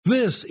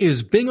This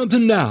is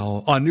Binghamton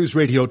Now on News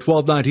Radio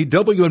 1290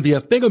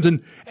 WNBF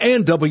Binghamton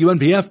and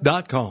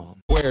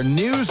WNBF.com. Where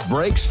news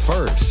breaks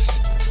first.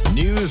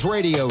 News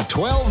Radio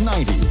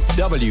 1290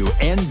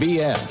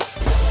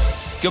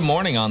 WNBF. Good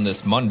morning on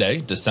this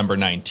Monday, December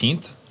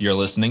 19th. You're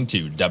listening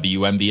to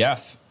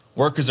WNBF.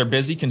 Workers are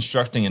busy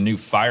constructing a new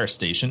fire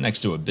station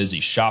next to a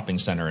busy shopping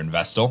center in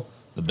Vestal.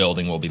 The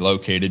building will be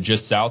located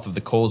just south of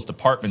the Kohl's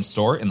department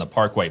store in the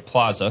Parkway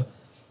Plaza.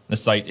 The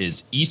site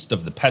is east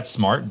of the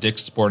PetSmart,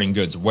 Dick's Sporting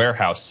Goods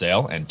warehouse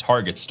sale, and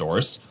Target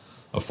stores.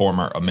 A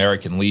former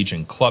American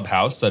Legion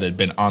clubhouse that had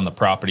been on the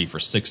property for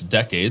 6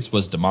 decades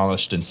was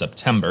demolished in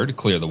September to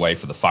clear the way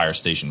for the fire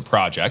station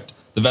project.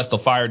 The Vestal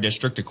Fire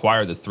District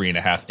acquired the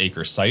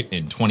 3.5-acre site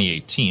in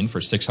 2018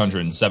 for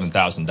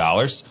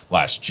 $607,000.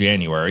 Last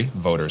January,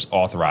 voters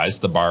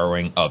authorized the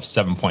borrowing of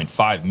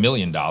 $7.5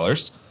 million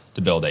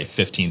to build a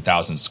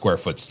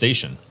 15,000-square-foot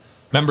station.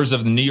 Members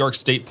of the New York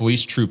State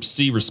Police Troop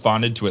C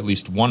responded to at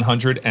least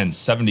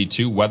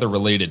 172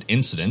 weather-related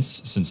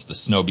incidents since the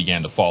snow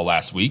began to fall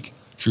last week.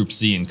 Troop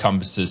C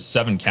encompasses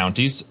 7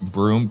 counties: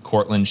 Broome,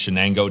 Cortland,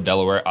 Shenango,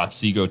 Delaware,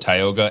 Otsego,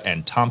 Tioga,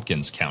 and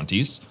Tompkins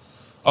counties.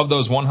 Of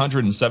those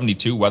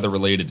 172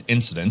 weather-related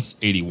incidents,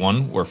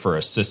 81 were for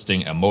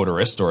assisting a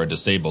motorist or a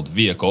disabled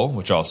vehicle,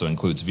 which also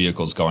includes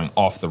vehicles going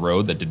off the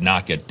road that did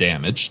not get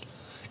damaged.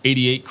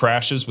 88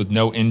 crashes with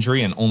no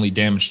injury and only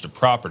damage to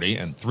property,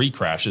 and 3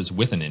 crashes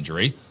with an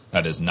injury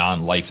that is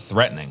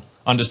non-life-threatening.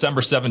 On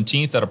December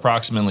 17th at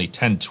approximately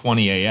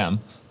 10:20 a.m.,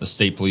 the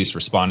state police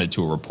responded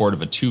to a report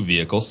of a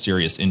 2-vehicle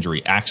serious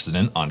injury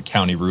accident on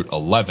County Route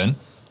 11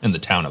 in the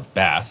town of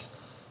Bath.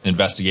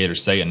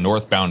 Investigators say a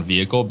northbound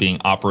vehicle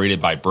being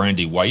operated by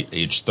Brandy White,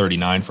 age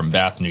 39, from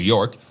Bath, New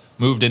York,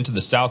 moved into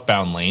the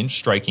southbound lane,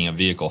 striking a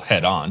vehicle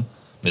head-on.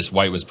 Ms.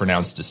 White was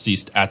pronounced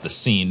deceased at the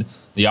scene.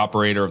 The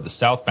operator of the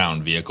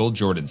southbound vehicle,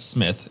 Jordan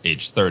Smith,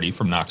 age 30,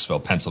 from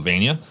Knoxville,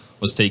 Pennsylvania,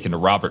 was taken to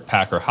Robert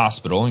Packer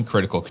Hospital in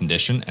critical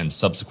condition and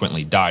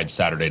subsequently died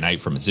Saturday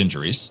night from his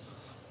injuries.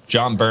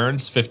 John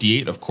Burns,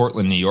 58, of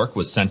Cortland, New York,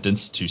 was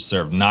sentenced to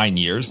serve 9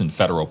 years in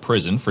federal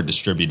prison for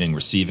distributing,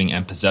 receiving,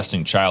 and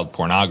possessing child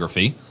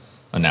pornography,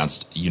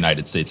 announced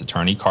United States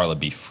Attorney Carla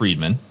B.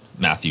 Friedman.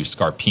 Matthew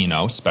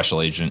Scarpino, special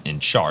agent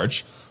in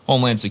charge,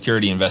 Homeland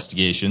Security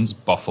Investigations,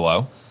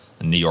 Buffalo,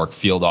 the New York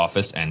Field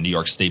Office, and New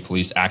York State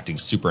Police Acting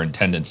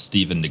Superintendent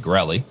Stephen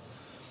Negrelli.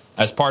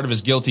 As part of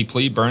his guilty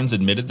plea, Burns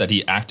admitted that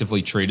he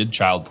actively traded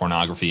child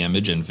pornography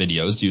image and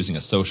videos using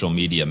a social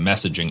media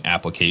messaging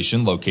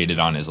application located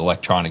on his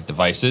electronic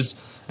devices,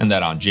 and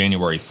that on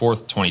January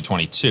 4th,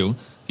 2022,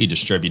 he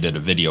distributed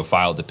a video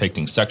file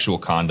depicting sexual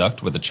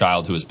conduct with a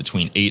child who is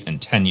between 8 and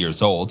 10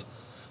 years old.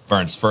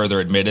 Burns further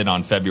admitted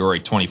on February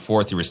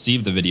 24th he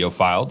received a video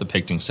file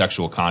depicting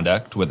sexual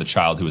conduct with a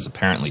child who is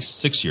apparently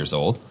 6 years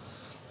old.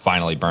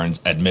 Finally,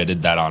 Burns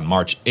admitted that on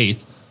March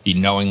 8th, he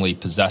knowingly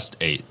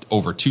possessed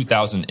over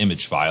 2,000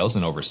 image files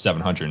and over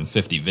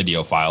 750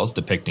 video files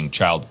depicting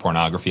child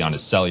pornography on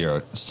his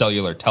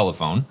cellular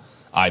telephone,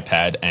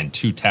 iPad, and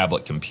 2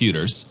 tablet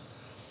computers.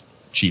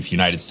 Chief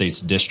United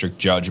States District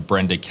Judge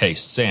Brenda K.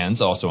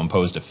 Sands also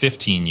imposed a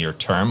 15-year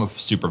term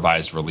of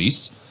supervised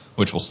release,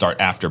 which will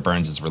start after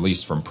Burns is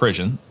released from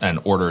prison, and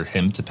ordered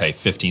him to pay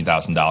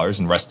 $15,000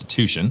 in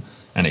restitution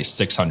and a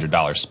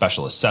 $600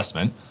 special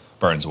assessment.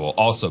 Burns will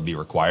also be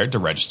required to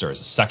register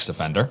as a sex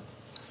offender.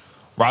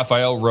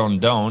 Rafael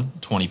Rondon,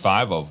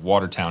 25, of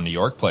Watertown, New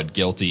York, pled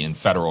guilty in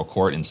federal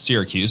court in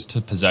Syracuse to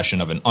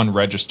possession of an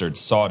unregistered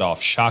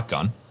sawed-off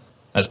shotgun.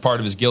 As part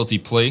of his guilty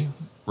plea,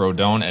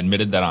 Rondon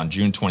admitted that on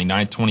June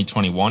 29,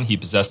 2021, he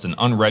possessed an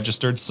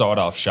unregistered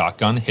sawed-off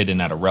shotgun hidden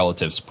at a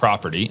relative's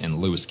property in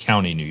Lewis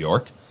County, New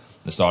York.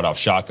 The sawed-off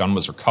shotgun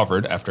was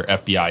recovered after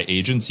FBI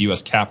agents,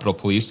 U.S. Capitol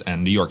Police,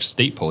 and New York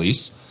State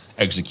Police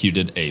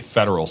executed a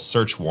federal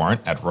search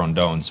warrant at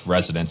Rondon's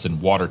residence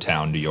in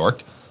Watertown, New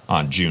York,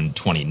 on June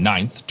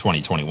 29,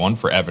 2021,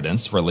 for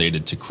evidence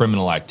related to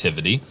criminal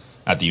activity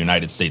at the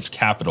United States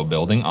Capitol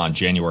building on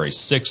January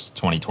 6,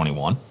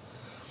 2021.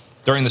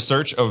 During the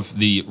search of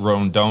the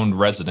Rondon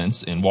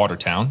residence in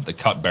Watertown, the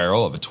cut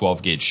barrel of a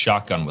 12-gauge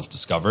shotgun was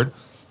discovered.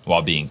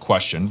 While being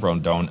questioned,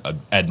 Rondon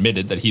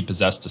admitted that he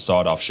possessed a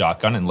sawed-off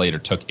shotgun and later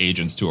took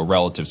agents to a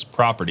relative's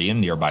property in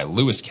nearby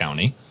Lewis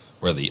County,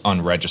 where the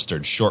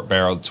unregistered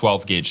short-barreled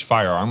 12-gauge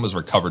firearm was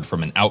recovered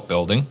from an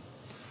outbuilding.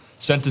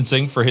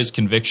 Sentencing for his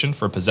conviction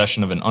for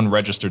possession of an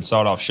unregistered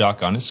sawed-off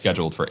shotgun is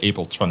scheduled for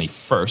April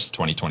 21st,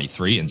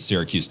 2023 in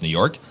Syracuse, New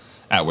York,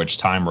 at which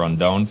time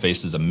Rondon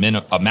faces a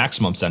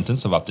maximum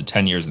sentence of up to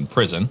 10 years in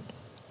prison,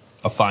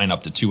 a fine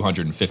up to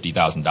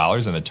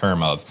 $250,000, and a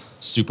term of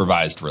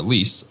supervised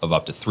release of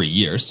up to 3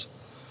 years.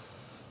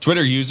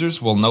 Twitter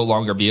users will no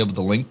longer be able to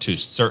link to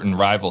certain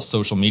rival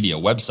social media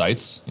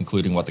websites,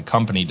 including what the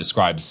company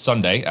describes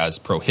Sunday as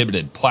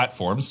prohibited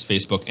platforms,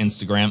 Facebook,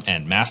 Instagram,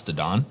 and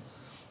Mastodon.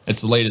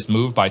 It's the latest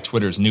move by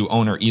Twitter's new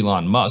owner,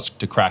 Elon Musk,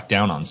 to crack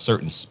down on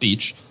certain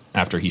speech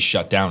after he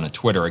shut down a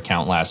Twitter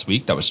account last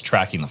week that was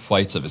tracking the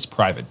flights of his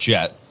private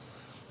jet.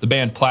 The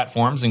banned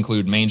platforms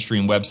include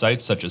mainstream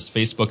websites such as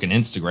Facebook and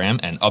Instagram,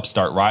 and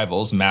upstart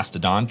rivals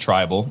Mastodon,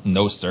 Tribal,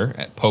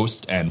 Nostr,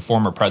 Post, and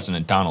former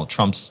President Donald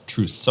Trump's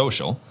Truth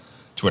Social.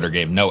 Twitter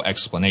gave no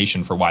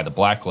explanation for why the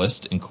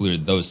blacklist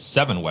included those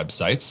 7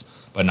 websites,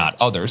 but not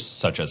others,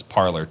 such as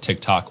Parler,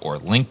 TikTok, or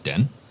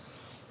LinkedIn.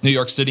 New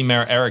York City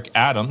Mayor Eric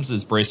Adams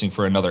is bracing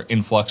for another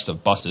influx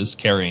of buses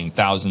carrying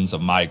thousands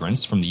of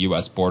migrants from the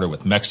U.S. border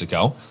with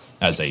Mexico,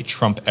 as a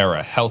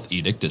Trump-era health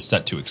edict is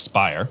set to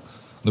expire.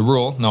 The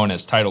rule, known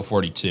as Title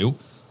 42,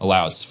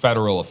 allows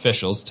federal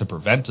officials to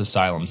prevent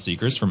asylum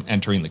seekers from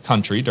entering the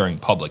country during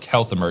public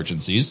health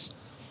emergencies.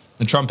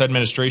 The Trump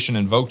administration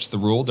invoked the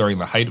rule during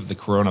the height of the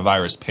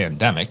coronavirus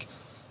pandemic,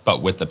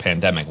 but with the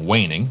pandemic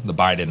waning, the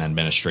Biden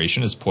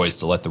administration is poised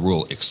to let the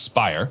rule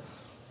expire.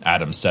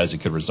 Adams says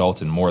it could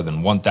result in more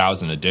than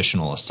 1,000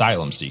 additional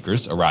asylum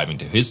seekers arriving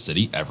to his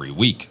city every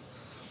week.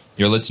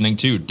 You're listening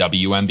to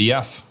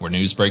WMBF, where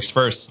news breaks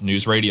first.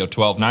 News Radio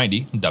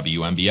 1290,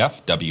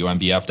 WMBF,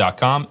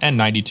 WMBF.com, and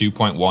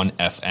 92.1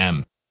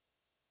 FM.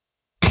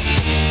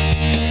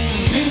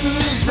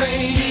 News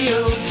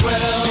Radio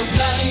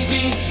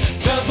 1290,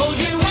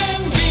 WMBF.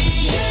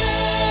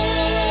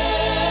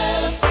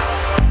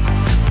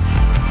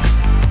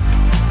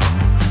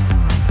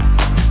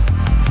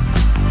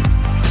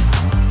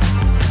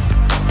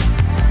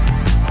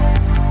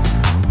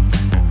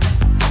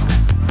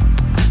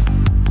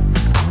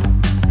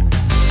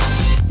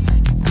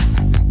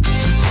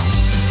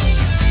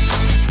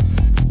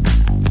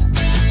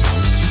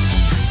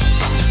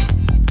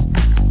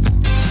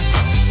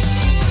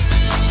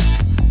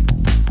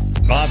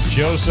 Bob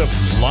Joseph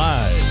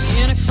live.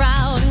 In a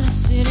crowded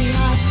city,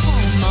 I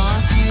call my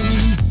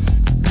home.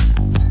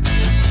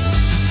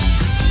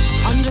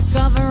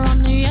 Undercover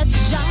on the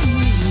edge, I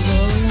move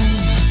alone.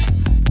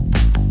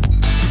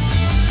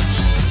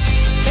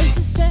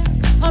 Faces stare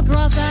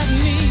across at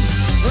me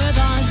with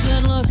eyes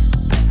that look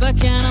but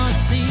cannot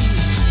see.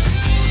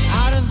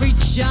 Out of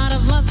reach, out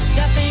of love,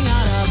 stepping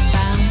out of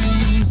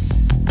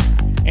bounds.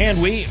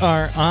 And we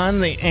are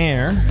on the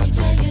air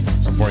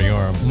for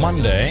your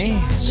Monday,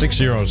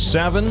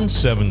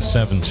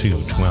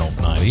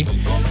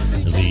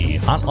 607-772-1290. The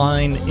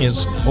hotline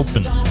is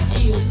open.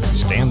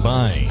 Stand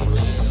by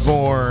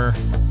for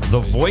the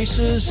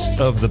voices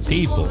of the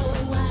people.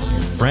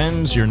 Your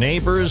friends, your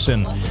neighbors,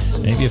 and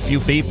maybe a few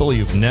people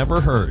you've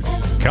never heard.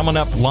 Coming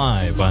up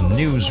live on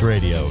News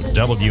Radio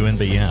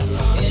WNBF.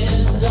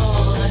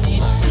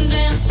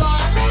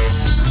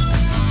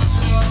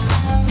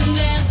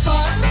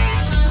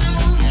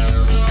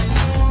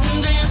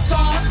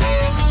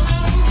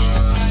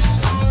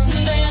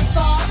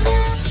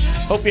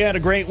 Hope you had a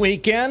great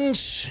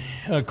weekend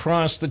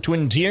across the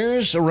Twin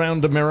Tiers,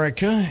 around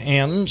America,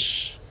 and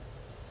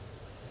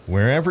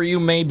wherever you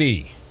may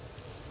be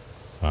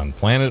on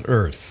planet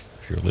Earth.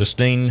 If you're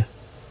listening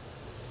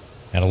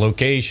at a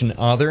location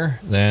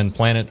other than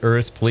planet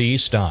Earth,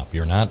 please stop.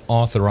 You're not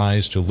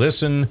authorized to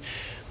listen.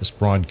 This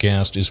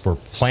broadcast is for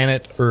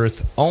planet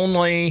Earth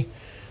only,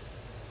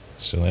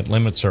 so that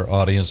limits our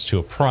audience to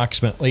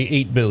approximately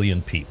 8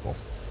 billion people.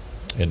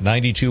 At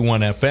 92.1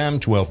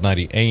 FM,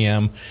 1290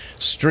 AM,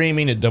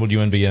 streaming at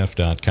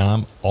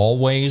WNBF.com,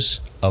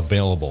 always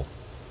available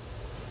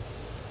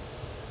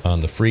on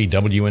the free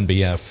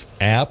WNBF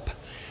app.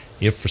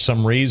 If for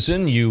some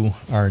reason you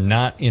are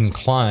not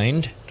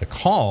inclined to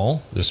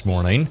call this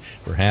morning,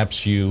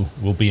 perhaps you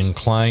will be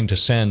inclined to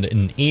send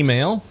an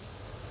email.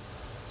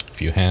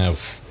 If you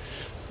have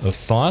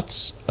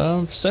thoughts,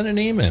 send an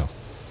email.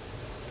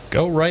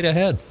 Go right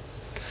ahead.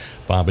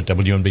 Bob at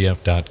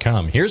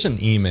WNBF.com. Here's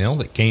an email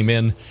that came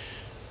in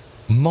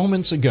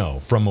moments ago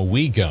from a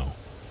WeGo.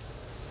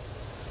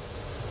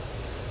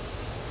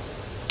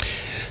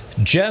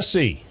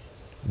 Jesse,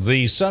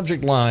 the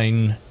subject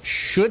line,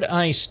 should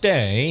I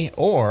stay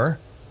or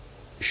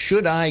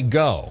should I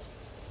go?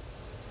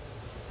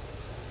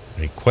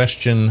 A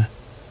question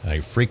I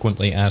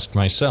frequently ask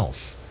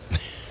myself.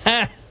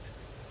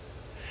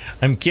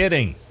 I'm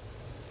kidding.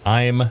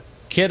 I'm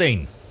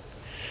kidding.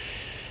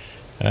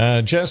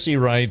 Jesse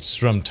writes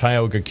from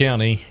Tioga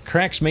County,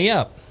 cracks me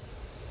up.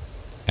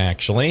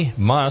 Actually,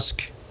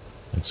 Musk,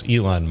 that's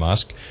Elon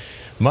Musk,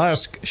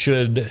 Musk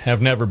should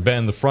have never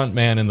been the front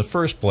man in the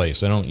first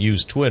place. I don't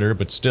use Twitter,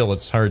 but still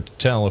it's hard to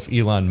tell if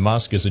Elon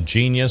Musk is a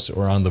genius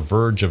or on the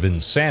verge of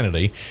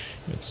insanity.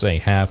 I'd say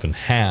half and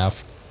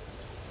half.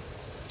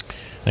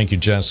 Thank you,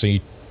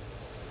 Jesse.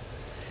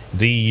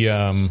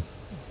 The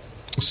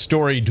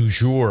story du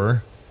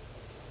jour,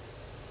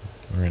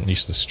 or at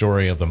least the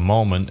story of the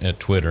moment at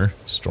Twitter.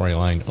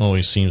 Storyline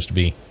always seems to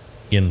be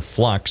in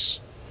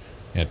flux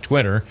at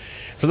Twitter.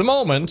 For the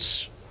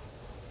moment,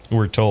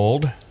 we're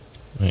told,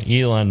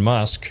 Elon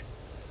Musk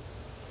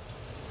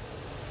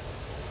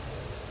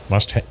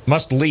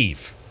must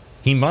leave.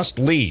 He must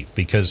leave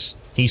because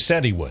he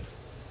said he would.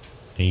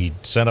 He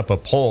set up a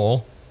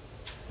poll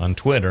on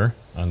Twitter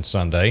on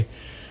Sunday,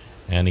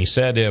 and he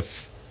said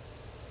if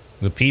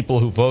the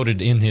people who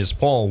voted in his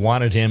poll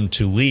wanted him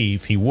to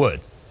leave, he would.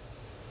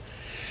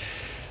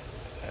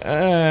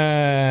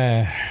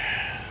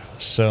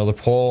 So the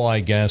poll, I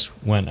guess,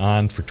 went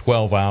on for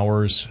 12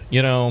 hours.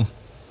 You know,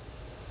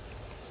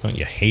 don't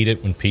you hate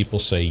it when people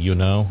say you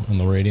know on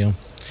the radio?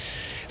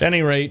 At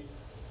any rate,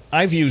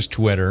 I've used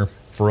Twitter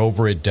for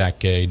over a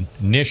decade.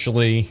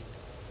 Initially,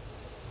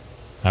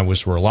 I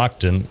was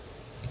reluctant.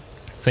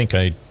 I think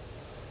I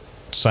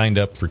signed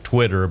up for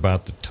Twitter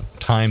about the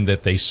time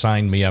that they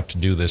signed me up to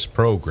do this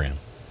program.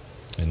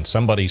 And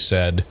somebody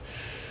said,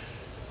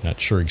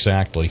 not sure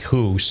exactly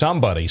who,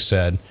 somebody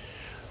said,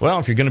 well,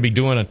 if you're going to be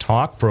doing a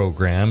talk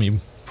program,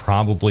 you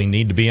probably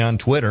need to be on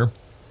Twitter.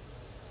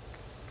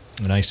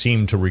 And I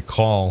seem to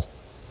recall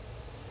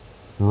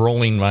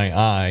rolling my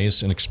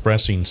eyes and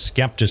expressing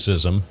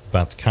skepticism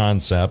about the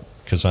concept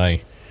because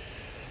I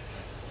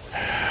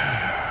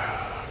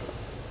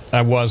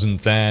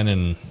wasn't then,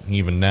 and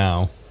even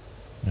now,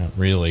 not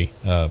really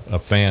a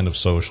fan of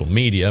social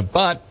media.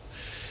 But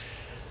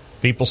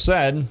people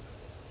said,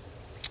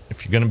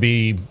 if you're going to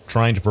be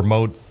trying to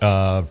promote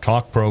a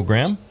talk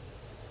program,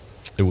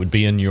 it would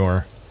be in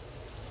your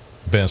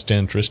best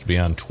interest to be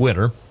on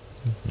Twitter.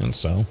 And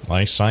so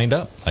I signed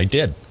up. I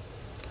did.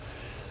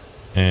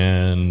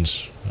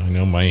 And I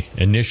know my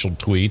initial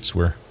tweets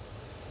were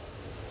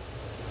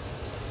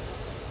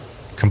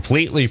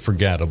completely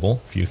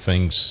forgettable. A few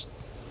things,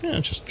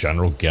 just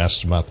general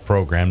guests about the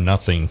program,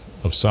 nothing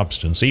of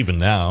substance. Even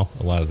now,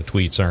 a lot of the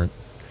tweets aren't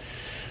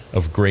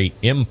of great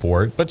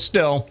import. But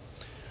still,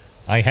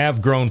 I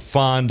have grown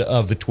fond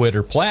of the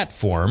Twitter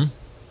platform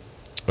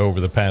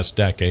over the past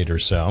decade or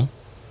so.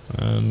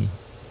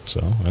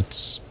 So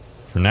that's,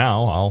 for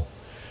now, I'll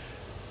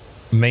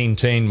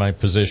maintain my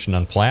position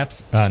on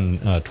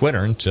Twitter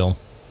until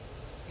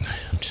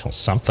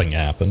something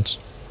happens.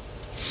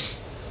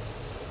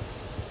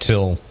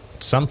 Till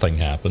something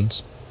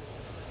happens.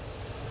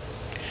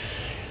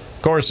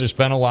 Of course, there's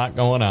been a lot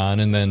going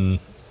on, and then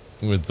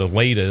with the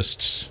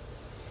latest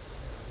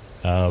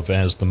of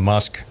as the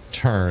Musk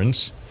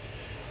turns,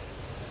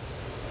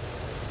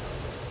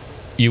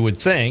 you would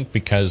think,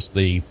 because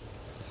the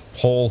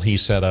poll he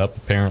set up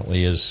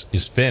apparently is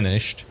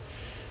finished,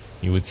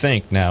 you would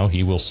think now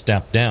he will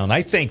step down.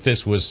 I think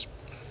this was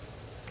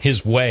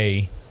his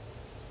way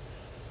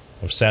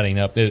of setting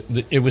up.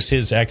 It was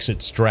his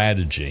exit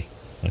strategy.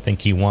 I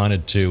think he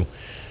wanted to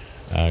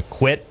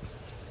quit,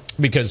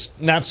 because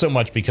not so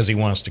much because he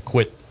wants to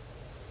quit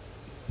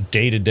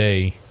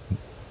day-to-day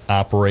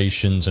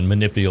operations and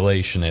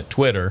manipulation at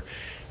Twitter.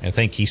 I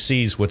think he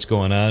sees what's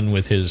going on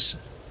with his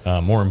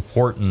more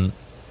important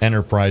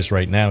enterprise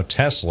right now,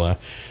 Tesla.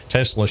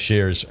 Tesla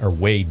shares are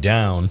way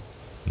down.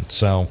 And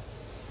so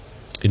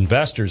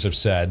investors have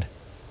said,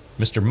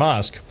 Mr.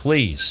 Musk,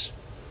 please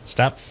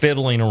stop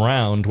fiddling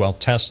around while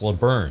Tesla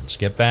burns.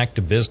 Get back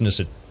to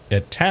business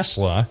at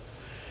Tesla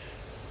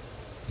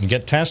and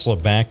get Tesla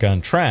back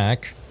on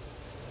track.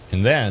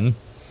 And then,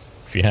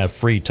 if you have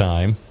free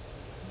time,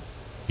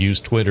 use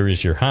Twitter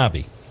as your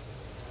hobby.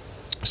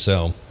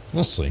 So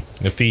we'll see.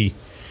 If he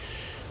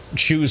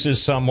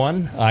chooses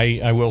someone,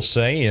 I will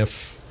say,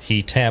 if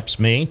he taps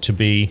me to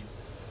be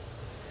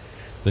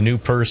the new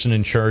person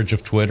in charge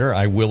of Twitter,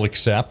 I will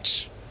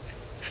accept.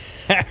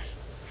 The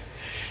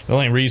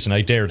only reason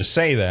I dare to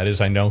say that is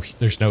I know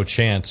there's no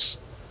chance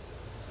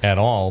at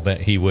all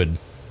that he would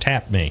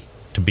tap me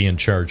to be in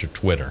charge of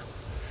Twitter.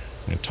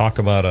 Talk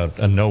about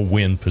a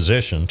no-win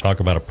position.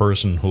 Talk about a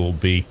person who will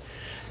be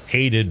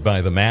hated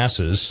by the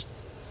masses.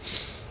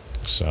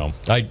 So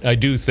I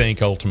do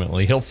think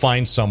ultimately he'll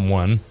find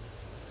someone,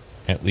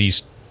 at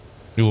least,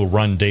 who will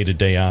run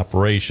day-to-day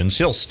operations.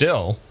 He'll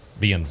still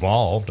be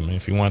involved. I mean,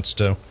 if he wants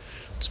to,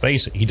 let's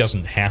face it, he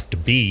doesn't have to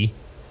be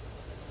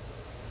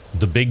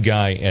the big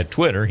guy at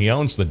Twitter. He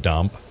owns the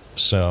dump.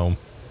 So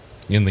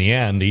in the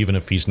end, even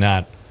if he's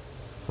not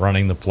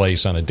running the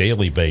place on a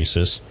daily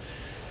basis,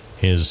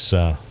 his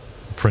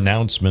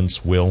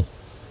pronouncements will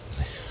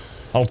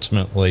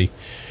ultimately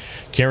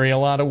carry a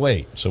lot of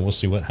weight. So we'll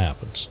see what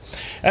happens.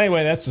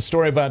 Anyway, that's the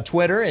story about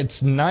Twitter.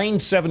 It's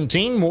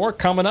 9:17. More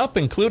coming up,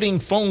 including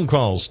phone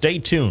calls. Stay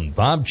tuned.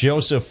 Bob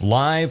Joseph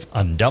live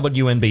on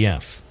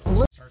WNBF.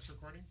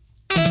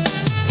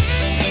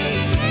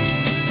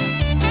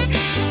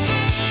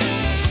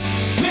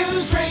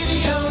 News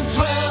Radio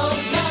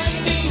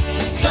 1290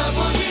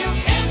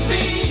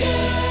 WNBF.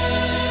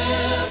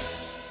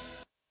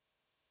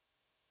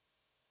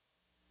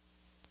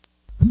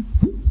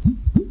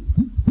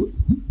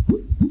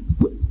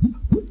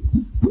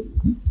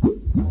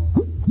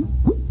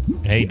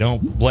 Hey,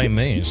 don't blame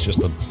me. It's just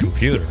the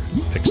computer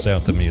picks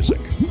out the music.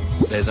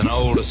 There's an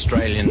old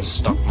Australian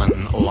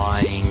stockman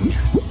lying,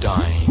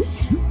 dying.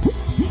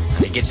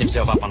 And he gets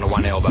himself up onto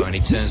one elbow and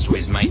he turns to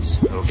his mates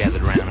who are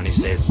gathered round and he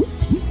says,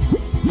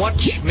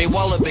 "Watch me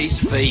wallabies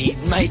feed,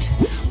 mate.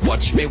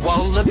 Watch me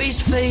wallabies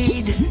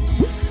feed.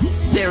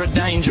 They're a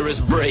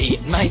dangerous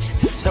breed, mate.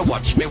 So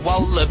watch me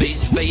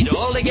wallabies feed.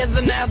 All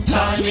together now.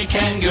 Tie me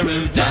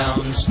kangaroo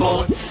down,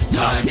 sport.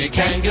 Tie me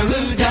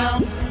kangaroo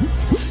down.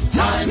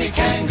 Tie me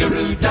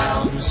kangaroo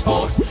down,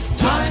 sport.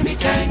 Tie me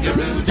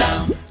kangaroo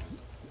down.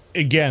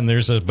 Again,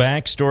 there's a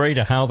backstory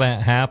to how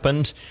that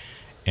happened,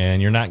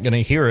 and you're not going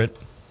to hear it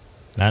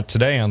Not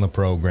today on the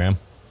program.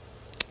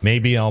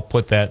 Maybe I'll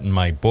put that in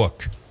my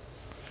book.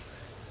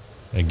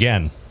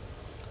 Again,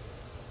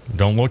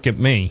 don't look at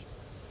me.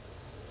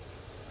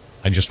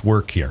 I just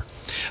work here.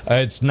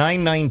 It's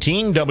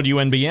 9:19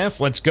 WNBF.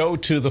 Let's go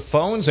to the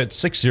phones at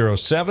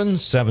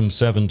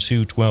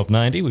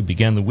 607-772-1290. We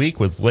began the week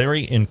with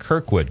Larry in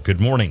Kirkwood. Good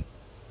morning.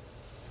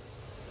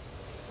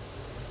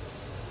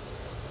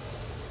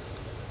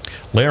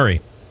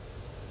 Larry.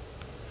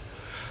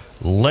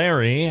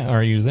 Larry,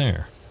 are you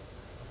there?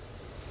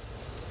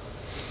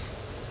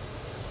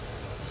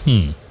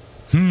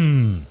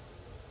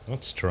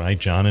 Let's try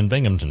John in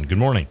Binghamton. Good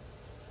morning.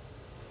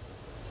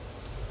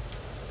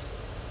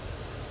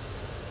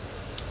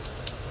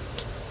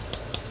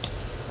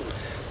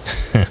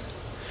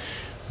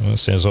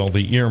 This has all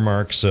the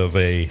earmarks of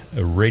a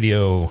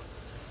radio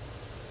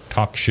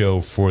talk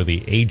show for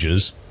the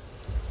ages.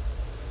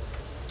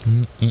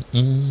 You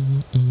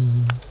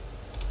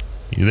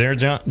there,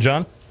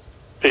 John?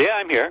 Yeah,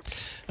 I'm here.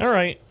 All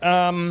right.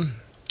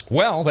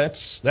 Well,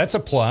 that's a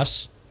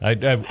plus.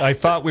 I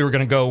thought we were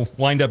going to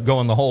wind up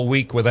going the whole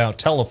week without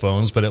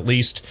telephones, but at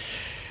least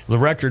the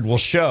record will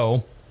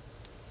show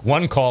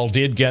one call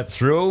did get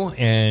through,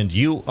 and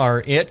you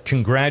are it.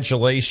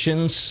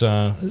 Congratulations.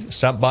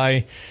 Stop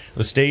by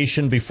the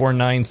station before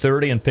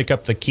 9:30 and pick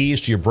up the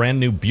keys to your brand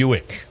new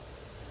Buick.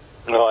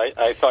 No,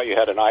 I thought you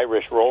had an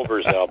Irish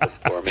Rovers album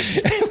for me.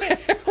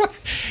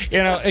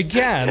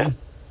 Again,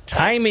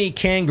 Timey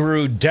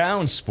Kangaroo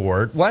Down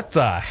Sport. What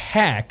the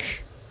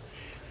heck?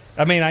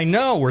 I mean, I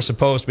know we're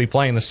supposed to be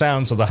playing the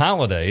sounds of the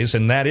holidays,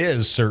 and that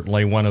is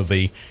certainly one of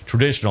the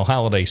traditional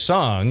holiday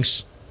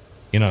songs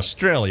in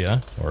Australia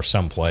or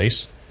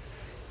someplace.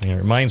 It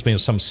reminds me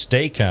of some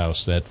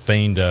steakhouse that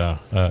feigned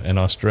an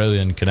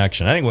Australian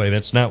connection. Anyway,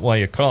 that's not why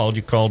you called.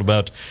 You called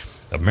about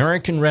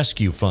American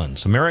Rescue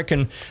Funds.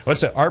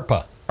 What's it?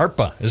 ARPA.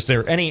 ARPA. Is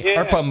there any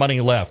ARPA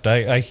money left?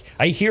 I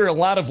hear a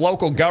lot of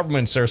local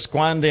governments are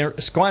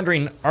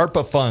squandering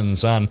ARPA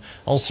funds on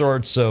all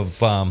sorts of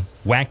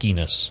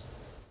wackiness.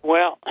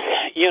 Well,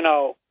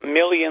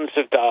 millions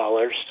of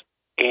dollars,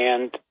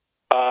 and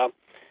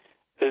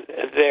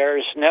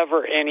there's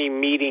never any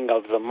meeting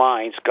of the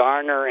minds.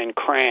 Garner and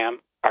Cram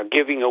are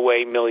giving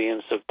away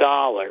millions of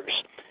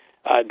dollars,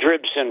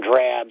 dribs and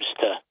drabs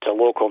to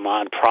local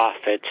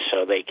nonprofits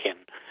so they can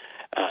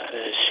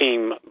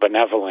seem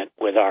benevolent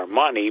with our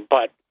money.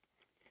 But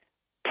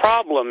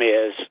problem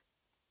is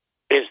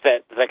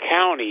that the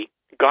county,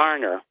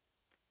 Garner,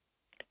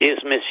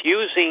 is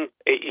misusing.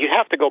 You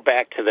have to go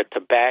back to the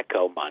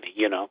tobacco money.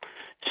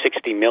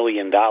 $60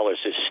 million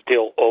is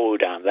still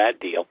owed on that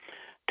deal,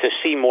 to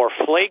see more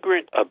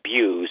flagrant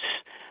abuse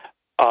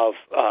of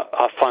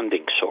a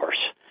funding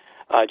source.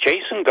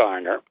 Jason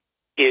Garner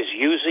is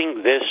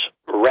using these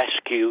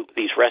rescue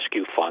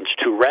funds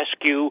to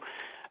rescue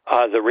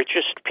the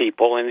richest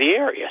people in the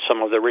area,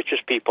 some of the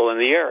richest people in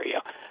the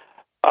area.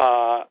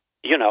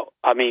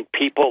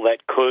 People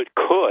that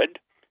could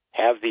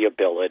have the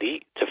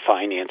ability to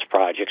finance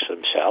projects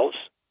themselves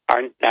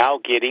are now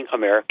getting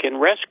American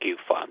Rescue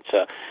Funds.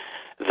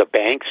 The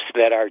banks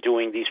that are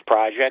doing these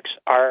projects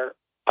are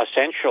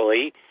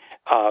essentially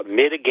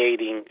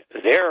mitigating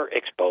their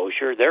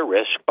exposure, their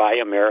risk, by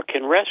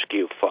American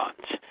Rescue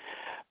Funds.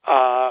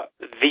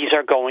 These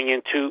are going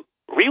into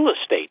real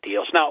estate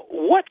deals. Now,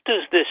 what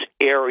does this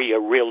area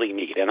really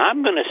need? And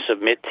I'm going to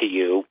submit to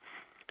you,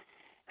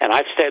 and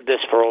I've said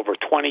this for over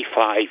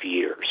 25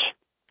 years,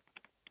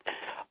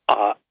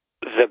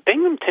 the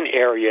Binghamton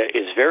area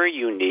is very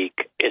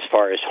unique as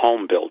far as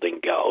home building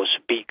goes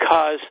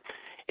because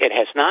it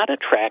has not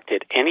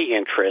attracted any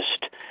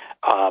interest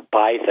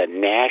by the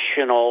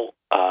national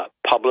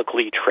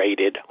publicly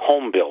traded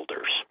home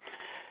builders.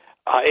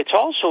 It's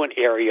also an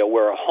area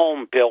where a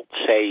home built,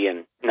 say,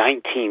 in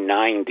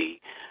 1990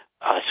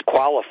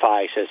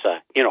 qualifies as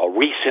a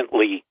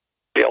recently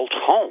built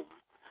home.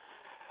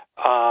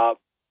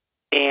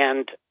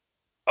 And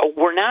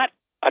we're not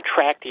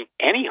attracting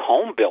any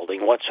home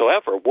building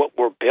whatsoever. What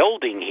we're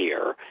building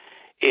here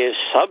is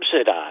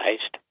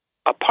subsidized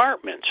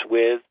apartments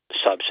with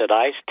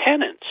subsidized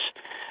tenants.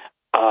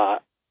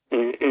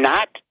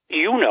 Not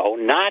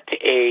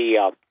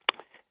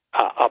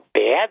a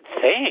bad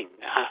thing,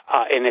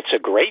 and it's a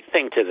great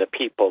thing to the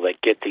people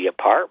that get the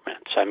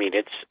apartments. I mean,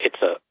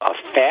 it's a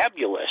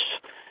fabulous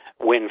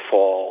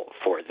windfall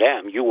for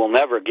them. You will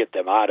never get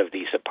them out of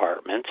these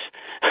apartments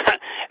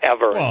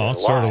ever in their life.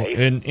 Sort of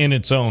in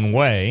its own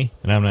way,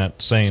 and I'm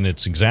not saying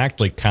it's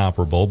exactly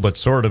comparable, but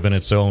sort of in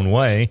its own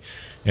way,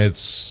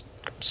 it's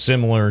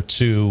similar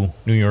to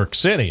New York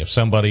City. If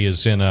somebody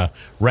is in a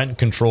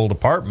rent-controlled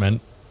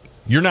apartment,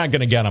 you're not going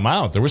to get them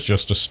out. There was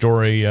just a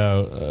story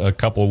a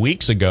couple of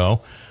weeks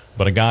ago,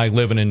 but a guy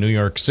living in New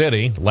York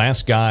City,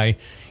 last guy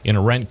in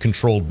a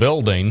rent-controlled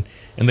building,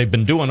 and they've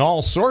been doing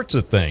all sorts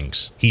of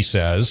things, he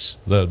says,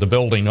 the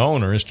building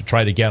owners, to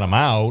try to get him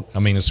out. I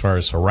mean, as far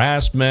as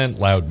harassment,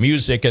 loud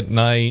music at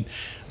night,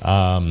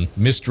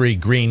 mystery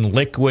green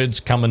liquids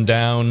coming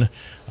down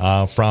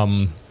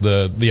from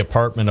the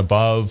apartment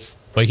above.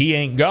 But he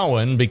ain't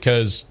going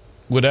because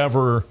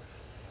whatever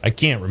I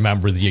can't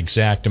remember the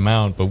exact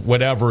amount, but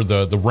whatever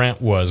the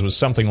rent was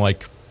something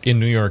like in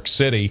New York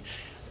City,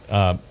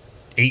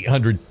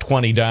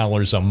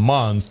 $820 a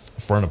month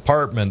for an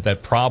apartment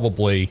that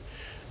probably,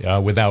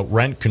 without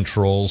rent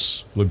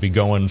controls, would be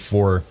going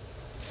for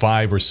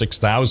 $5,000 or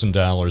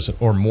 $6,000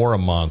 or more a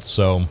month.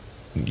 So,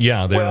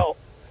 yeah,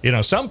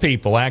 some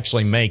people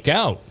actually make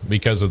out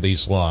because of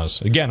these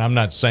laws. Again, I'm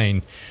not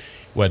saying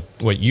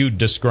what you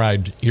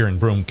described here in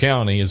Broome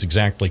County is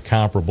exactly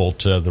comparable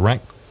to the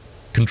rent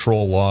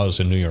control laws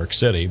in New York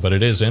City, but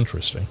it is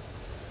interesting.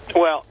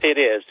 Well, it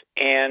is.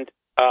 And,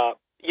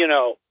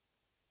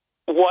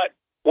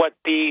 what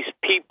these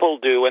people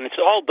do, and it's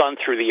all done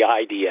through the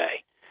IDA,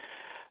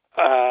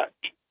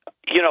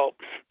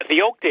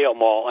 the Oakdale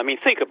Mall, I mean,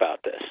 think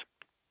about this.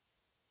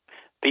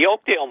 The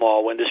Oakdale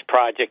Mall, when this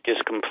project is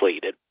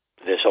completed,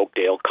 this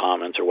Oakdale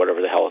Commons or whatever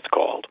the hell it's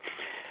called,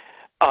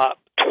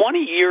 20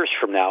 years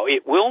from now,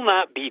 it will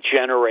not be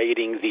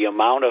generating the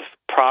amount of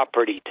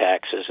property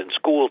taxes and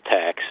school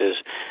taxes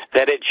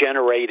that it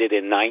generated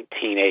in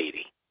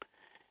 1980.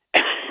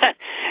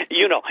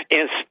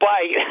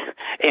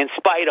 In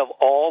spite of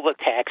all the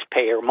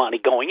taxpayer money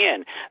going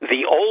in,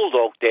 the old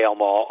Oakdale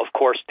Mall, of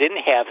course,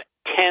 didn't have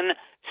 10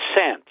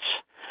 cents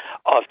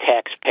of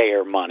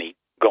taxpayer money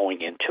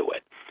going into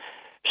it.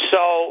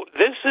 So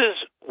this is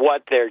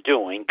what they're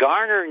doing.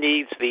 Garner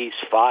needs these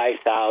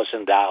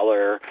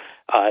 $5,000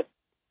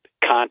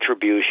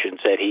 contributions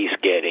that he's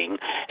getting,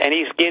 and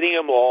he's getting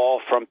them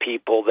all from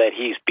people that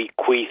he's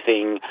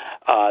bequeathing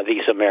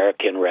these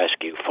American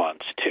Rescue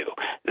Funds to.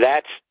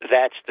 That's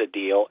the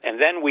deal. And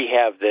then we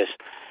have this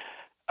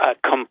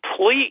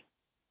complete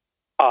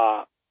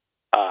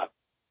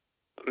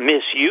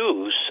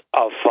misuse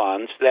of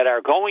funds that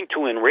are going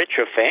to enrich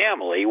a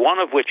family, one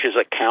of which is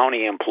a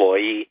county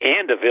employee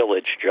and a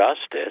village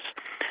justice,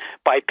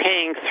 by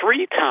paying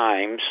 3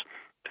 times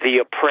the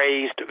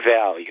appraised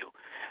value.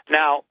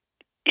 Now,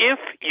 if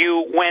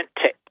you went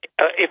to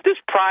if this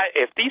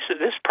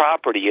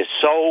property is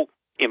so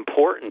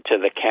important to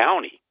the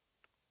county,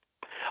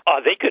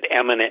 they could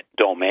eminent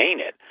domain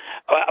it.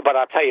 But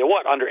I'll tell you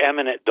what, under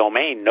eminent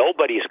domain,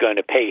 nobody's going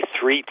to pay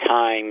 3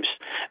 times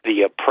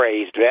the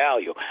appraised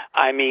value.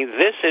 I mean,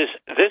 this is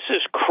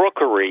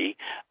crookery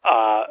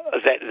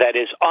that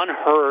is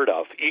unheard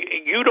of.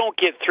 You don't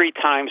get 3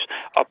 times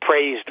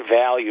appraised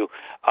value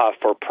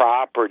for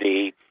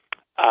property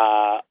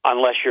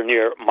unless you're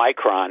near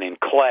Micron in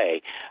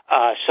Clay.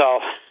 So,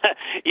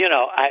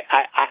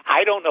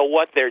 I don't know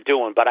what they're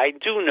doing, but I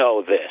do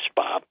know this,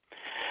 Bob,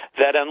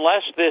 that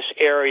unless this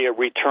area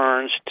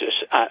returns to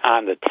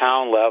on the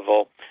town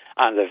level,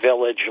 on the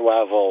village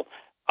level,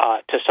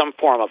 to some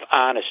form of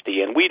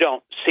honesty, and we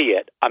don't see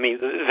it. I mean,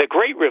 the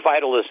great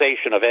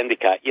revitalization of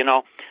Endicott,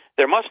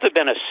 there must have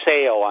been a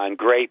sale on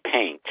gray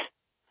paint.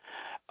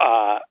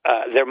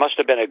 There must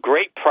have been a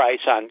great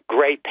price on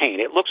gray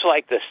paint. It looks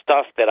like the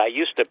stuff that I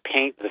used to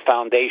paint the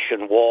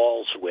foundation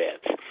walls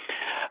with.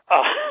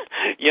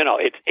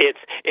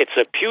 It's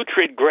a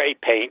putrid gray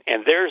paint,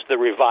 and there's the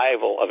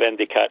revival of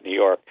Endicott, New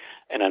York,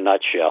 in a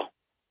nutshell.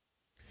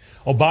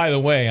 Oh, by the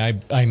way,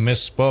 I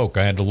misspoke.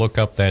 I had to look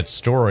up that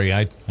story.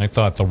 I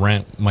thought the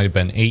rent might have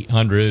been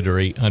 $800 or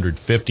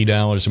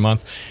 $850 a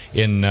month.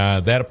 In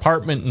that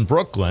apartment in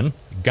Brooklyn,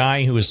 a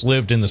guy who has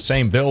lived in the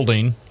same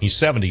building, he's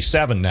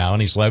 77 now,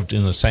 and he's lived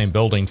in the same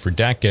building for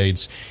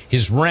decades.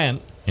 His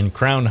rent in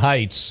Crown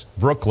Heights,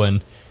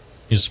 Brooklyn,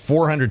 is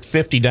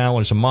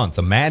 $450 a month.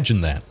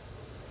 Imagine that.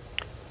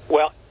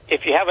 Well,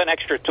 if you have an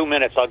extra 2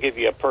 minutes, I'll give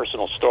you a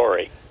personal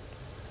story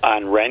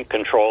on rent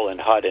control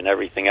and HUD and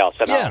everything else.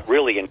 And I'll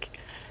really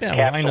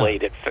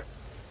encapsulate it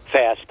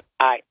fast.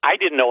 I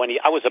didn't know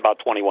I was about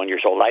 21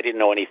 years old. I didn't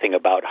know anything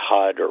about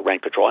HUD or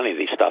rent control, any of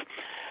these stuff.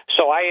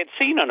 So I had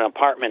seen an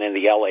apartment in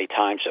the L.A.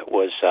 Times that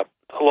was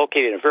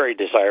located in a very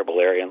desirable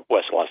area in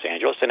West Los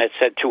Angeles, and it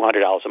said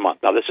 $200 a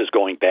month. Now, this is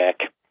going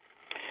back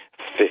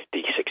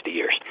 50, 60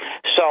 years.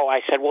 So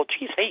I said, well,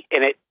 geez, hey,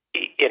 and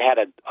it had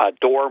a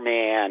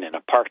doorman and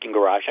a parking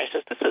garage. I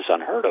said, this is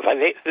unheard of.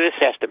 This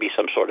has to be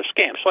some sort of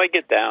scam. So I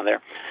get down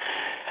there.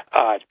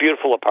 It's a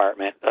beautiful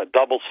apartment,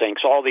 double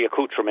sinks, all the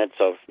accoutrements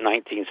of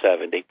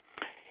 1970.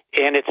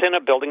 And it's in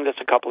a building that's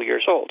a couple of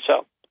years old.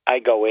 So I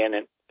go in,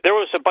 and there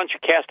was a bunch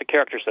of cast of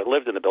characters that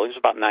lived in the building. It was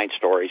about 9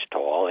 stories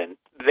tall, and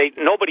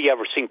nobody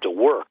ever seemed to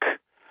work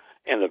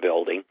in the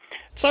building.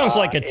 It sounds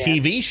like a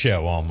TV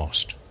show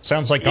almost.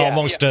 Sounds like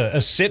almost a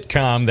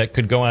sitcom that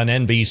could go on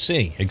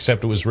NBC,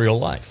 except it was real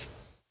life.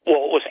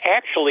 Well, it was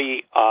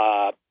actually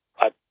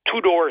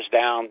 2 doors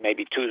down,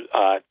 maybe 2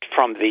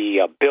 from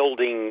the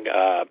building,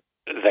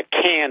 the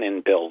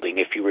Cannon building,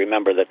 if you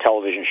remember the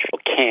television show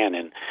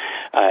Cannon.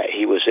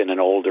 He was in an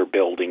older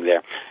building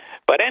there.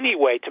 But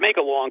anyway, to make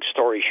a long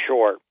story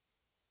short,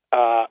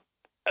 the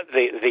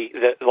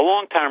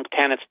long-term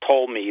tenants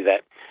told me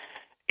that,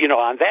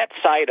 on that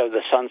side of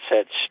the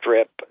Sunset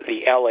Strip,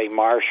 the L.A.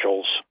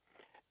 Marshals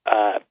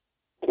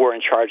were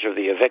in charge of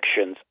the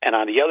evictions, and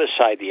on the other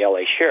side, the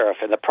L.A. Sheriff.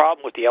 And the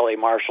problem with the L.A.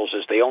 Marshals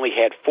is they only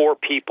had 4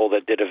 people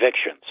that did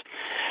evictions.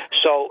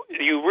 So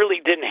you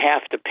really didn't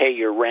have to pay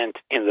your rent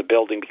in the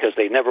building because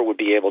they never would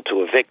be able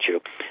to evict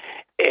you.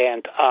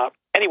 And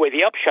anyway,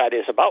 the upshot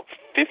is about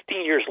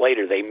 15 years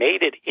later, they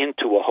made it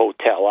into a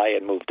hotel. I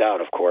had moved out,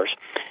 of course,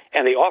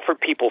 and they offered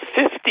people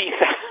 $50,000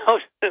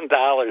 in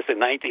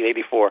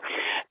 1984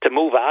 to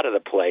move out of the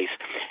place.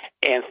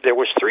 And there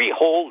was 3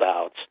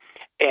 holdouts,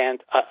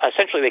 and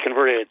essentially they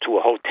converted it to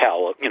a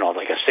hotel,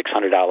 like a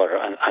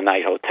 $600 a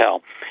night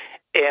hotel.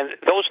 And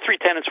those 3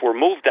 tenants were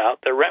moved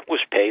out. Their rent was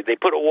paid. They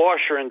put a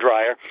washer and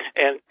dryer,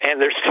 and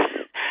they're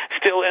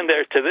still in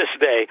there to this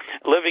day,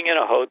 living in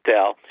a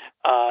hotel,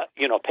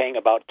 paying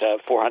about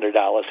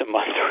 $400 a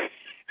month.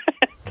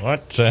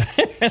 What?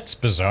 That's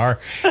bizarre.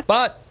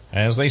 But,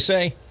 as they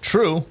say,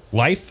 true.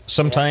 Life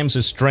sometimes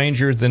is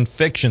stranger than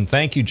fiction.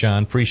 Thank you,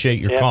 John. Appreciate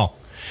your call.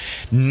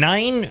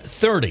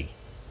 9:30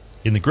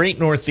 in the Great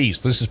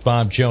Northeast. This is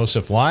Bob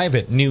Joseph live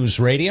at News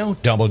Radio,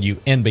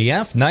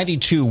 WNBF,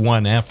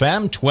 92.1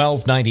 FM,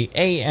 1290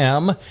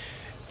 AM,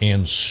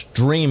 and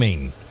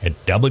streaming at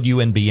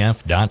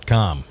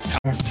WNBF.com.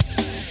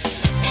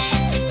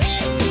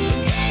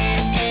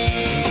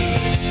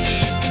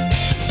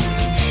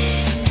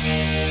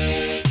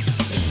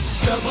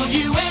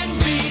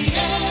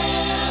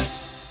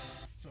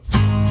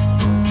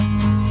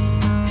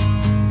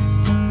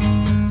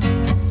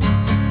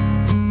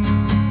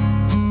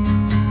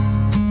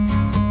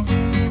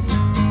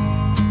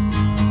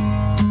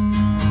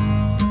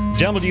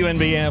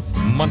 WNBF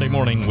Monday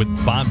Morning with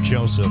Bob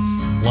Joseph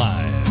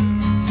live.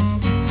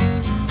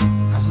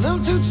 I was a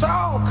little too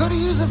tall, could have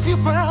used a few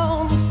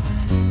pounds.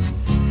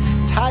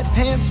 Tight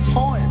pants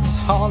points,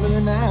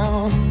 hollering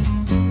out.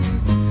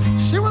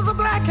 She was a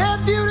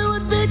black-haired beauty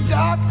with big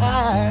dark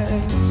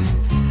eyes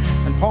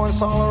and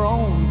points all her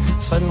own,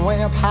 sitting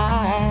way up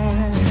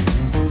high.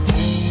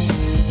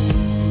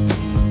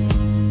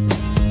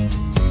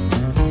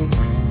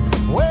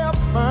 Way up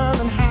firm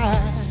and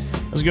high.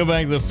 Let's go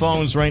back to the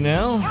phones right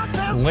now.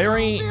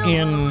 Larry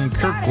in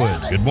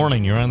Kirkwood. Good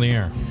morning. You're on the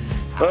air.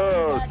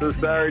 Oh, so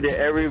sorry to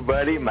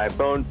everybody. My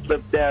phone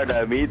slipped out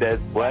on me. That's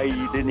why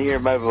you didn't hear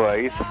my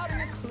voice.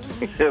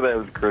 That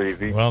was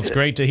crazy. Well, it's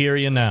great to hear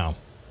you now.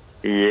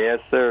 Yes,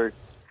 sir.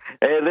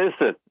 Hey,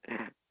 listen.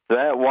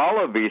 That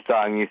Wallaby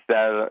song you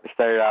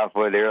started off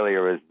with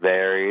earlier was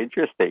very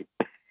interesting.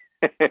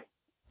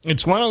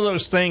 It's one of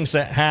those things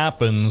that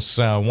happens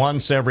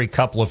once every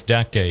couple of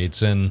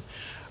decades, and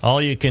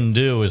all you can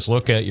do is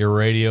look at your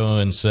radio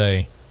and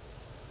say,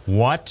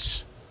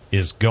 what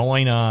is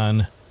going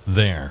on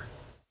there?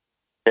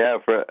 Yeah,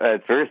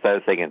 at first I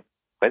was thinking,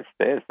 what's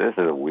this? This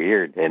is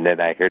weird. And then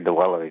I heard the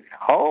Wallaby.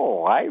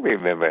 Oh, I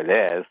remember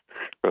this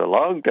from a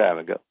long time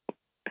ago.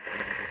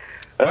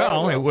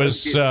 Well, it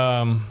was,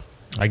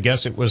 I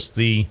guess it was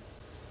the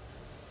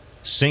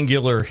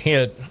singular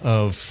hit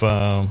of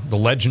the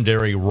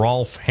legendary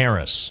Rolf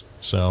Harris.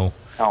 So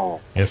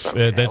if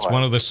that's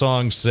one of the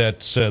songs that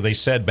they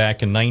said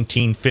back in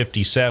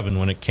 1957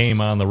 when it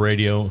came on the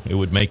radio, it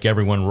would make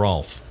everyone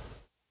Rolf.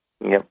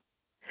 Yep.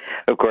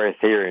 Of course,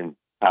 hearing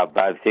Bob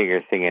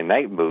Seger singing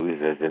Night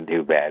Moves isn't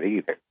too bad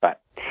either. But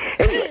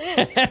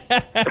anyway.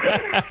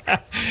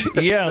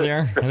 Yeah,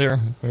 they're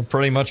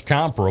pretty much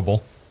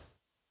comparable.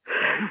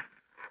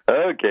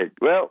 Okay,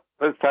 well,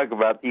 let's talk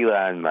about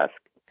Elon Musk.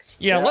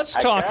 Yeah, let's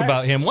talk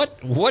about him.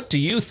 What do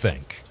you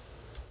think?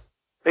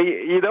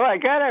 You know, I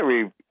gotta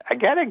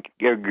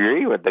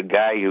agree with the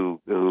guy who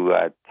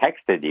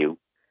texted you.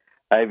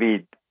 I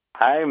mean,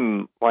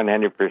 I'm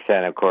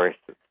 100%, of course,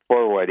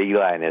 for what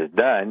Elon has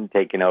done,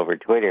 taking over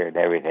Twitter and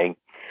everything.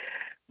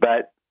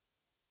 But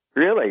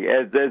really,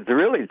 it's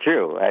really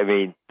true. I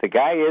mean, the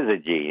guy is a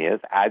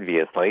genius.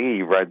 Obviously,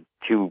 he runs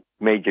 2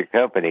 major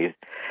companies.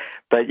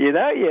 But, you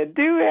know, you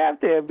do have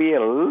to be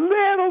a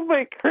little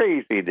bit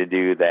crazy to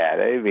do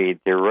that. I mean,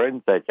 to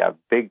run such a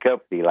big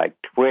company like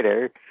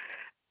Twitter,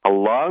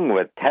 along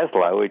with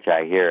Tesla, which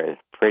I hear is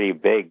pretty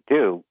big,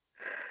 too.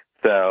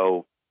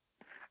 So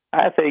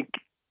I think,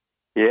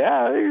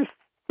 yeah, there's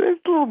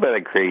a little bit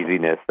of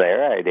craziness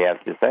there, I'd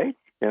have to say,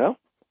 you know.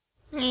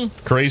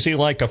 Crazy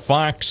like a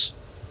Fox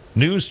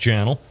News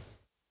channel.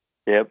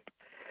 Yep.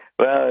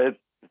 Well, it's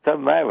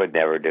something I would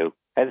never do.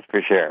 That's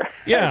for sure.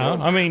 Yeah,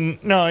 I mean,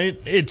 no,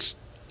 it's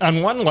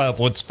on one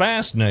level, it's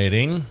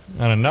fascinating.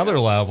 On another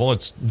level,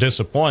 it's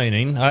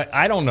disappointing.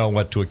 I don't know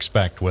what to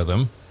expect with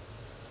him.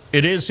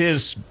 It is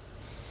his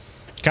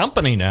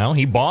company now.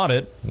 He bought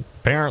it,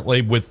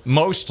 apparently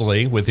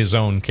mostly with his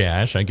own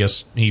cash. I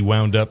guess he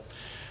wound up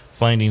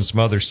finding some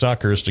other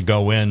suckers to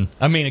go in.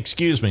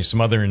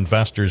 Some other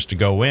investors to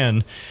go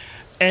in.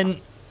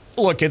 And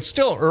look, it's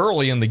still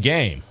early in the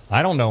game.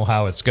 I don't know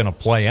how it's going to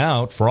play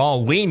out. For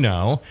all we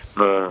know,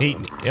 he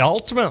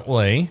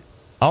ultimately.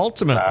 I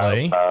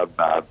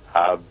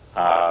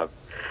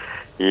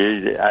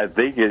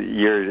think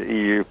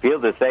you feel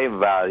the same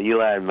about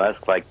Elon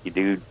Musk like you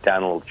do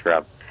Donald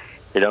Trump.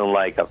 You don't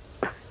like him.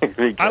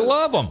 I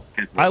love them.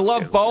 I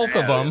love both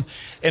of them.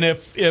 And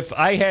if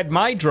I had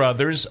my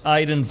druthers,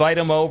 I'd invite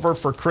them over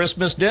for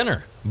Christmas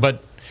dinner.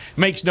 But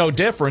makes no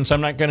difference.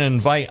 I'm not going to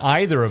invite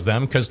either of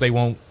them because they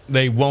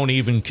won't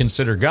even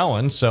consider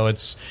going. So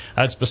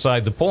that's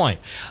beside the point.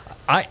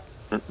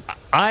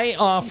 I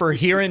offer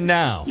here and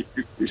now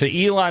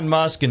to Elon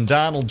Musk and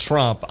Donald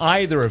Trump,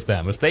 either of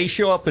them, if they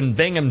show up in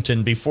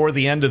Binghamton before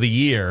the end of the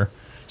year,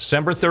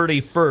 December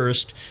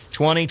 31st,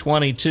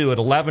 2022 at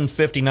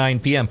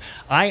 11:59 p.m.,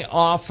 I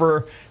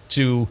offer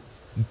to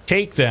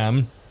take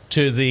them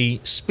to the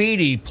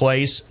Speedy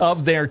place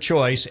of their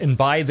choice and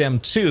buy them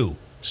 2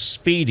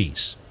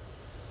 Speedies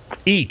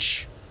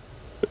each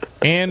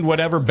and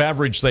whatever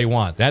beverage they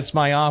want. That's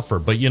my offer.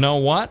 But you know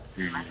what?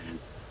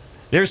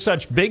 They're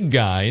such big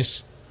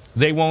guys,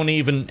 they won't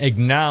even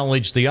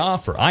acknowledge the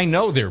offer. I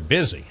know they're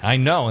busy. I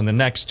know in the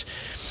next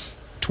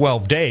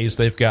 12 days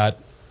they've got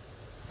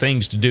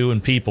things to do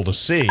and people to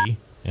see.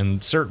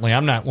 And certainly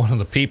I'm not one of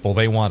the people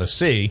they want to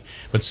see.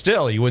 But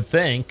still, you would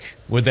think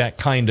with that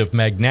kind of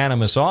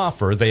magnanimous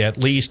offer, they at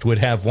least would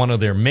have one of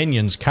their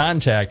minions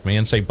contact me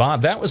and say,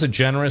 Bob, that was a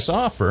generous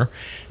offer,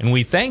 and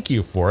we thank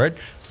you for it.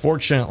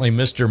 Fortunately,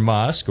 Mr.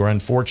 Musk, or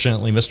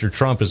unfortunately, Mr.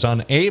 Trump is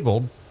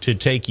unable to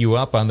take you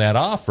up on that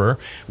offer.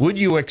 Would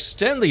you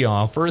extend the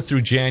offer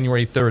through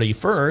January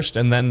 31st,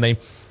 and then they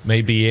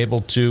may be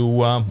able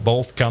to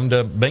both come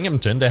to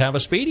Binghamton to have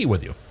a Speedy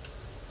with you?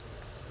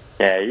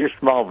 Yeah, you're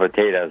small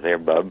potatoes there,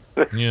 bub.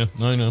 Yeah,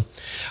 I know.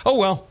 Oh,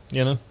 well,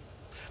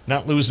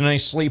 not losing any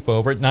sleep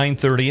over it.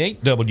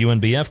 9:38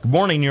 WNBF. Good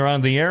morning, you're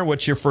on the air.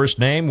 What's your first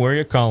name? Where are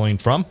you calling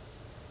from?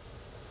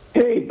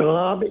 Hey,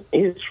 Bob,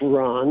 it's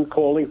Ron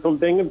calling from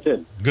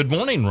Binghamton. Good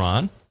morning,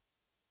 Ron.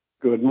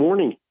 Good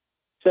morning.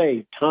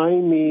 Say, tie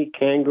me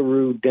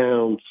kangaroo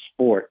down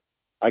sport.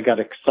 I got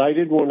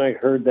excited when I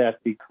heard that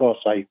because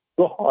I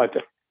thought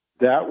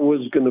that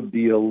was going to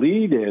be a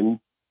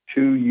lead-in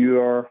to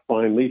your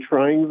finally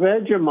trying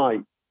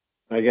Vegemite.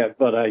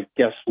 But I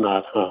guess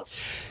not, huh?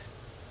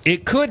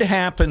 It could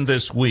happen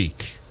this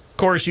week. Of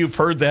course, you've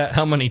heard that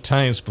how many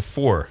times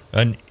before?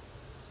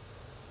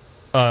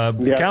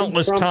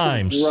 Countless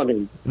times.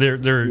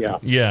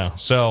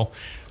 So,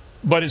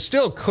 but it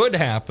still could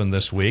happen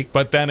this week.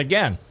 But then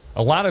again,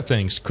 a lot of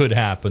things could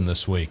happen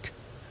this week.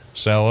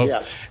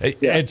 So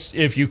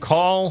if you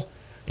call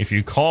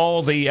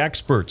the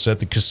experts at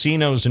the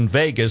casinos in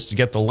Vegas to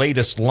get the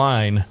latest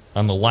line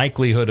on the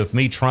likelihood of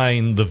me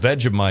trying the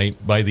Vegemite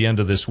by the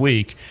end of this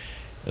week,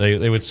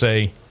 they would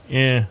say,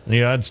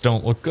 the odds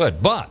don't look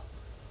good. But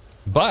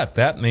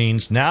that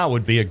means now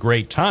would be a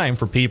great time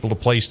for people to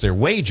place their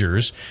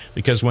wagers,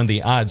 because when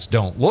the odds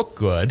don't look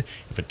good,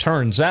 if it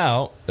turns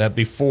out that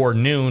before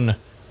noon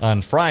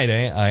on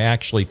Friday I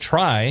actually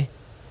try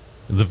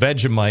the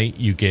Vegemite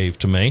you gave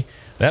to me,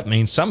 that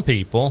means some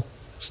people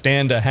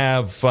stand to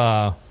have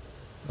a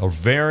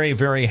very,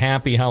 very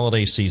happy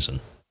holiday season.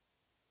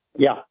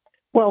 Yeah.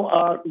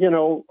 Well,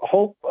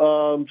 hope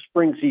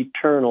springs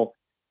eternal.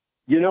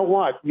 You know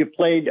what? You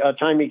played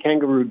Tie Me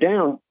Kangaroo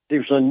Down.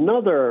 There's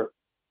another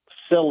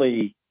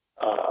silly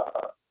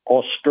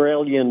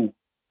Australian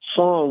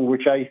song,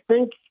 which I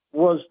think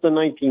was the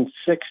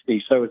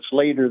 1960s, so it's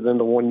later than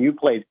the one you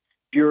played.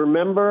 Do you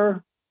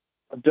remember?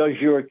 Does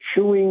your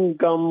chewing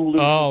gum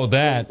lose? Oh,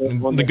 that.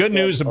 The good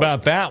news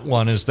about that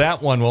one is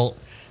that one will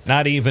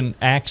not even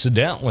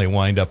accidentally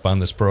wind up on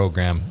this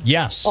program.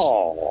 Yes.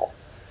 Oh.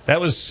 That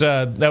was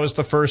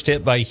the first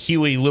hit by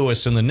Huey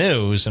Lewis in the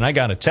News, and I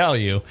got to tell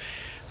you,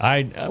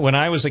 when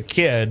I was a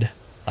kid,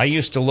 I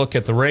used to look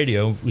at the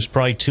radio. It was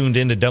probably tuned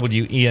into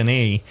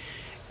WENE,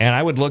 and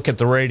I would look at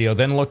the radio,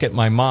 then look at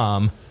my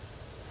mom,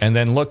 and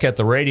then look at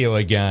the radio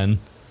again,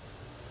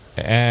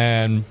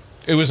 and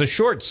it was a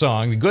short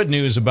song. The good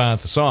news about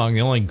the song,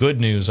 the only good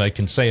news I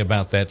can say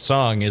about that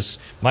song is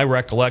my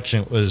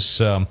recollection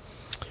was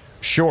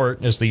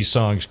short, as these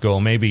songs go,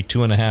 maybe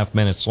 2.5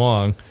 minutes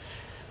long.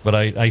 But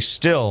I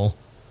still,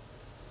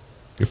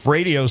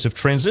 if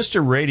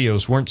transistor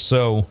radios weren't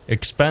so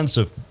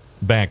expensive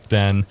back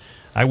then,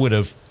 I would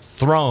have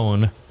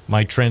thrown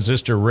my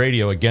transistor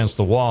radio against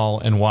the wall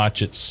and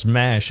watched it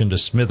smash into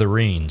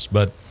smithereens.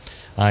 But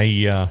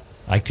I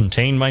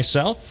contained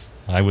myself.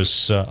 I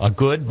was a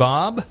good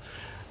Bob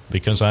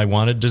because I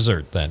wanted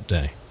dessert that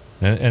day.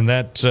 And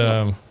that,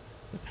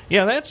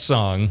 that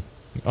song,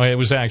 it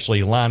was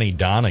actually Lonnie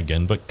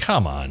Donegan, but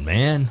come on,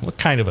 man. What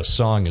kind of a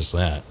song is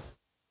that?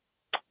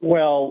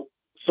 Well,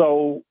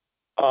 so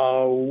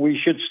we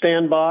should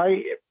stand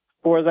by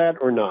for that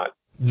or not?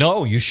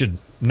 No, you should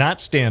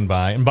not stand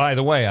by. And by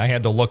the way, I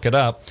had to look it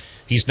up.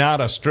 He's not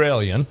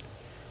Australian.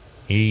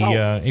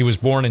 He was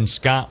born in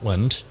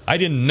Scotland. I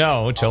didn't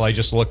know until I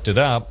just looked it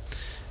up.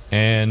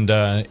 And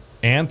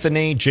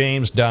Anthony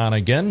James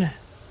Donegan,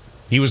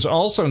 he was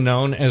also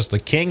known as the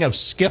King of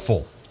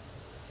Skiffle.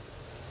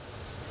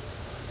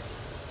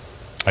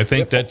 I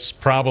think that's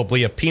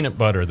probably a peanut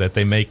butter that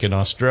they make in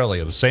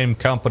Australia. The same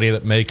company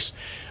that makes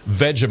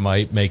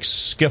Vegemite makes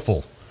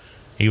Skiffle.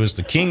 He was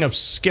the King of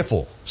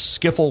Skiffle,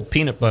 Skiffle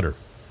peanut butter,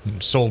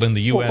 sold in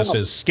the U.S.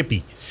 as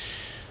Skippy.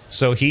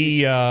 So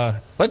he,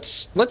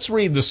 let's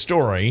read the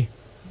story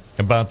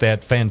about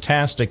that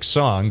fantastic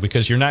song,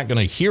 because you're not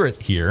going to hear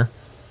it here.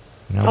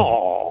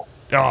 Oh.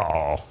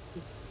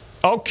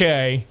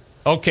 Okay,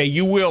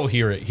 you will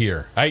hear it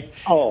here. I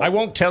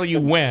won't tell you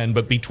when,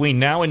 but between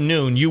now and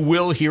noon, you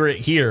will hear it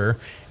here.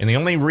 And the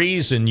only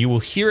reason you will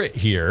hear it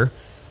here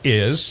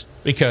is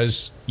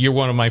because you're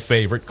one of my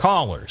favorite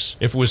callers.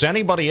 If it was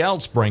anybody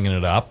else bringing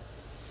it up,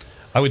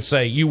 I would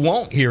say you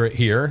won't hear it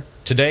here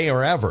today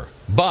or ever.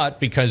 But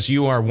because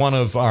you are one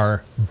of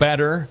our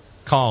better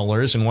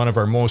callers and one of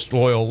our most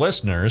loyal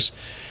listeners,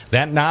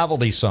 that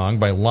novelty song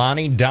by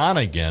Lonnie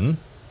Donegan,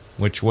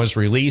 which was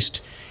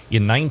released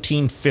in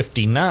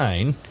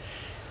 1959,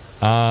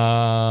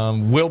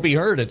 will be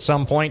heard at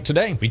some point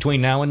today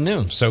between now and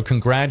noon. So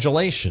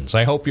congratulations.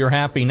 I hope you're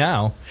happy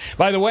now.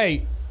 By the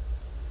way,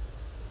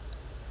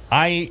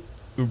 I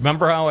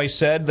remember how I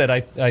said that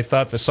I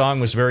thought the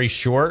song was very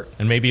short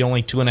and maybe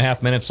only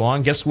 2.5 minutes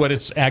long. Guess what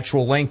its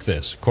actual length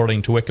is,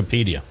 according to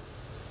Wikipedia?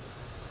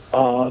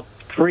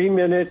 3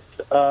 minutes,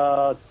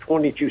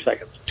 22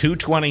 seconds.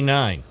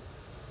 2:29.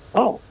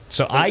 Oh.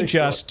 So I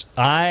just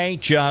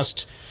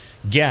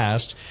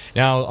guessed.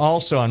 Now,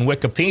 also on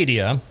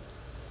Wikipedia,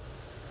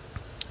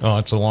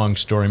 it's a long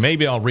story.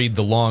 Maybe I'll read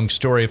the long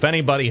story. If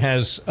anybody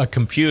has a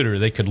computer,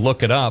 they could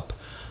look it up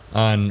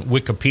on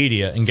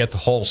Wikipedia and get the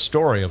whole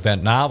story of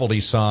that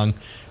novelty song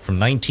from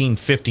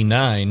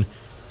 1959.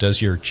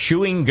 Does your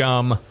chewing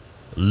gum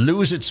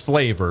lose its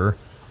flavor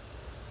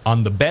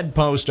on the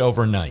bedpost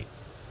overnight?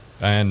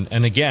 And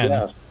again,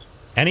 yes.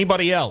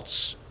 Anybody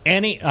else,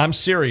 I'm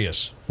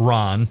serious,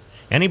 Ron,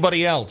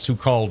 anybody else who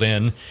called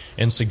in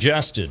and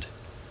suggested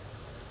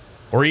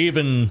or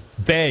even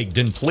begged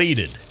and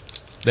pleaded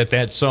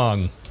that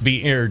song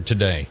be aired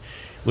today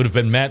would have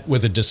been met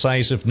with a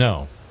decisive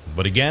no.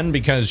 But again,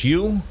 because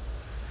you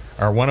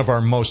are one of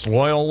our most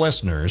loyal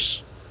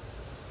listeners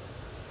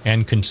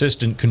and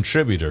consistent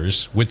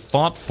contributors with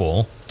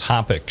thoughtful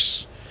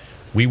topics,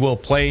 we will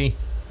play,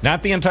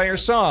 not the entire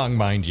song,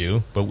 mind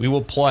you, but we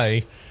will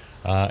play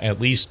at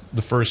least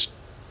the first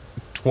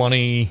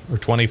 20 or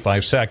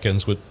 25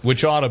 seconds,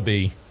 which ought to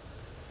be,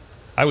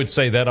 I would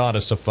say that ought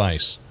to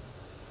suffice.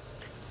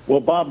 Well,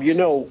 Bob,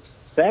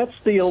 that's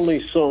the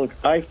only song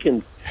I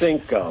can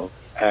think of,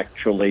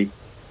 actually,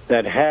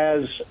 that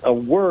has a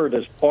word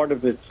as part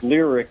of its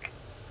lyric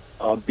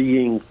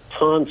being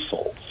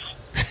tonsils.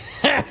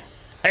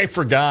 I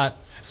forgot.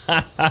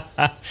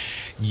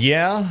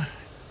 Yeah,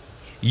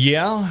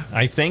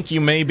 I think you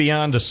may be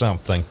onto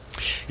something.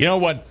 You know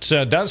what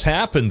does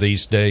happen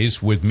these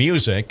days with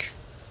music,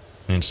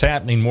 and it's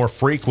happening more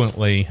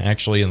frequently,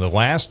 actually, in the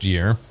last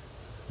year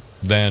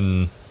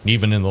than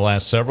even in the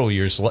last several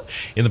years.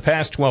 In the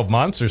past 12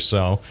 months or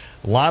so,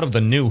 a lot of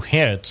the new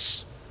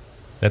hits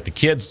that the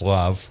kids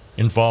love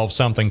involve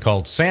something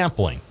called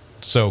sampling.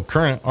 So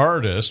current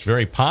artists,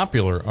 very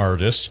popular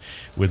artists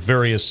with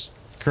various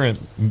current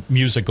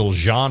musical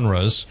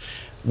genres,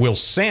 will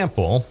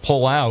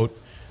pull out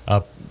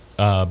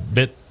a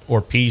bit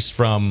or piece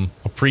from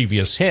a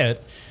previous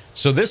hit.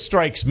 So this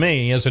strikes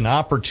me as an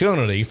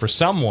opportunity for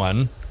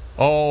someone,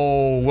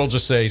 we'll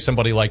just say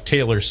somebody like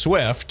Taylor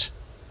Swift,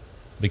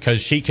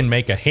 because she can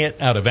make a hit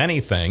out of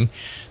anything.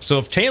 So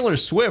if Taylor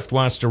Swift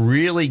wants to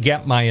really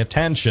get my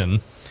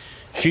attention,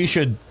 she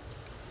should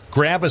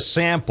grab a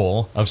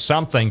sample of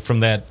something from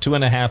that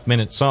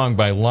 2.5-minute song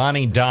by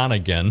Lonnie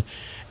Donegan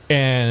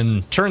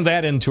and turn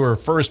that into her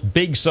first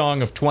big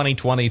song of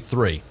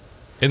 2023.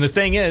 And the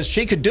thing is,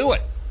 she could do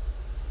it.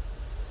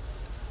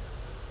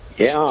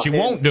 Yeah. She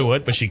won't do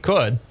it, but she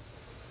could.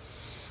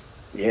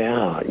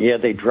 Yeah,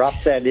 they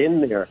dropped that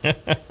in there.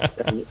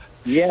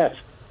 Yes.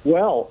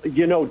 Well,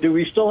 do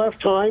we still have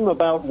time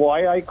about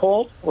why I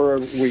called, or are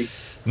we?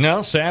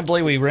 No,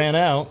 sadly, we ran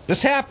out.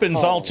 This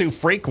happens all too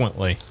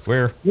frequently,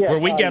 where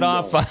we get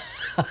off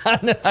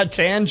on a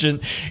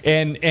tangent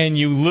and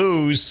you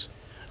lose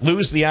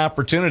the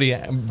opportunity.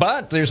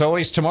 But there's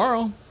always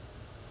tomorrow.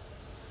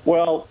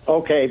 Well,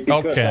 okay,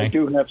 because I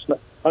do have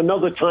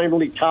another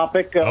timely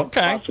topic.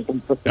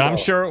 Possibly for tomorrow. I'm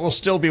sure it will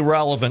still be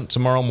relevant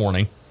tomorrow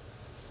morning.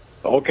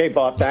 Okay,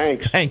 Bob,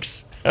 thanks.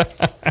 Thanks.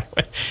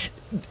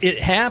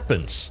 It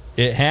happens.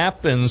 It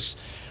happens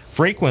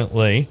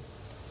frequently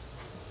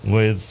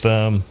with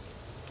Ron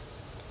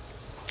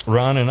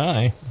and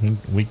I.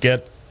 We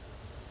get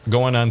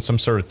going on some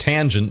sort of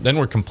tangent, then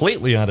we're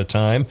completely out of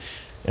time,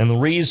 and the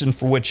reason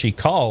for which he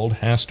called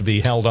has to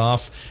be held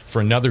off for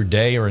another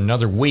day or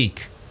another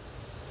week.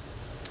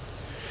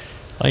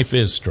 Life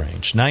is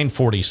strange.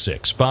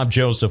 9:46. Bob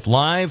Joseph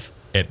live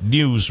at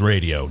News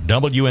Radio,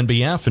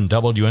 WNBF and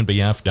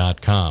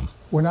WNBF.com.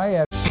 When I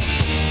had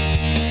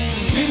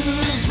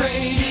News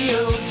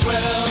Radio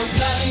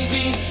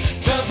 1290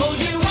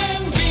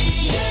 WNBF.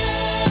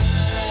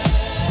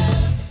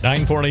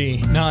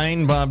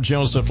 9:49. Bob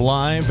Joseph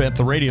live at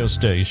the radio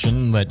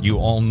station that you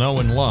all know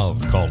and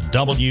love called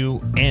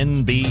WNBF.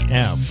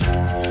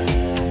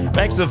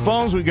 Back to the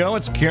phones we go.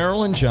 It's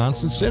Carol in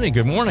Johnson City.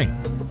 Good morning.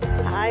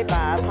 Hi,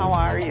 Bob. How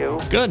are you?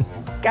 Good.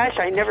 Gosh,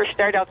 I never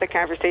start out the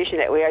conversation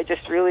that way. I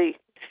just really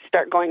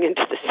start going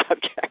into the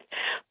subject.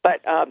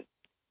 But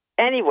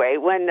anyway,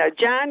 when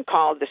John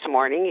called this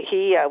morning,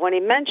 when he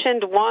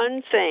mentioned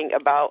one thing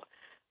about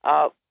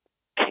the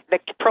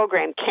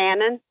program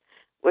Canon,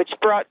 which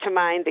brought to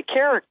mind the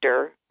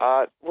character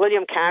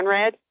William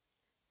Conrad.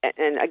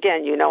 And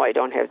again, I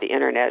don't have the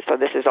internet, so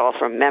this is all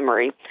from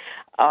memory.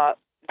 That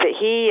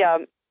he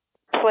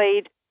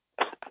played.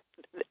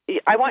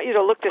 I want you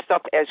to look this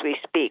up as we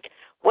speak.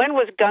 When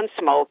was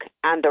Gunsmoke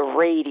on the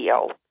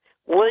radio?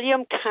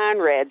 William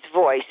Conrad's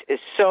voice is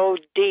so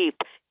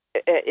deep,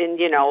 and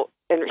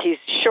he's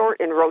short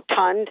and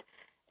rotund,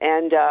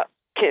 and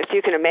if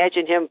you can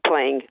imagine him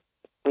playing,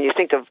 when you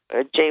think of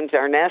James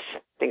Arness, I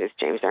think it's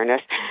James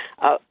Arness,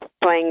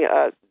 playing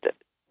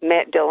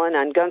Matt Dillon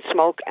on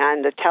Gunsmoke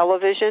on the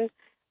television,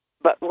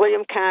 but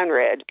William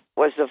Conrad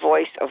was the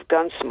voice of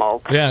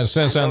Gunsmoke. Yeah, it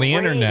says on the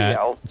internet,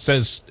 it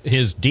says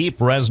his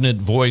deep,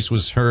 resonant voice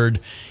was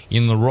heard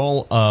in the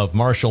role of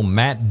Marshal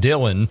Matt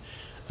Dillon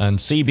on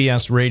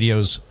CBS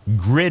Radio's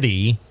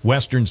gritty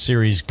Western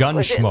series Gunsmoke.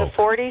 Was it in the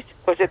 40s?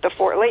 Was it the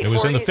late 40s? It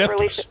was in the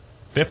 50s.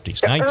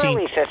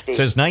 Early 50s. It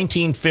says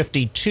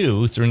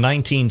 1952 through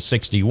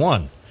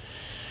 1961.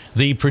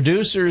 The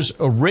producers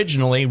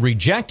originally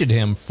rejected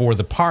him for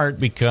the part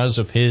because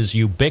of his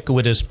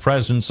ubiquitous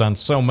presence on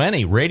so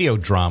many radio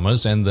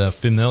dramas and the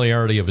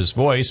familiarity of his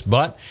voice,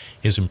 but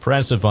his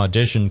impressive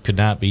audition could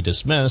not be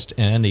dismissed,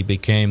 and he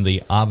became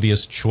the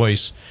obvious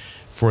choice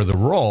for the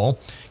role.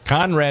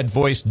 Conrad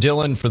voiced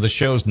Dillon for the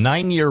show's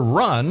 9-year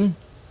run,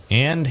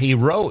 and he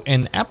wrote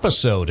an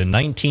episode in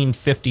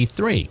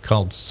 1953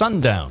 called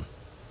Sundown.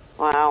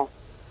 Wow.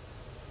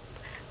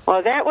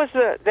 Well, that was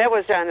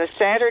on a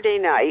Saturday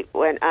night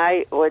when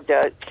I would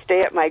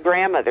stay at my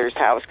grandmother's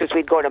house because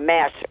we'd go to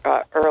Mass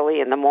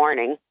early in the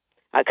morning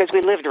because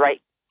we lived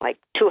right like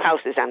 2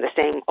 houses on the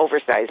same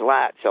oversized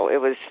lot. So it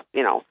was,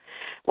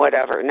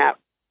 whatever. Now,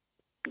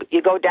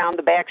 you go down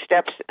the back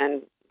steps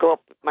and go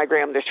up my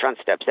grandmother's front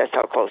steps. That's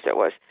how close it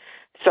was.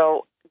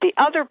 So the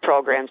other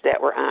programs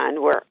that were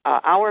on were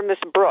Our Miss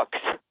Brooks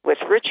with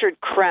Richard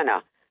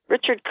Crenna.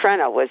 Richard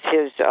Crenna was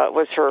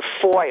her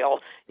foil,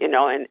 in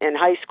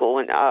high school.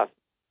 And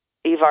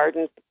Eve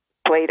Arden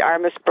played Our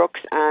Miss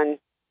Brooks on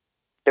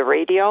the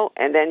radio,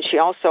 and then she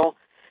also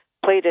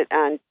played it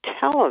on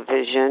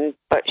television.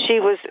 But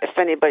she was, if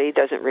anybody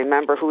doesn't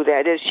remember who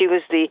that is, she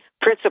was the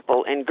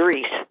principal in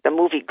Grease, the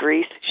movie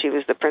Grease. She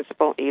was the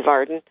principal, Eve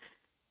Arden.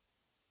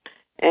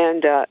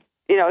 And,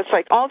 it's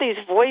like all these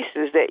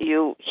voices that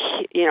you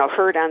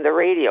heard on the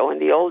radio in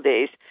the old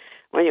days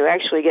when you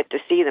actually get to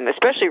see them,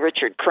 especially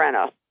Richard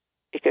Crenna.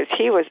 Because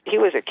he was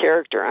a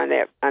character on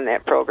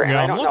that program.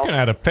 Yeah, I'm looking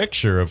at a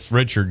picture of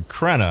Richard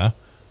Crenna.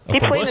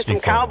 He played in some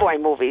cowboy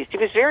movies. He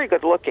was very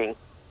good looking.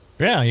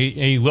 Yeah,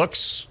 he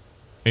looks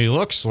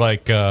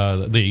like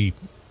the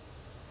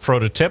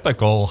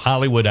prototypical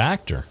Hollywood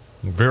actor.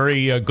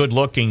 Very good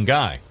looking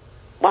guy.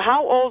 Well,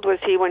 how old was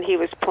he when he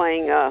was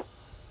playing the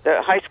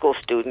high school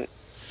student?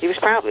 He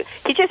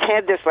just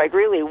had this like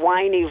really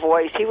whiny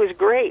voice. He was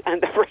great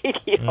on the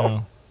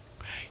radio.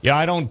 Yeah,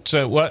 I don't.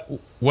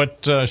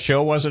 What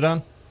show was it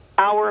on?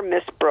 Our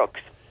Miss Brooks.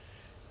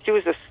 She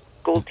was a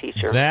school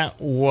teacher. That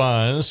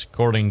was,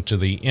 according to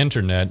the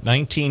internet,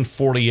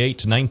 1948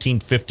 to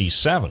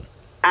 1957.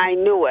 I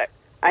knew it.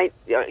 I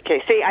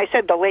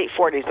said the late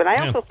 40s, but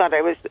I also thought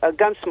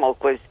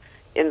Gunsmoke was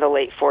in the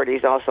late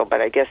 40s also,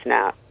 but I guess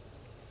not.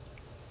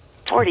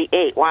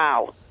 48.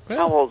 Wow. Yeah.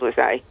 How old was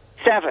I?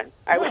 7.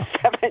 I was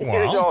 7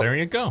 years old. There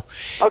you go.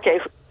 Okay,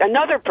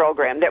 another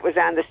program that was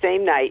on the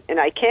same night, and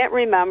I can't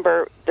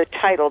remember the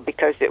title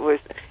because it was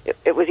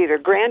either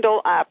Grand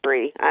Ole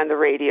Opry on the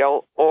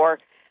radio or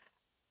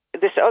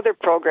this other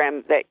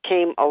program that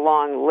came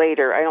along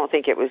later. I don't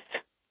think it was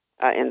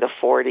in the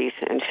 40s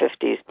and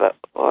 50s,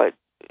 but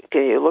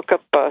can you look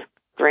up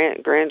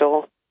Grand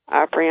Ole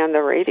Opry on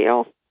the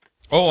radio?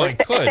 Oh, I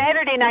could.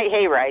 Saturday Night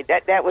Hayride.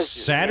 That was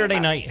Saturday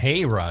Night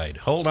Hayride.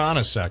 Hold on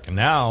a second.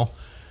 Now.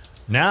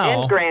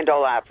 And Grand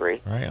Ole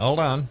Opry. All right, hold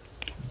on.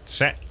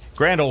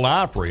 Grand Ole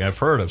Opry, I've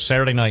heard of.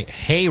 Saturday Night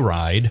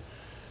Hayride.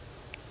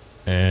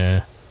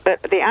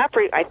 But the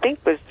Opry, I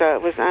think, was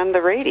on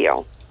the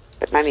radio.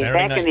 But I mean,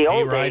 Saturday back in the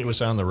old Hayride days,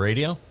 was on the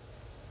radio.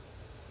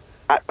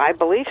 I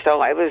believe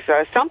so. I was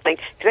something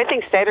because I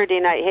think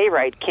Saturday Night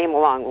Hayride came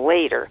along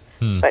later.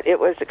 But it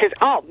was because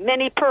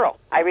Minnie Pearl.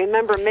 I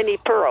remember Minnie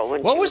Pearl.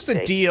 What was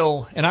the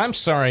deal? And I'm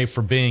sorry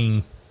for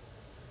being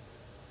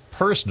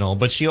personal,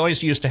 but she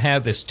always used to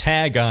have this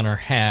tag on her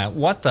hat.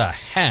 What the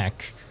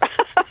heck?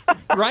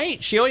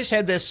 Right? She always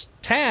had this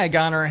tag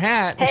on her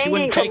hat, and she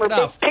wouldn't take it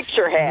off. Big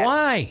picture hat.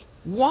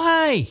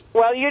 Why?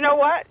 Well, you know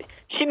what?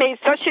 She made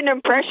such an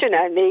impression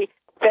on me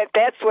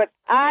that's what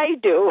I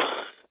do.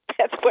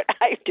 That's what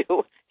I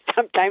do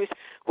sometimes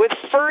with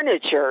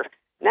furniture,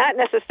 not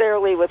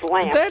necessarily with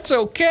lamps. That's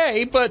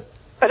okay, but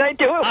I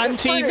do it on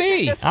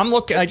TV. I'm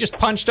looking. I just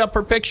punched up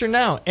her picture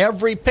now.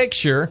 Every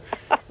picture.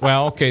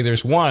 Well, okay,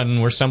 there's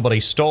one where somebody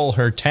stole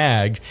her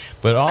tag,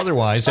 but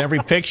otherwise, every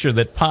picture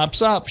that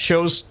pops up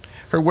shows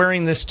her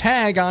wearing this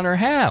tag on her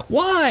hat.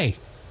 Why?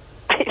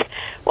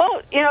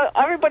 Well,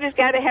 everybody's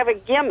got to have a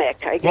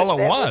gimmick. I guess. Well,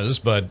 it was,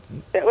 but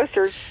that was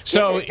her.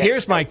 So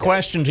here's my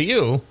question to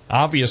you.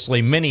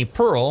 Obviously, Minnie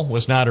Pearl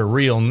was not her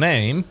real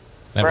name.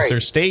 That was her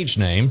stage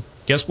name.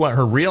 Guess what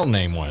her real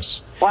name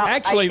was? Well,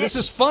 actually, this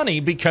is funny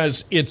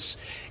because it's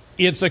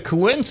a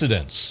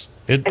coincidence.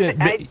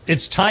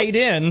 It's tied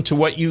in to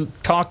what you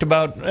talked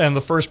about in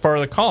the first part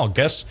of the call.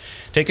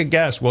 Take a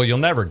guess. Well, you'll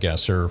never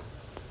guess her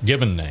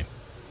given name.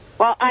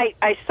 Well,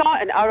 I saw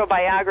an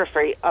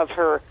autobiography of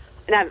her,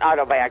 not an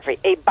autobiography,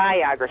 a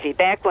biography,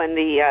 back when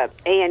the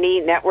A&E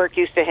network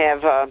used to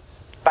have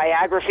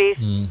biographies.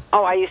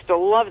 Oh, I used to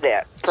love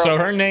that program. So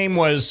her name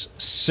was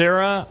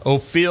Sarah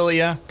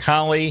Ophelia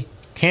Colley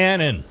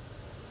Cannon.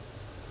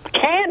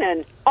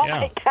 Cannon? Oh,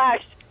 Yeah. my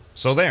gosh.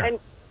 So there.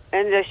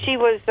 And she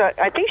was,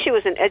 I think she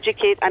was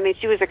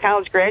she was a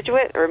college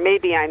graduate, or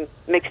maybe I'm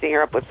mixing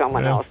her up with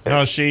someone else.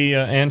 No, she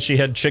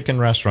had chicken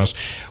restaurants.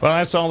 Well,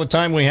 that's all the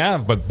time we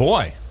have, but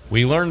boy,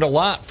 we learned a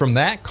lot from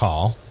that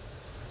call.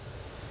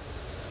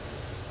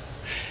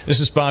 This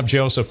is Bob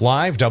Joseph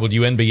Live,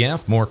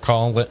 WNBF.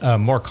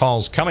 More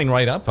calls coming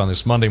right up on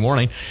this Monday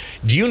morning.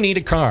 Do you need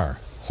a car?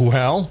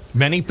 Well,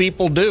 many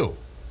people do.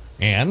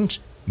 And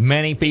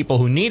many people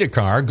who need a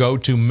car go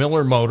to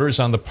Miller Motors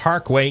on the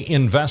Parkway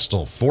in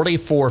Vestal,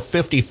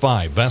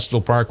 4455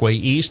 Vestal Parkway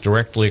East,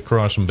 directly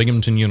across from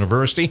Binghamton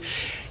University.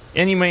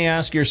 And you may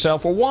ask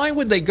yourself, well, why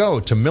would they go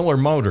to Miller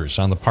Motors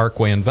on the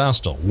Parkway in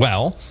Vestal?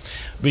 Well,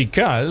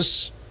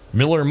 because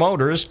Miller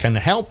Motors can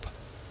help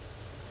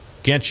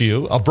get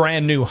you a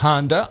brand new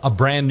Honda, a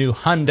brand new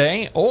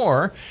Hyundai,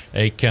 or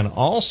they can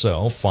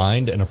also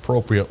find an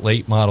appropriate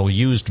late model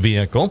used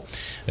vehicle.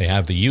 They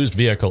have the used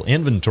vehicle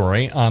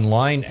inventory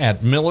online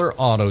at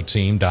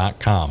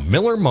millerautoteam.com.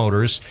 Miller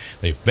Motors,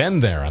 they've been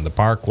there on the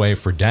Parkway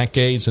for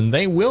decades, and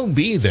they will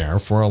be there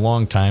for a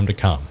long time to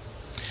come.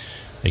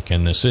 They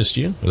can assist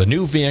you with a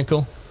new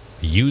vehicle,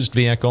 a used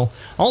vehicle.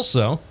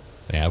 Also,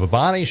 they have a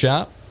body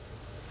shop.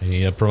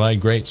 They provide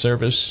great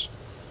service,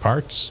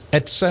 parts,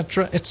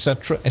 etc.,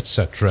 etc.,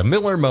 etc.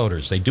 Miller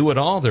Motors, they do it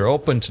all. They're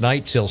open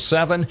tonight till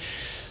 7.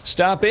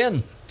 Stop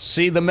in.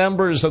 See the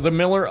members of the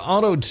Miller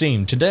Auto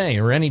Team today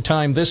or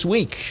anytime this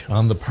week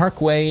on the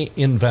Parkway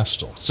in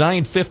Vestal.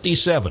 Sign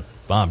 57.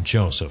 Bob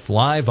Joseph,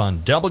 live on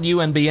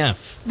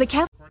WNBF.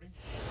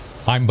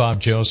 I'm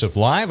Bob Joseph,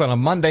 live on a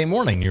Monday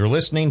morning. You're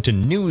listening to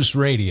News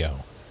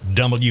Radio,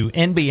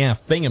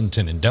 WNBF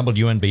Binghamton and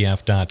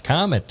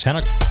WNBF.com at 10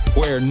 o'clock.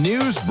 Where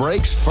news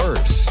breaks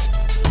first.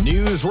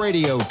 News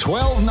Radio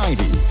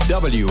 1290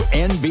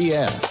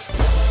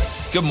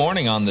 WNBF. Good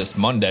morning on this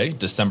Monday,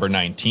 December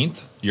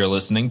 19th. You're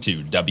listening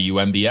to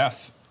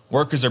WNBF.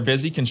 Workers are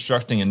busy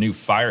constructing a new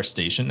fire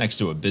station next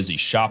to a busy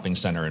shopping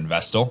center in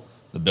Vestal.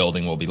 The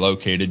building will be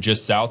located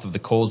just south of the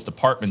Kohl's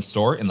department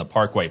store in the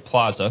Parkway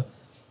Plaza.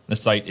 The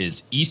site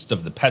is east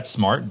of the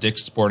PetSmart,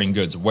 Dick's Sporting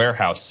Goods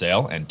warehouse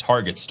sale, and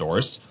Target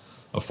stores.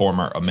 A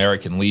former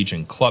American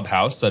Legion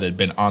clubhouse that had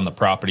been on the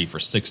property for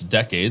 6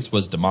 decades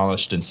was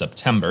demolished in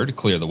September to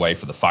clear the way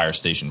for the fire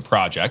station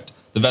project.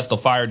 The Vestal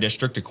Fire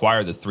District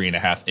acquired the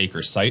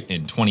 3.5-acre site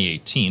in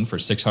 2018 for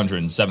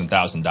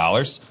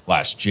 $607,000.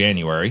 Last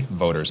January,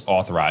 voters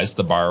authorized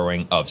the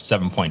borrowing of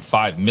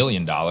 $7.5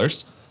 million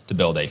to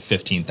build a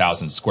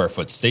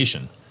 15,000-square-foot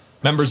station.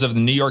 Members of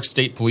the New York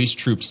State Police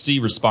Troop C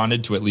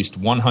responded to at least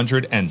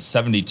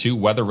 172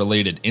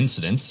 weather-related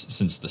incidents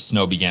since the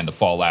snow began to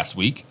fall last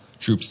week.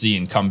 Troop C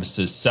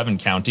encompasses 7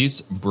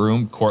 counties: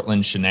 Broome,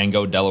 Cortland,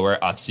 Shenango,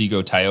 Delaware,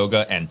 Otsego,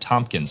 Tioga, and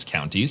Tompkins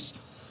counties.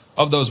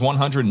 Of those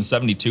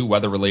 172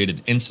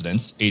 weather-related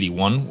incidents,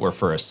 81 were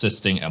for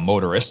assisting a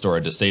motorist or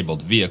a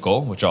disabled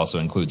vehicle, which also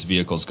includes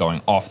vehicles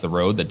going off the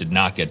road that did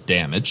not get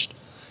damaged.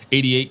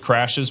 88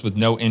 crashes with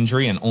no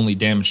injury and only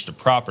damage to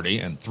property,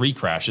 and 3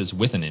 crashes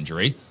with an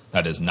injury,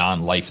 that is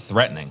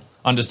non-life-threatening.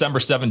 On December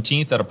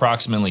 17th at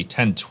approximately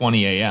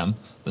 10:20 a.m.,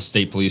 the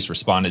state police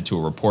responded to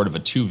a report of a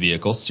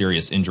 2-vehicle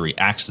serious injury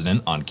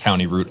accident on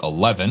County Route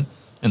 11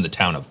 in the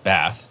town of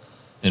Bath.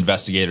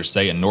 Investigators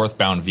say a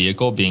northbound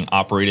vehicle being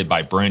operated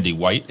by Brandy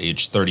White,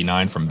 age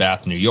 39, from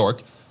Bath, New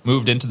York,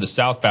 moved into the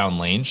southbound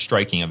lane,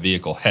 striking a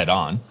vehicle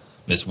head-on.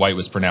 Ms. White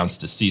was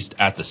pronounced deceased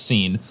at the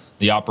scene.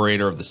 The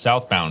operator of the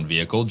southbound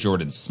vehicle,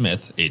 Jordan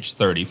Smith, age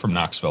 30, from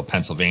Knoxville,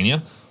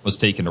 Pennsylvania, was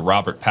taken to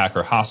Robert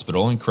Packer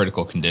Hospital in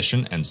critical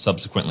condition and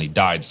subsequently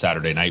died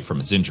Saturday night from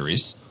his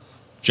injuries.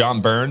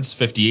 John Burns,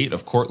 58,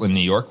 of Cortland, New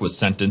York, was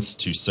sentenced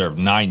to serve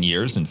 9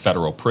 years in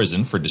federal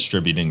prison for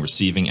distributing,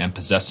 receiving, and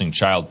possessing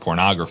child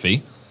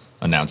pornography,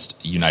 announced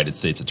United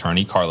States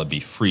Attorney Carla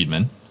B.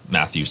 Friedman.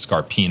 Matthew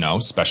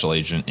Scarpino, special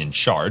agent in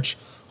charge,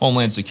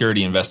 Homeland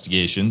Security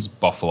Investigations,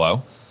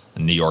 Buffalo, the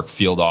New York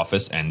Field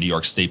Office, and New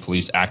York State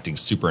Police Acting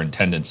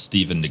Superintendent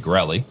Stephen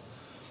Negrelli.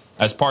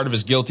 As part of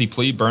his guilty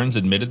plea, Burns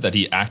admitted that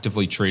he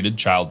actively traded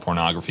child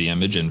pornography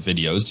image and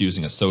videos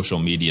using a social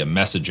media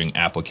messaging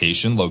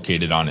application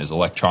located on his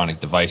electronic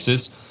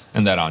devices,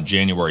 and that on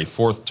January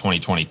 4th,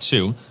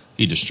 2022,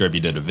 he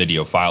distributed a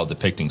video file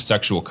depicting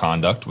sexual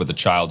conduct with a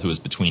child who is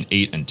between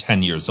 8 and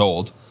 10 years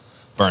old.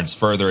 Burns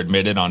further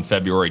admitted on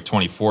February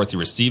 24th he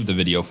received a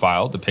video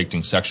file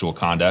depicting sexual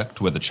conduct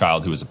with a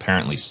child who is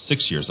apparently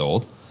 6 years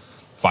old.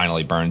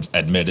 Finally, Burns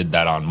admitted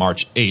that on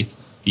March 8th,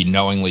 He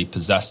knowingly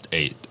possessed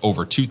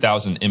over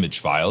 2,000 image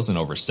files and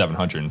over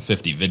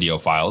 750 video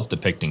files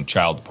depicting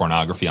child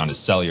pornography on his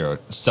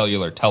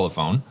cellular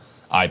telephone,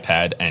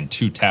 iPad, and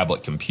 2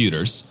 tablet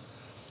computers.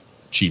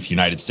 Chief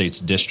United States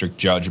District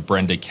Judge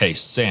Brenda K.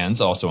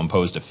 Sands also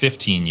imposed a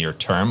 15-year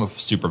term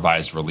of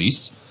supervised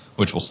release,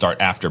 which will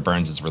start after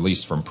Burns is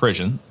released from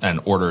prison, and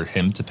ordered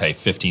him to pay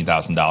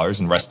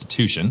 $15,000 in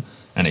restitution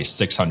and a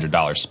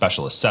 $600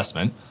 special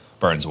assessment.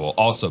 Burns will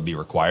also be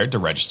required to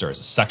register as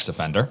a sex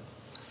offender.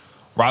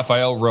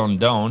 Rafael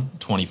Rondon,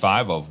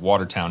 25, of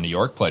Watertown, New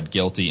York, pled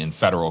guilty in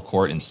federal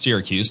court in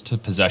Syracuse to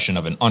possession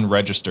of an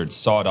unregistered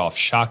sawed-off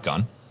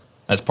shotgun.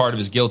 As part of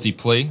his guilty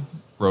plea,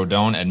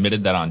 Rondon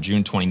admitted that on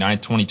June 29,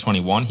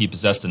 2021, he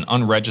possessed an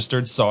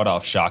unregistered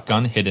sawed-off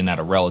shotgun hidden at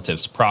a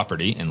relative's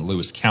property in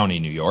Lewis County,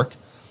 New York.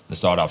 The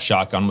sawed-off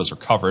shotgun was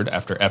recovered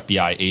after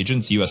FBI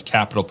agents, U.S.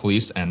 Capitol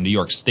Police, and New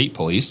York State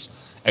Police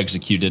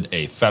executed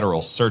a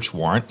federal search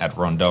warrant at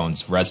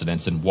Rondon's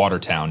residence in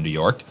Watertown, New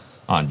York,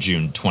 on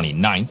June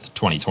 29,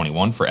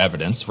 2021, for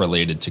evidence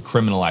related to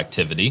criminal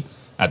activity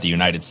at the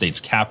United States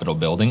Capitol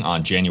building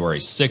on January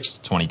 6,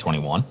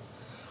 2021.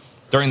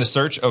 During the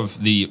search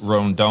of the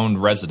Rondon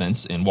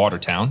residence in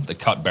Watertown, the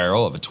cut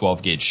barrel of a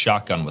 12-gauge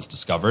shotgun was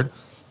discovered.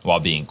 While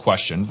being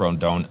questioned,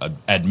 Rondon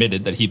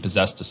admitted that he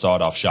possessed a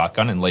sawed-off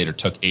shotgun and later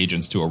took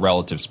agents to a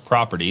relative's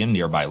property in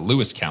nearby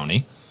Lewis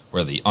County,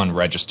 where the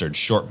unregistered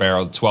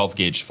short-barreled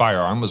 12-gauge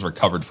firearm was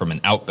recovered from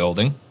an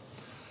outbuilding.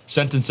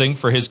 Sentencing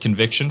for his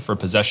conviction for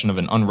possession of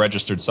an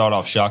unregistered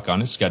sawed-off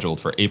shotgun is scheduled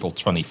for April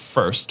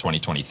 21st,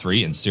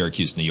 2023 in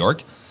Syracuse, New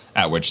York,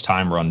 at which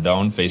time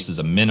Rondon faces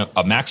a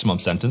maximum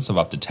sentence of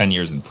up to 10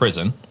 years in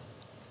prison,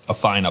 a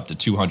fine up to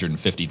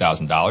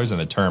 $250,000,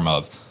 and a term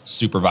of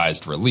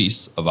supervised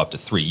release of up to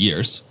 3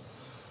 years.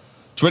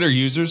 Twitter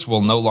users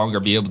will no longer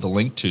be able to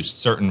link to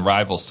certain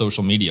rival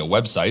social media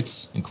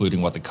websites,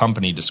 including what the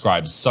company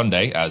describes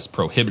Sunday as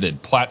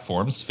prohibited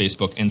platforms,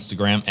 Facebook,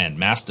 Instagram, and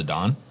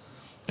Mastodon.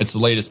 It's the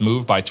latest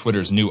move by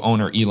Twitter's new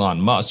owner,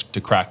 Elon Musk,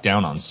 to crack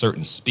down on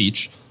certain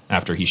speech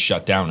after he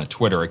shut down a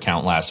Twitter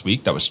account last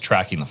week that was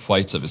tracking the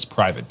flights of his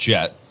private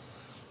jet.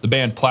 The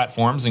banned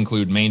platforms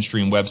include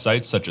mainstream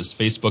websites such as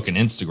Facebook and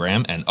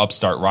Instagram, and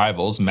upstart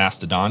rivals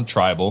Mastodon,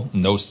 Tribal,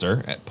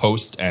 Nostr,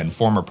 Post, and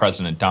former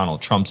President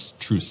Donald Trump's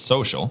Truth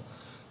Social.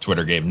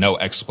 Twitter gave no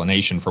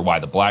explanation for why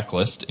the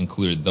blacklist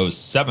included those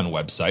 7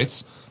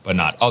 websites, but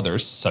not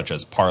others, such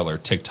as Parler,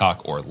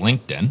 TikTok, or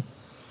LinkedIn.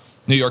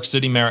 New York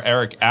City Mayor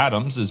Eric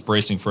Adams is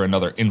bracing for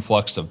another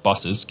influx of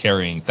buses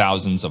carrying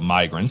thousands of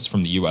migrants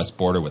from the U.S.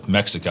 border with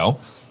Mexico,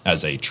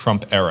 as a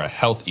Trump-era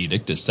health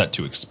edict is set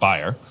to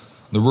expire.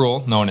 The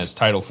rule, known as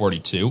Title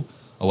 42,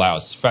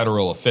 allows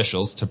federal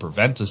officials to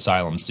prevent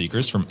asylum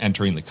seekers from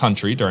entering the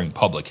country during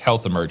public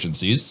health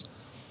emergencies.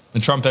 The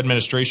Trump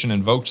administration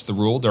invoked the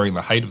rule during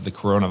the height of the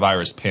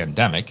coronavirus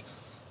pandemic,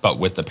 but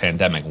with the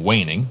pandemic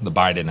waning, the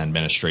Biden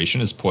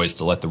administration is poised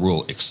to let the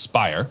rule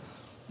expire.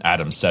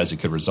 Adams says it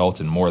could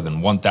result in more than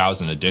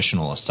 1,000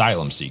 additional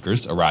asylum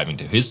seekers arriving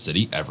to his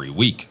city every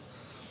week.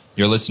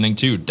 You're listening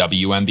to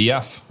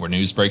WMBF, where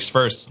news breaks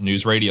first.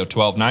 News Radio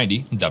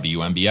 1290,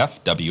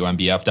 WMBF,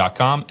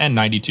 WMBF.com, and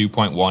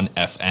 92.1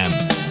 FM.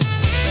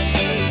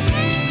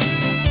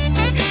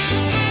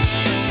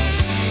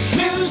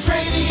 News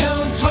Radio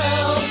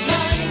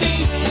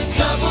 1290,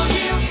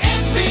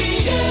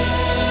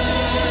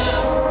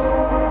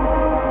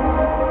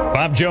 WMBF.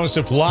 Bob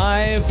Joseph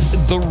Live,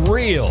 the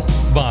real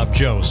Bob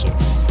Joseph.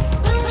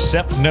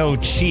 Accept no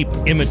cheap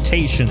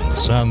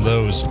imitations on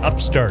those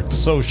upstart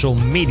social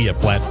media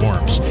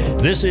platforms.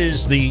 This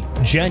is the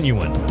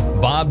genuine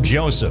Bob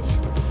Joseph,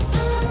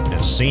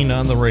 as seen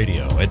on the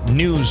radio at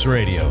News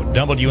Radio,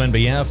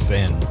 WNBF,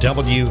 and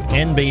WNBF.com.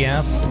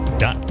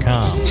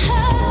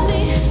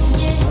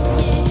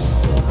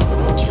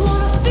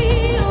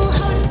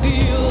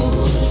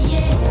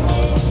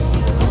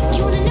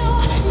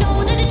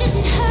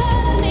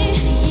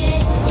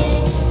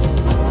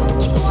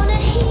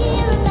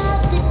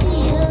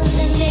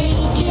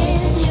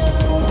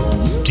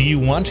 Do you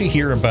want to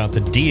hear about the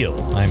deal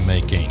I'm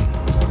making?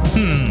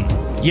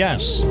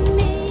 Yes.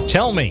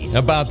 Tell me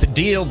about the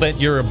deal that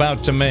you're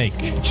about to make.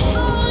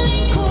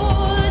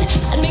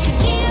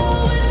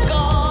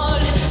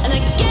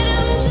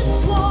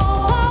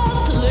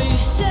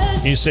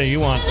 You say you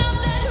want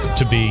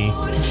to be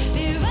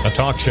a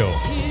talk show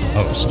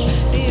host.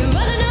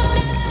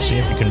 See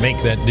if you can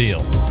make that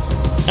deal.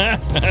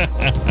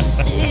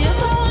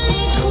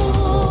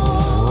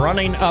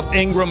 Running up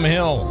Ingram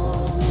Hill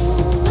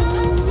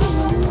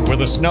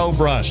with a snow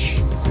brush,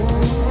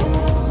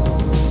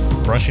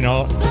 brushing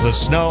out the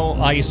snow,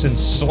 ice, and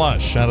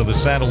slush out of the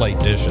satellite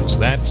dishes.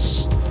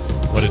 That's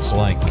what it's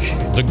like.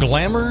 The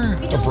glamour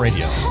of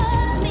radio.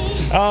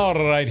 All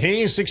right,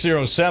 hey,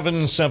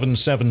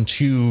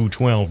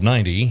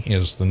 607-772-1290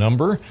 is the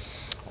number.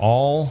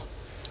 All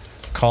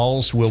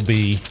calls will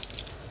be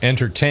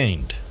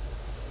entertained.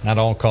 Not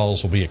all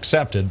calls will be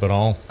accepted, but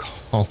all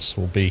calls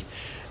will be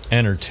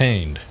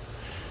entertained.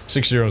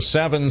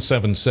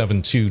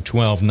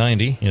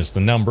 607-772-1290 is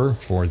the number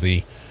for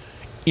the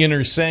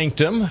inner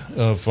sanctum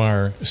of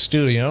our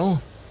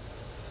studio,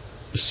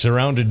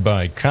 surrounded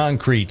by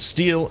concrete,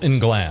 steel,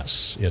 and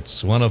glass.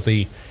 It's one of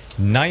the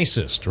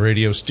nicest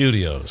radio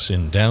studios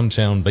in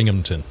downtown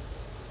Binghamton.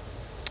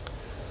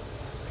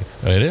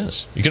 It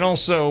is. You can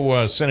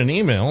also send an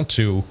email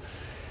to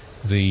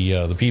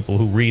the people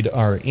who read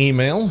our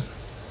email.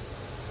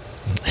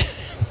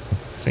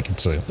 I think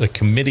it's a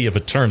committee of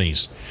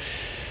attorneys.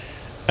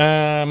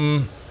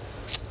 They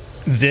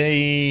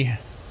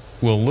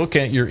will look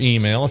at your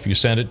email if you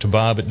send it to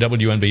Bob at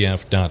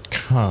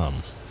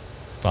WNBF.com.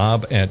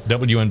 Bob at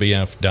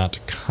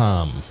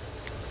WNBF.com.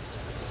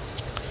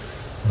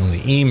 On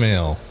the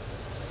email.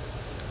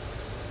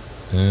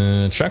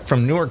 Chuck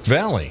from Newark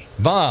Valley.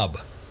 Bob,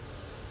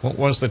 what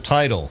was the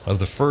title of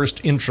the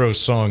first intro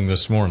song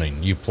this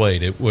morning you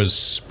played? It was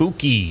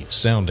spooky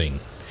sounding.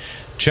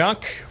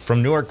 Chuck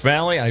from Newark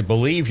Valley, I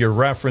believe you're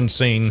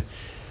referencing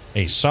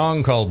a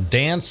song called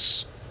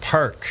Dance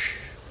Park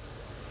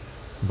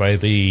by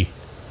the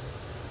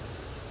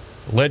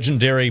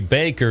legendary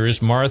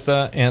bakers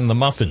Martha and the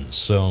Muffins.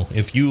 So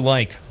if you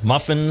like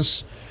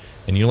muffins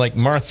and you like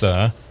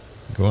Martha,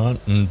 go out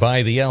and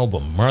buy the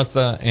album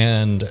Martha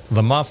and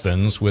the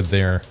Muffins with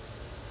their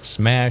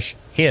smash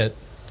hit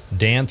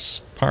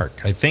Dance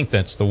Park. I think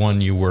that's the one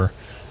you were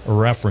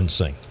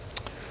referencing.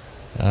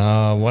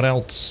 What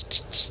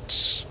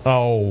else?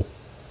 Oh,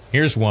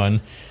 here's one.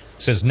 It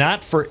says,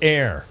 not for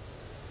air.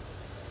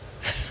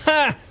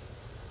 Ha!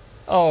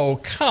 Oh,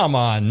 come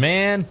on,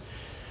 man.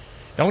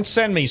 Don't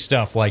send me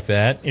stuff like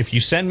that. If you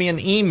send me an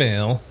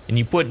email and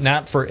you put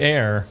not for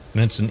air,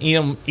 and it's an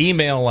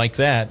email like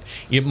that,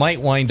 it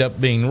might wind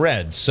up being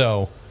read.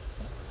 So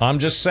I'm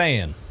just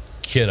saying,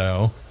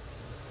 kiddo,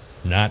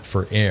 not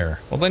for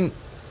air. Well, then,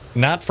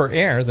 not for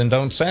air, then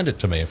don't send it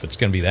to me if it's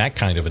going to be that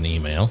kind of an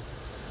email.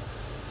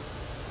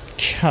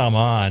 Come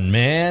on,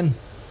 man.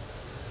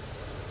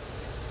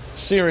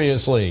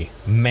 Seriously,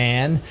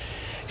 man.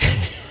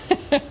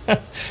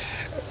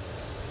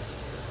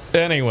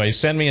 Anyway,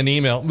 send me an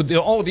email.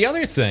 The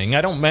other thing,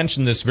 I don't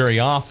mention this very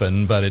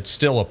often, but it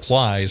still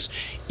applies.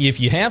 If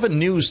you have a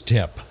news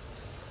tip,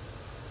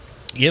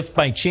 if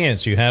by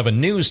chance you have a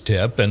news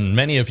tip, and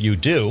many of you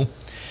do,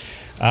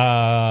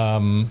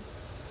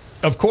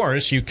 of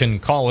course, you can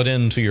call it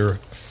in to your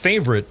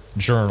favorite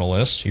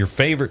journalist, your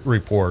favorite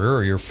reporter,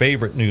 or your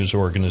favorite news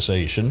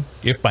organization.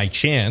 If by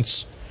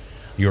chance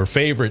your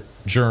favorite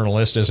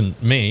journalist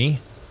isn't me,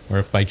 or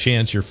if by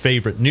chance your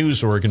favorite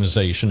news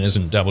organization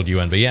isn't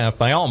WNBF,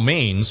 by all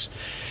means,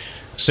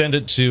 send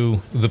it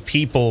to the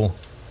people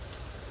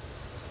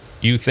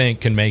you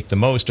think can make the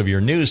most of your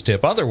news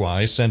tip.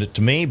 Otherwise, send it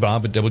to me,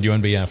 Bob at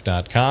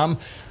WNBF.com.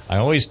 I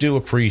always do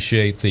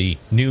appreciate the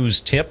news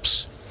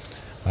tips.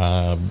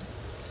 I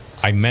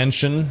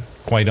mention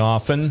quite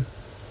often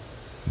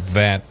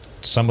that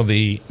some of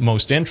the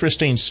most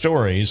interesting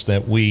stories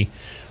that we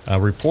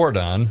report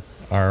on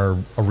are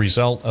a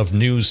result of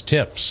news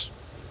tips.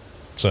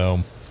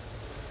 So,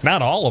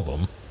 not all of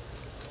them,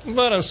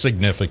 but a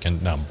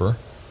significant number.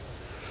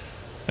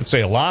 I'd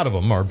say a lot of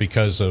them are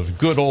because of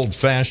good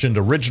old-fashioned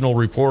original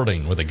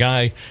reporting with a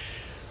guy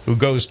who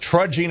goes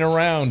trudging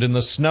around in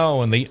the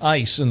snow and the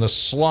ice and the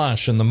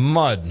slush and the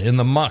mud, in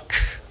the muck.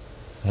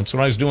 That's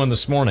what I was doing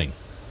this morning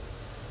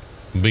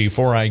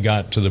before I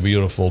got to the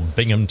beautiful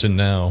Binghamton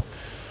Now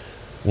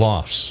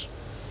Lofts.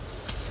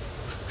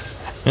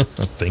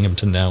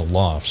 Binghamton Now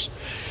Lofts.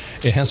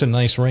 It has a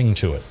nice ring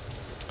to it.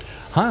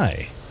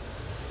 Hi,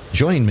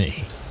 join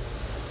me.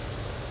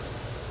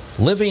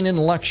 Living in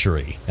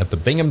luxury at the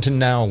Binghamton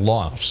Now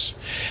Lofts.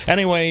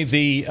 Anyway,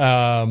 the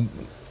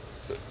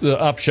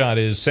upshot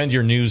is send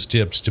your news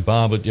tips to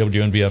Bob at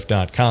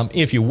WNBF.com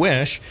if you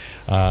wish.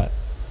 I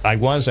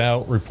was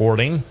out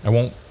reporting. I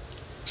won't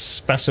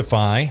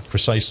specify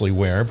precisely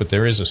where, but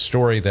there is a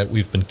story that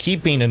we've been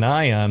keeping an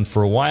eye on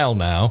for a while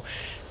now,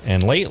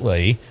 and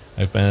lately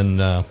I've been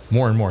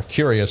more and more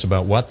curious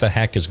about what the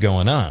heck is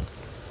going on.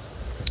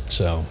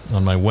 So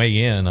on my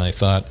way in, I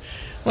thought,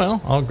 well,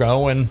 I'll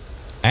go and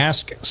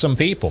ask some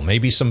people.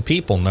 Maybe some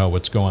people know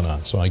what's going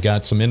on. So I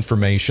got some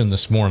information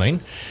this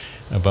morning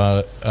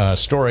about a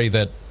story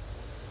that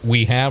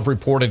we have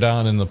reported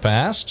on in the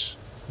past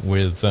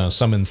with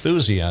some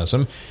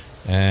enthusiasm,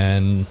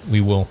 and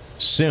we will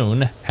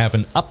soon have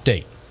an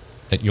update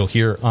that you'll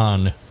hear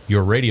on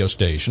your radio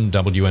station,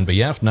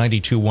 WNBF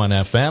 92.1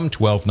 FM,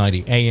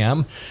 1290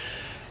 AM,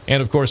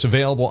 and of course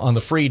available on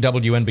the free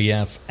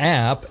WNBF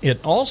app.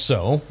 It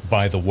also,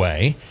 by the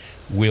way,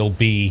 will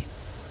be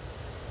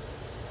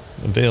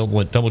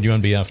available at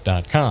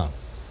WNBF.com.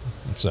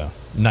 It's a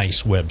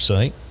nice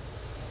website.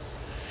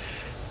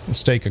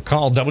 Let's take a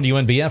call.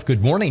 WNBF,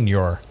 good morning.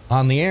 You're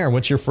on the air.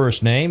 What's your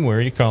first name? Where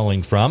are you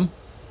calling from?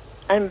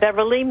 I'm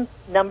Beverly,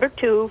 number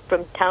 2,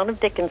 from town of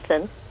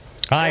Dickinson.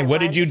 Hi,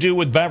 what did you do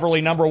with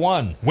Beverly number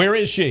 1? Where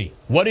is she?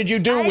 What did you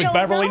do with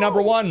Beverly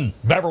number 1?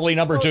 Beverly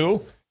number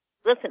 2?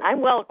 Listen, I'm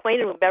well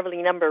acquainted with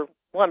Beverly number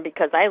 1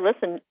 because I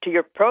listen to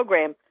your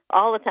program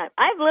all the time.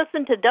 I've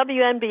listened to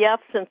WNBF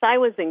since I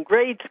was in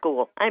grade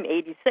school. I'm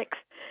 86.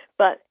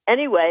 But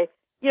anyway,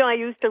 I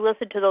used to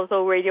listen to those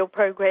old radio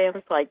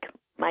programs like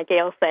My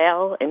Gal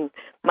Sal and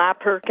Ma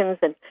Perkins.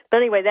 But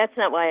anyway, that's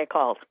not why I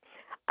called.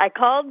 I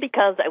called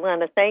because I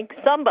want to thank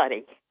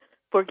somebody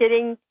for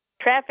getting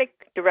traffic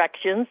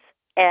directions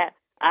at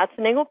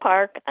Otsiningo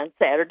Park on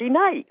Saturday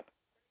night.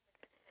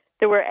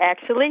 There were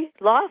actually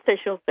law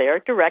officials there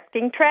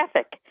directing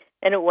traffic,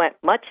 and it went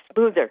much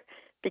smoother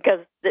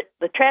because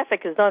the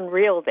traffic is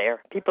unreal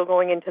there, people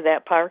going into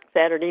that park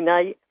Saturday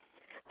night.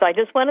 So I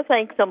just want to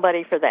thank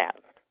somebody for that.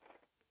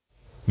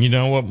 You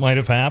know what might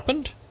have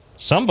happened?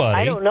 Somebody.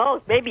 I don't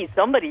know. Maybe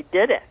somebody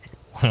did it.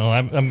 Well,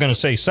 I'm going to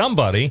say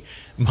somebody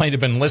might have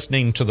been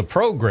listening to the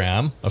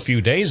program a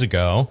few days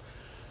ago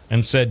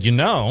and said,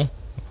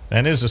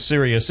 that is a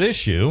serious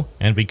issue,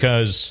 and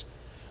because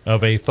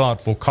of a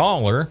thoughtful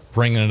caller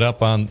bringing it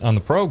up on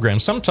the program,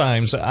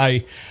 sometimes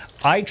I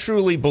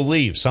truly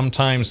believe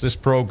sometimes this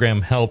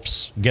program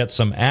helps get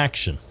some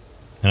action.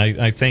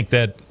 And I think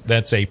that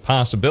that's a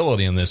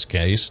possibility in this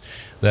case,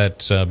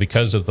 that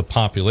because of the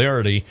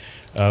popularity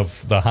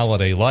of the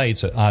holiday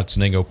lights at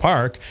Otsiningo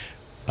Park,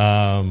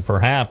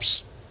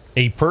 perhaps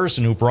a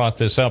person who brought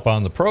this up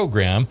on the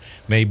program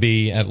may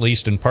be at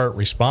least in part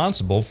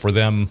responsible for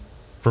them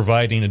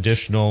providing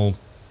additional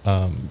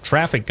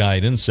traffic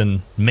guidance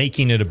and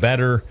making it a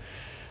better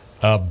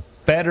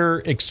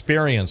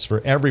experience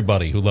for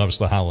everybody who loves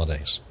the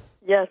holidays.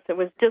 Yes, it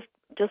was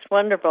just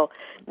wonderful.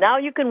 Now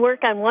you can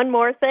work on one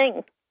more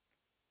thing.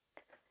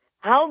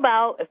 How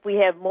about if we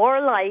have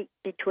more light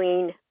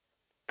between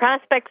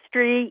Prospect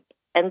Street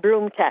and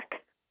Broom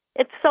Tech?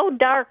 It's so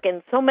dark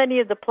in so many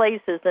of the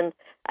places, and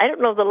I don't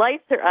know, the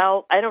lights are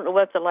out. I don't know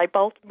whether the light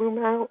bulbs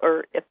are out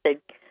or if they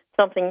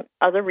something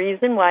other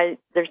reason why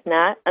there's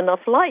not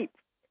enough light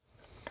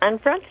on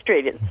Front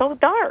Street. It's so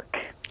dark.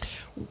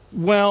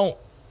 Well,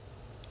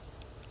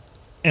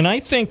 and I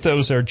think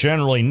those are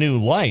generally new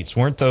lights.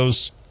 Weren't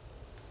those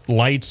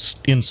lights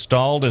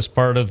installed as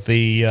part of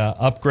the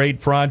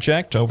upgrade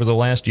project over the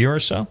last year or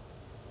so?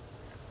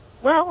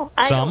 Well,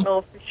 I don't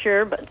know for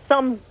sure, but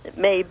some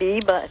may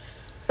be. But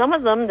some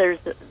of them, there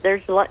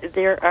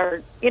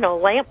are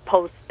lamp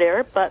posts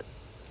there, but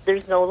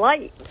there's no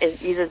light.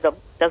 Either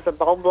does the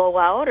bulb blow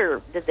out,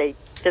 or did they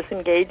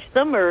disengage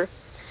them, or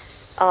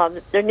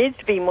there needs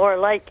to be more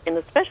light, and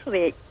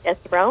especially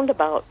at the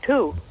roundabout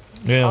too.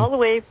 Yeah. All the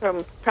way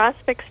from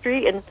Prospect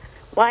Street. And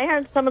why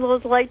aren't some of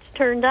those lights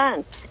turned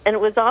on? And it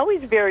was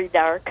always very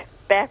dark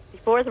back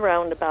before the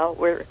roundabout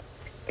where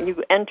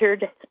you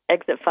entered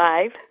exit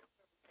 5.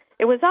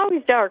 It was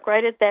always dark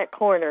right at that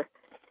corner.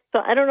 So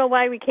I don't know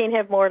why we can't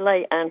have more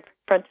light on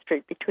Front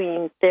Street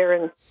between there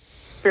and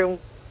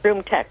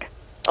Broom Tech.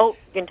 Oh,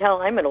 you can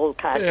tell I'm an old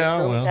codger.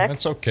 Yeah, well,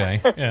 that's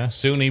okay. Yeah,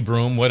 SUNY,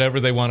 Broom,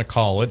 whatever they want to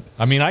call it.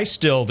 I mean,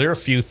 there are a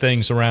few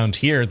things around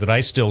here that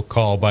I still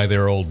call by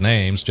their old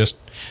names. Just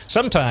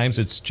sometimes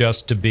it's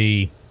just to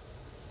be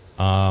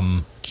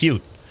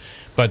cute,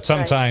 but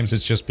sometimes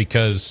it's just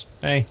because,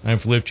 hey,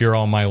 I've lived here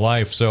all my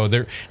life. So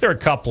there are a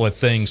couple of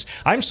things.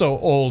 I'm so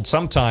old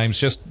sometimes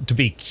just to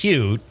be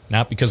cute,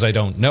 not because I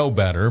don't know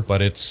better,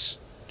 but it's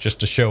just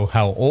to show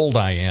how old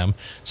I am.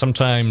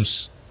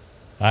 Sometimes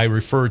I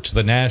refer to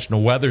the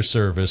National Weather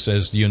Service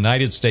as the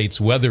United States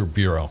Weather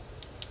Bureau.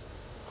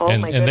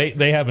 And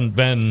they haven't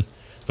been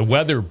the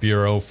Weather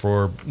Bureau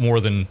for more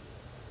than,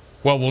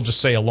 well, we'll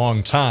just say a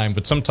long time,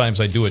 but sometimes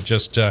I do it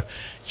just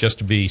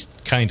to be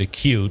kind of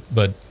cute,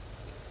 but,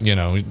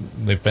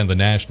 they've been the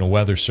National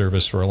Weather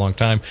Service for a long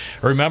time.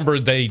 I remember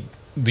the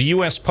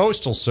U.S.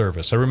 Postal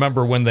Service, I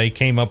remember when they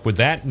came up with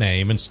that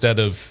name instead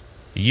of,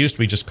 it used to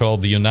be just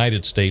called the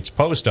United States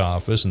Post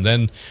Office, and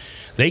then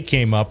they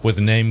came up with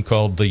a name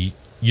called the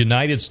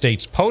United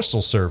States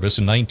Postal Service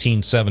in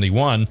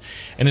 1971.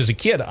 And as a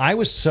kid, I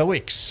was so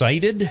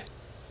excited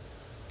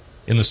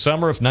in the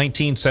summer of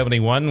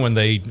 1971 when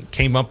they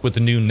came up with a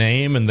new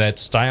name and that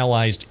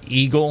stylized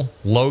eagle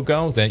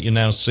logo that you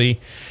now see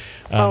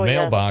on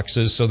mailboxes.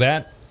 Yeah. So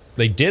that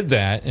they did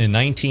that in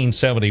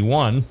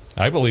 1971.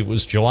 I believe it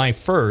was July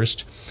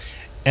 1st.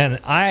 And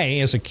I,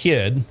 as a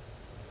kid,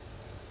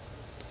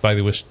 by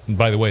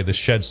the way, this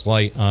sheds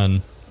light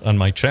on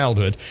my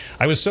childhood.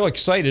 I was so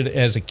excited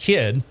as a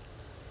kid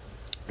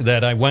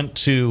that I went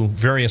to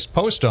various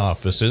post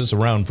offices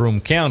around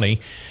Broome County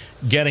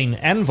getting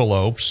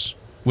envelopes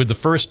with the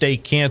first day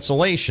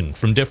cancellation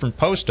from different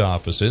post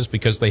offices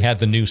because they had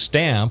the new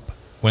stamp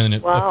when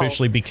it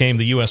officially became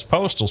the U.S.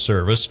 Postal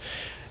Service.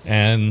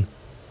 And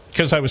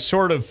because I was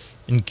sort of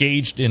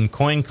engaged in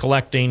coin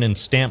collecting and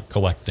stamp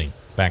collecting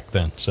back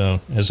then. So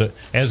as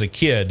a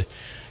kid,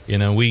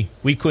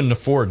 we couldn't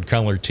afford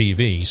color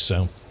TV,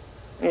 so...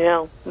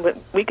 but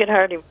we could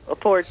hardly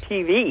afford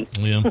TV.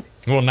 Yeah.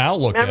 Well, now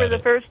look at it. Remember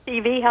the first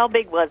TV? How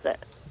big was it?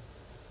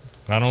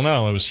 I don't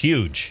know. It was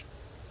huge.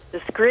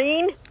 The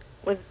screen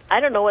was,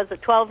 was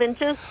it 12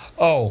 inches?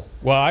 Oh,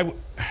 well,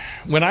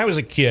 when I was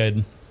a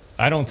kid,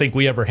 I don't think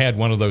we ever had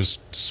one of those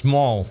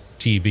small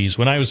TVs.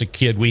 When I was a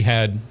kid, we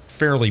had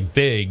fairly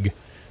big,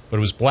 but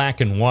it was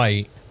black and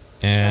white.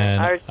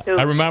 And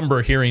I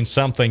remember hearing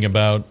something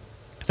about,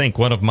 I think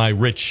one of my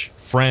rich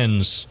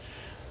friends,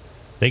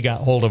 they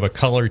got hold of a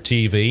color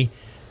TV,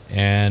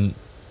 And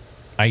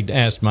I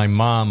asked my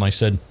mom, I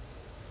said,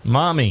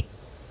 Mommy,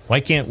 why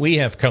can't we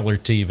have color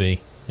TV?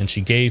 And she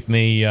gave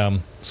me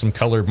some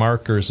colored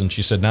markers, and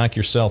she said, knock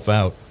yourself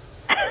out.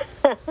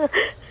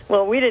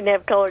 Well, we didn't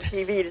have color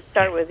TV to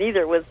start with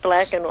either. It was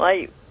black and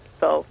white.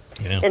 So,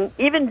 Yeah. And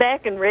even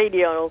back in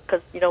radio,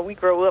 because, we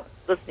grew up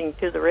listening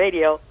to the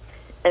radio,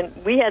 and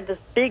we had this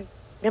big,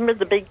 remember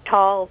the big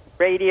tall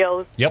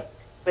radios? Yep.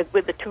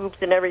 With the tubes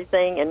and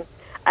everything. And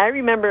I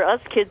remember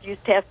us kids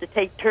used to have to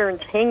take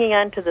turns hanging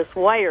onto this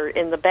wire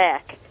in the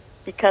back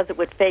because it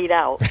would fade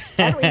out.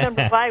 I don't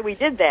remember why we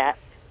did that,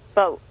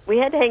 but we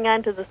had to hang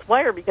on to this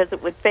wire because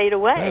it would fade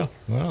away.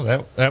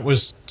 Well, that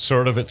was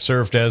sort of, it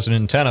served as an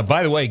antenna.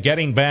 By the way,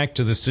 getting back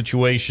to the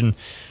situation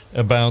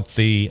about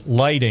the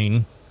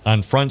lighting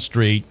on Front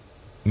Street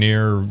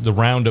near the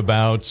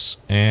roundabouts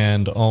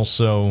and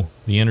also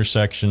the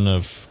intersection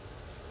of,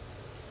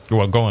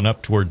 going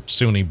up toward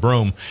SUNY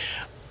Broome,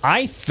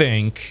 I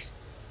think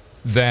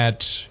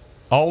that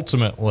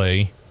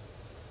ultimately,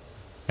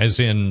 as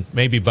in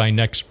maybe by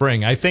next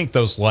spring, I think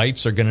those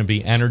lights are going to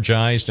be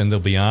energized and they'll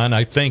be on.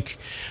 I think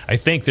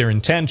their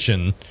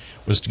intention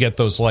was to get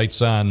those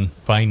lights on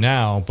by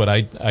now, but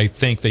I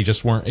think they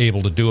just weren't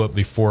able to do it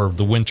before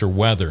the winter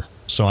weather.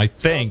 So I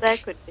think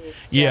that could be.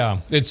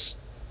 it's.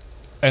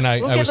 And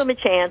we'll give them a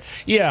chance.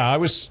 Yeah,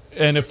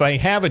 and if I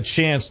have a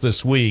chance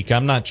this week,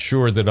 I'm not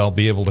sure that I'll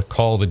be able to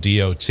call the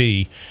DOT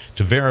to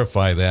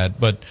verify that.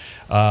 But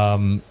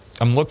I'm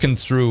looking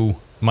through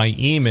my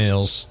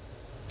emails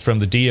from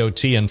the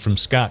DOT and from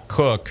Scott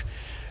Cook,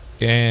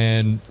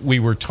 and we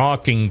were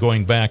talking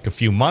going back a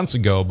few months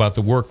ago about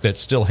the work that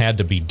still had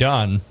to be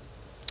done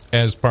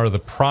as part of the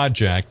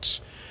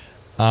project.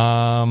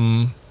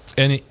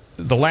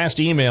 The last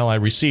email I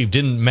received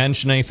didn't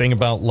mention anything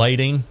about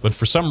lighting, but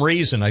for some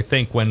reason, I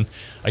think when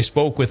I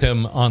spoke with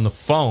him on the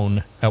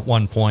phone at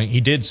one point,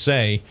 he did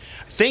say,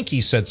 I think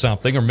he said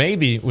something, or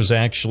maybe it was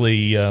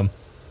actually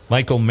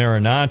Michael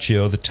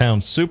Marinaccio, the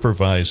town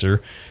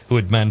supervisor, who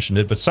had mentioned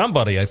it, but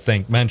somebody, I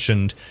think,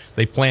 mentioned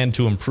they plan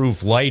to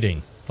improve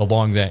lighting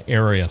along that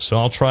area. So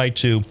I'll try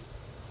to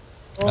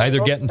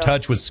either get in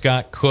touch with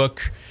Scott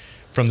Cook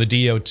from the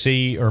DOT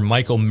or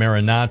Michael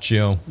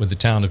Marinaccio with the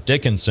town of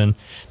Dickinson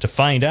to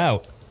find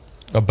out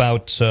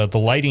about the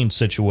lighting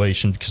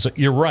situation, because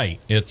you're right,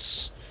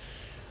 it's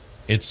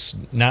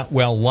not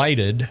well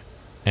lighted,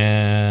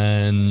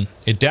 and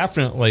it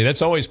definitely,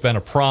 that's always been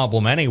a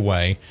problem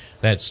anyway,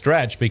 that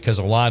stretch, because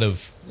a lot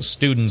of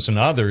students and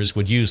others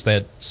would use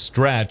that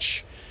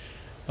stretch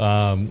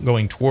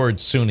going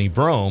towards SUNY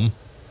Broome,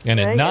 and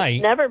at night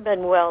it's never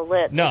been well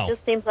lit. No. It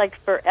just seems like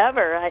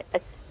forever.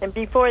 And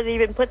before they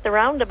even put the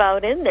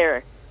roundabout in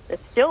there,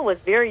 it still was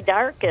very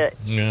dark at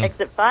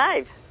Exit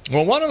 5.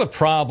 Well, one of the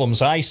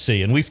problems I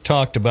see, and we've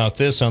talked about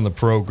this on the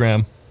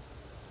program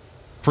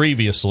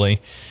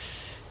previously,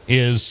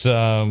 is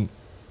the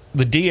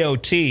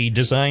DOT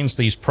designs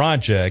these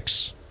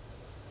projects,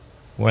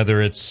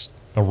 whether it's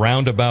a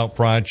roundabout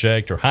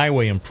project or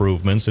highway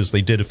improvements, as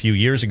they did a few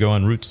years ago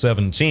on Route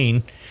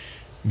 17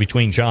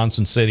 between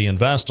Johnson City and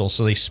Vestal.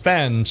 So they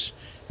spend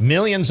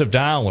millions of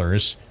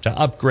dollars to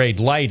upgrade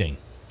lighting.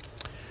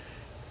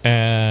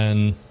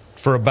 And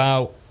for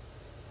about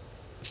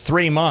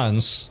 3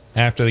 months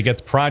after they get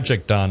the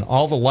project done,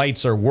 all the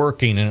lights are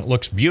working and it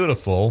looks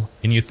beautiful.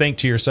 And you think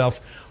to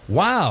yourself,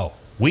 wow,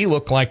 we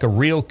look like a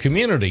real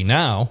community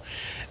now.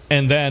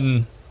 And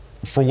then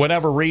for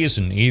whatever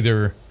reason,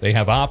 either they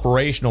have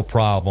operational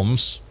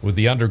problems with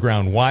the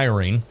underground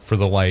wiring for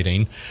the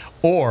lighting,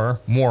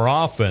 or more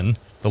often,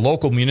 the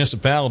local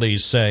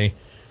municipalities say,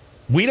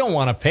 we don't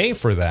want to pay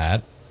for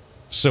that,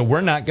 so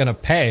we're not going to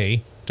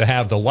pay to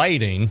have the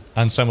lighting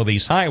on some of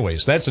these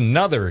highways. That's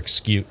another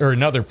excuse or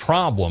another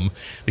problem,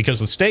 because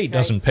the state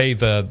doesn't pay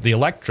the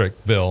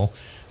electric bill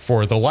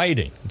for the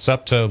lighting. It's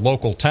up to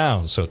local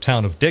towns. So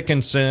town of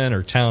Dickinson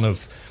or town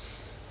of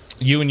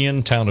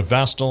Union, town of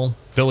Vestal,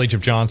 village of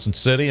Johnson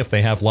City, if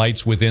they have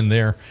lights within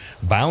their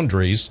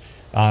boundaries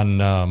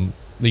on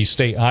these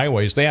state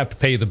highways, they have to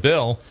pay the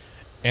bill.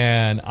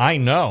 And I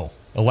know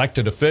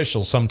elected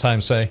officials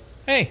sometimes say,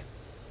 hey,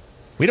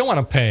 we don't want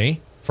to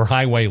pay for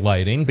highway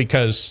lighting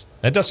because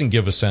that doesn't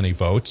give us any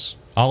votes.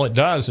 All it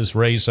does is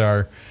raise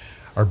our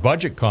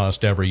budget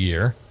cost every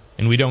year,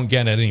 and we don't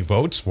get any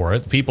votes for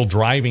it. People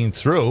driving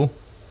through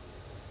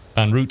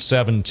on Route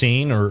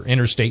 17 or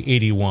Interstate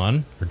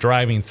 81 or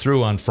driving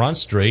through on Front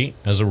Street,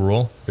 as a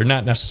rule, they're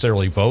not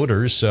necessarily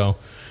voters, so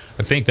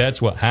I think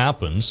that's what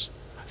happens.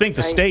 I think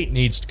the state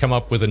needs to come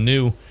up with a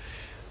new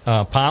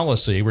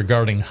policy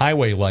regarding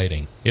highway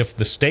lighting. If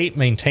the state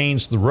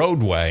maintains the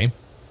roadway,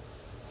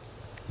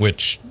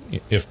 which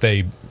if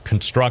they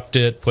construct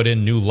it, put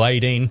in new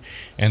lighting,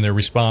 and they're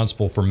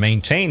responsible for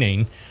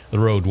maintaining the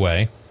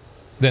roadway,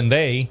 then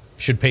they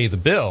should pay the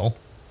bill,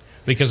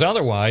 because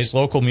otherwise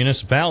local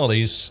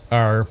municipalities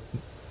are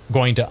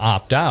going to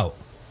opt out.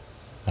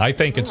 I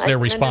think it's their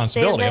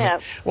responsibility. I mean,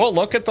 well,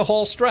 look at the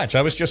whole stretch.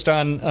 I was just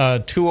on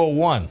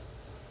 201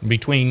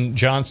 between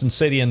Johnson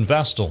City and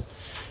Vestal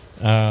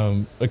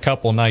a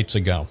couple nights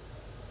ago.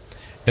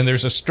 And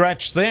there's a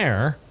stretch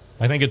there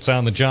I think it's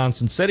on the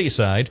Johnson City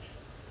side.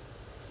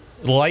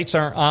 The lights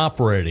aren't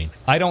operating.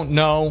 I don't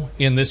know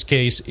in this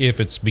case if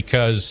it's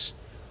because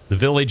the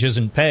village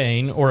isn't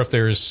paying or if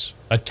there's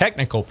a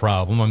technical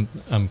problem.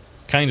 I'm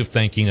kind of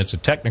thinking it's a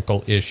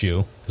technical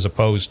issue as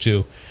opposed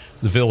to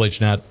the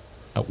village not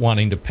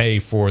wanting to pay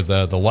for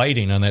the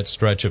lighting on that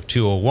stretch of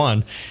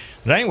 201.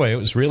 But anyway, it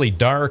was really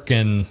dark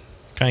and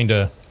kind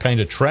of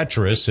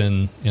treacherous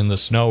in the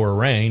snow or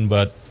rain.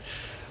 But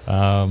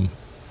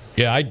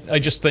I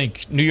just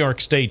think New York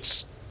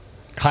State's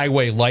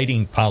highway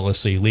lighting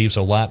policy leaves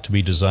a lot to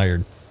be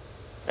desired.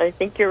 I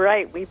think you're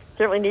right. We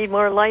certainly need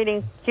more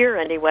lighting here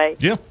anyway.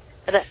 Yeah.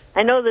 But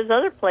I know there's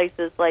other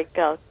places like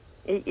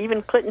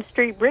even Clinton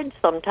Street Bridge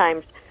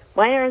sometimes.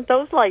 Why aren't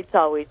those lights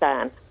always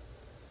on?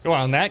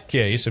 Well, in that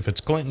case, if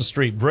it's Clinton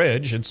Street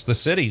Bridge, it's the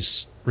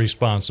city's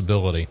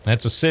responsibility.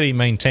 That's a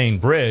city-maintained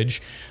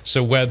bridge,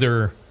 so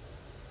whether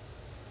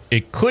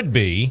it could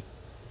be,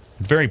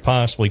 very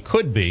possibly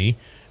could be,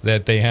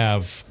 that they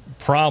have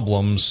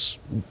problems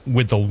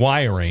with the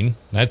wiring.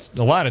 That's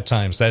a lot of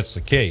times that's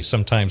the case.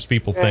 Sometimes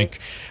people think,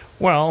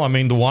 well, I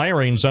mean, the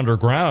wiring's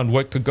underground.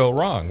 What could go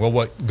wrong? Well,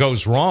 what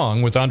goes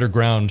wrong with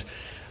underground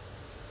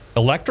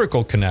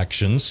electrical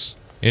connections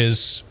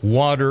is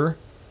water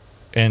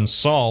and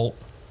salt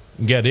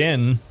get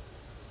in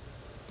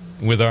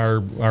with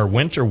our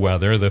winter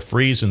weather, the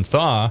freeze and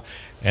thaw,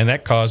 and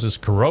that causes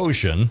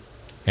corrosion.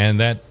 And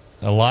that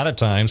a lot of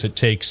times it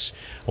takes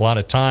a lot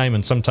of time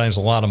and sometimes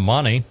a lot of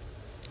money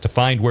to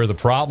find where the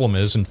problem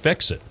is and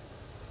fix it.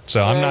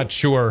 So I'm not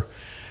sure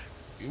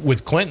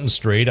with Clinton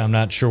Street, I'm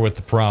not sure what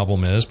the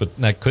problem is, but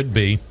that could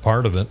be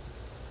part of it.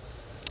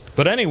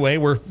 But anyway,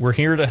 we're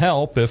here to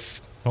help.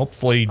 If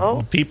hopefully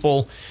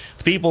people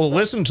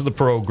listen to the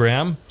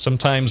program,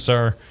 sometimes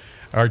are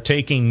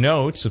taking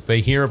notes. If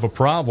they hear of a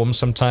problem,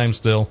 sometimes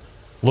they'll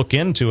look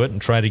into it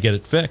and try to get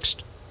it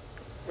fixed.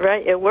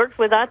 Right, it worked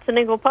with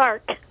Otsonigo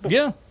Park.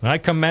 Yeah, I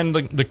commend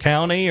the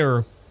county,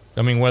 or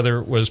I mean, whether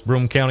it was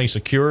Broome County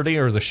Security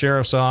or the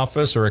Sheriff's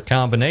Office or a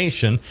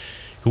combination,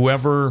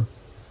 whoever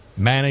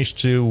managed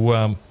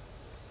to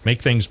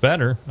make things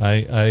better,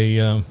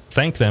 I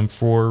thank them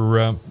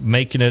for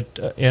making it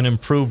an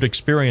improved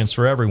experience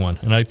for everyone.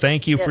 And I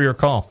thank you for your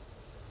call.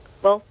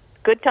 Well,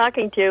 good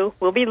talking to you.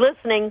 We'll be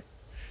listening.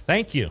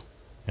 Thank you.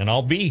 And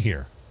I'll be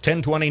here.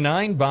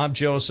 1029, Bob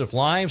Joseph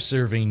Live,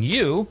 serving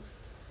you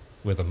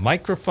with a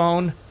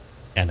microphone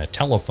and a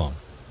telephone.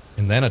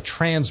 And then a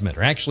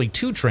transmitter. Actually,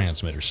 two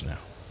transmitters now.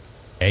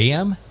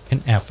 AM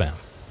and FM.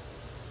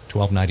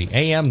 1290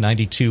 AM,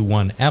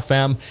 92.1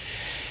 FM.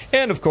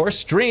 And, of course,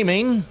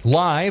 streaming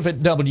live at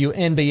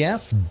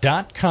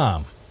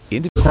WNBF.com.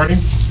 Recording?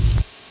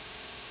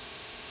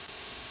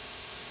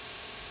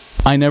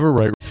 I never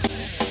write.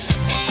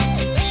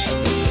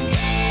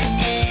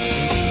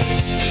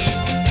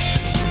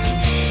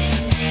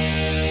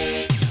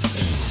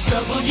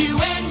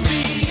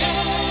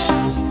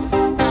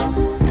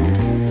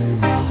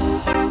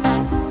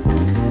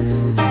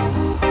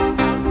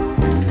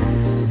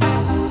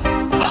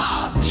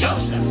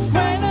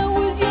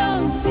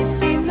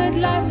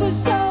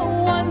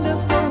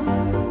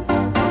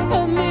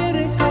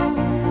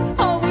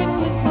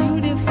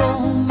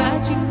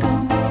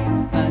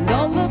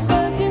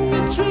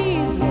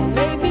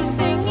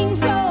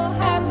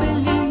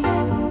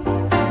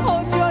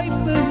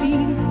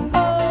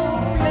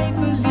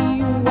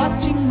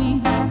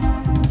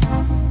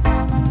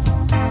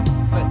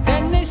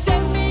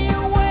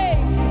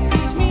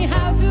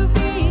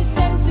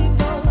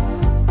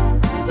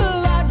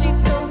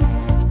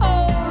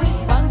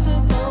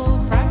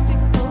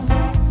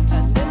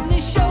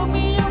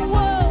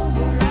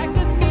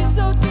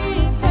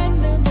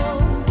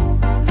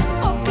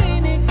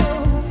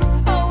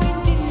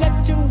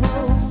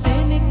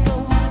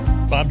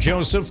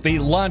 Joseph, the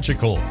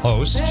logical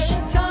host.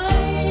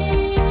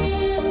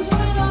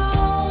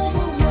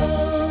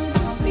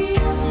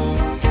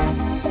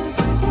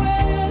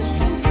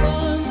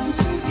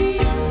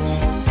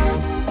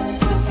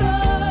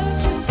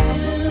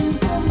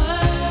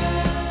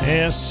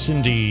 Yes,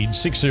 indeed.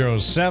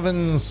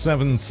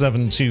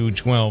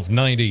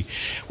 607-772-1290.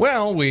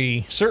 Well,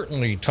 we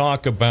certainly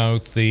talk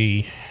about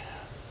the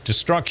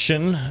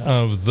destruction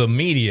of the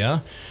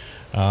media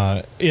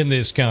in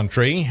this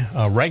country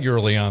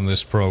regularly on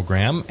this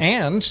program,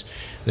 and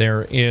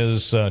there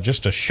is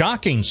just a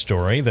shocking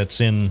story that's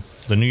in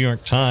the New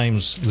York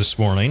Times this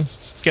morning.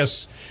 I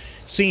guess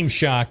it seems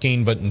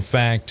shocking, but in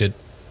fact it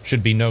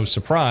should be no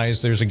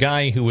surprise. There's a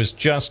guy who was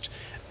just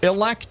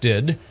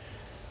elected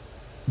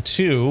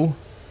to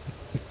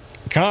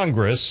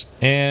Congress,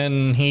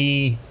 and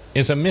he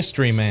is a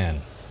mystery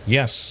man.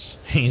 Yes,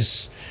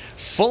 he's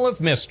full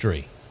of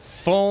mystery,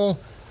 full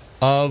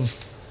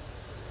of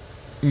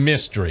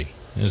mystery.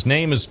 His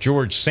name is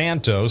George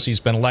Santos. He's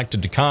been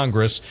elected to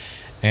Congress,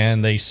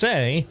 and they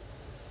say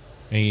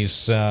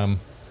he's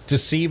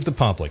deceived the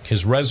public.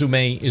 His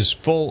resume is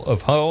full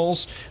of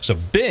holes. It's a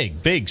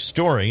big, big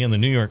story in the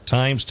New York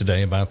Times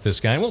today about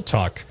this guy. We'll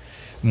talk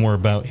more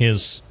about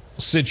his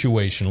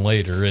situation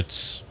later.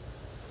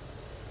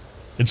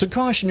 It's a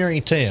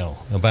cautionary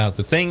tale about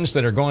the things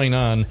that are going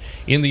on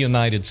in the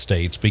United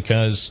States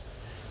because,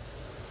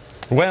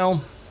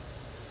 well,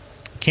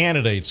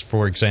 candidates,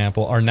 for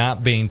example, are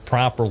not being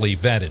properly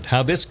vetted.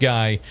 How this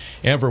guy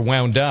ever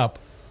wound up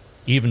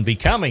even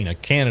becoming a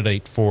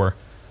candidate for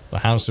the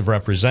House of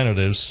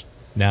Representatives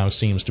now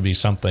seems to be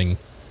something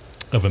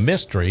of a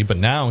mystery, but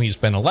now he's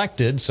been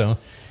elected, so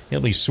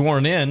he'll be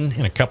sworn in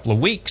a couple of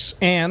weeks,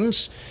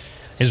 and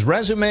his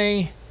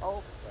resume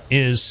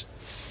is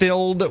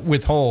filled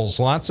with holes,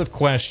 lots of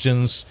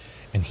questions,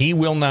 and he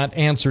will not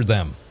answer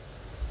them.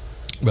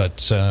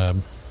 But, yeah,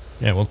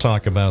 we'll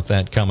talk about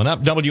that coming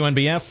up.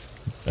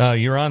 WNBF,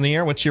 you're on the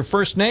air. What's your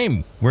first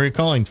name? Where are you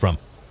calling from?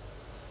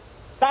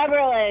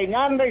 Beverly,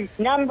 number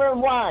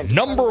one.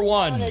 Number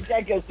one.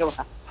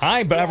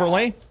 Hi,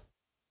 Beverly.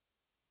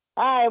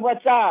 Hi,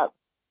 what's up?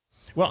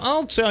 Well,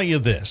 I'll tell you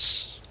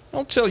this.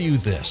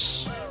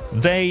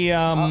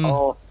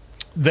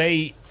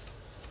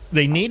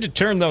 They need to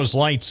turn those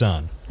lights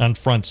on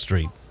Front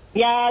Street.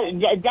 Yeah,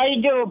 they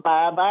do,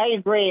 Bob. I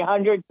agree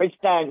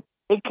 100%.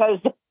 Because,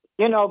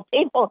 you know,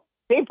 people,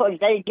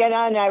 they get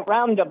on that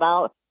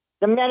roundabout.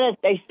 The minute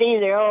they see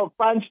the old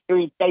Front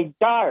Street, they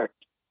dart.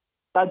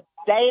 But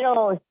they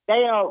don't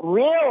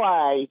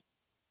realize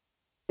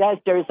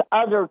that there's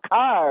other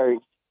cars.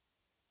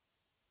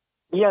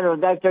 You know,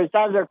 that there's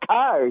other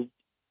cars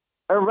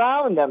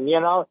around them, you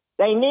know.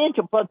 They need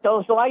to put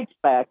those lights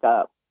back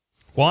up.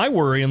 Well, I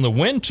worry in the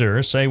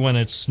winter, say when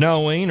it's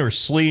snowing or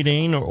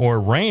sleeting or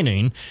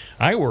raining,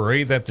 I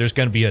worry that there's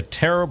going to be a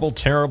terrible,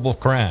 terrible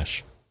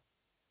crash.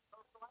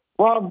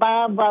 Well,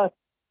 Bob,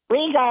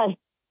 we got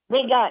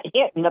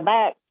hit in the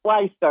back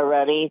twice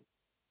already,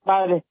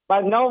 but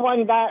no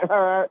one got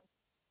hurt.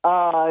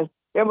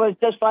 It was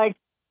just like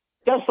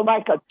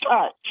a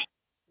touch,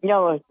 you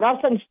know,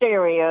 nothing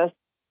serious.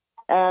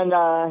 And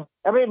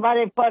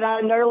everybody put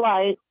on their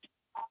lights,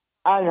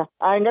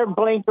 on their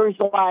blinkers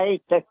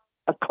lights.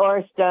 Of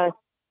course, you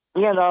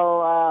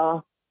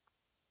know,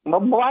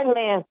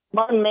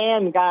 one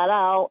man got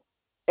out,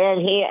 and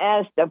he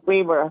asked if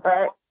we were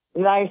hurt,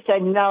 and I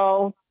said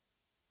no,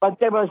 but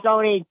there was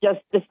only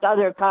just this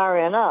other car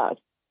and us.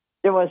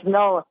 There was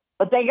no,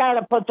 but they got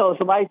to put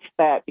those lights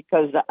back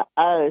because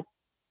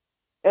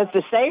it's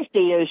a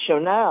safety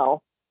issue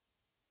now.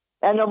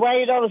 And the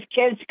way those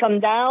kids come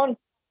down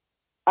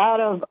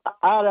out of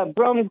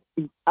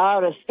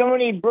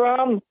Stony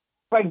Broom,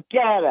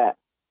 forget it.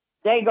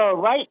 They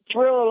go right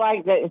through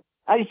like the.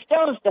 We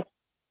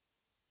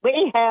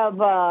have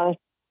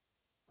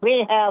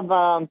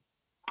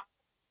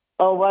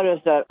what is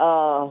it?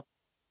 So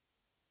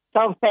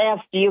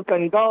fast you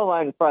can go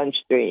on Front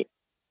Street.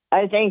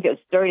 I think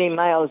it's 30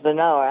 miles an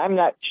hour. I'm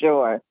not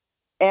sure.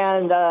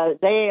 And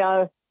they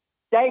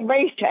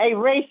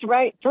race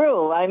right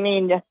through. I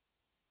mean, they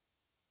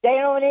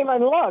don't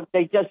even look.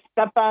 They just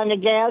step on the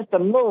gas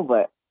and move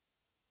it.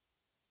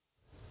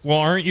 Well,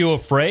 aren't you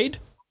afraid?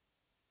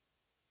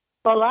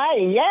 Well,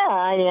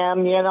 I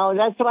am. You know,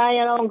 that's why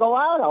I don't go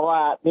out a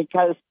lot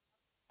because,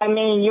 I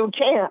mean, you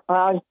can't.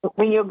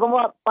 When you go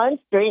up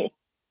Front Street,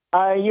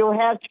 you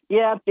have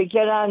to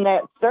get on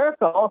that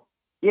circle.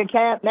 You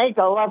can't make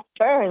a left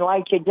turn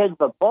like you did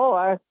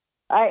before.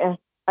 And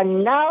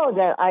now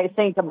that I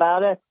think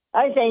about it,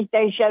 I think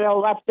they should have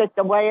left it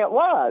the way it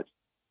was.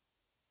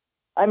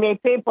 I mean,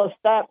 people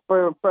stop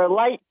for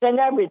lights and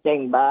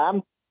everything,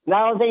 Bob.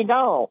 Now they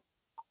don't.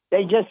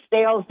 They just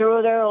sail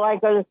through there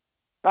like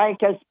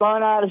it's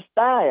gone out of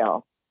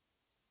style.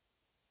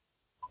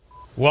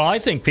 Well, I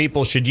think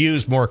people should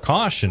use more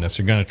caution if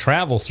they're going to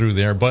travel through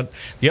there. But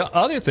the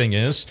other thing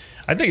is,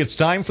 I think it's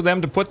time for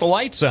them to put the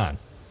lights on.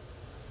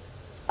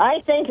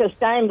 I think it's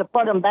time to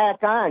put them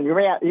back on.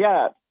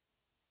 Yeah.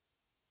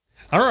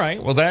 All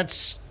right. Well,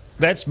 that's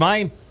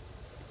my...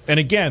 And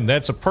again,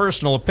 that's a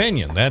personal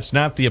opinion. That's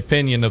not the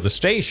opinion of the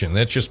station.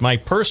 That's just my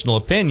personal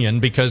opinion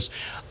because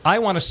I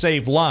want to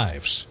save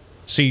lives.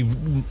 See,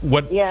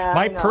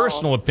 my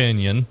personal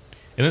opinion,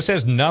 and this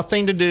has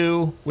nothing to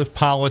do with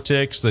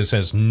politics. This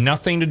has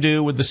nothing to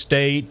do with the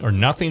state or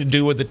nothing to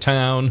do with the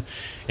town.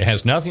 It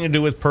has nothing to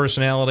do with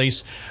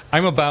personalities.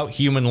 I'm about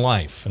human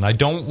life, and I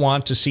don't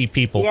want to see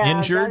people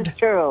injured. That's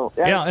true.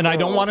 And I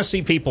don't want to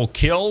see people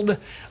killed.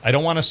 I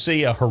don't want to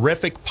see a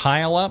horrific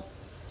pileup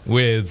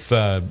with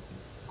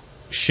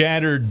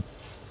shattered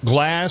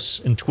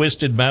glass and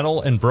twisted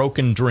metal and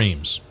broken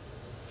dreams.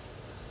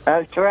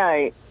 That's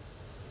right.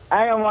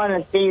 I don't want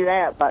to see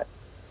that, but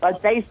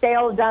they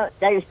sail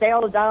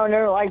down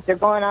there like they're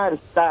going out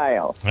of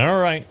style. All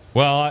right.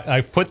 Well,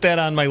 I've put that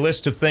on my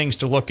list of things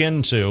to look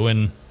into,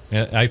 and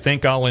I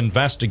think I'll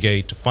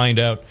investigate to find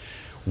out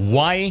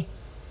why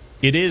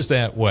it is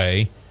that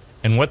way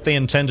and what they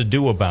intend to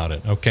do about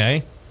it,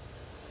 okay?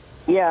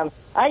 Yeah.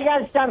 I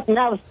got something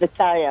else to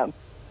tell you.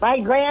 My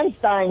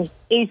grandson,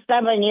 he's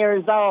 7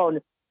 years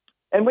old,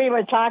 and we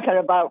were talking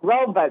about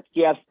robots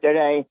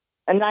yesterday.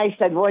 And I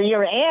said, well,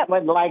 your aunt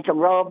would like a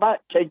robot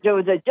to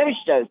do the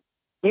dishes.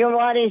 You know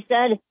what he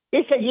said?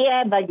 He said,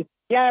 yeah,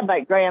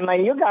 but Grandma,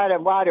 you got to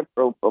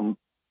waterproof them.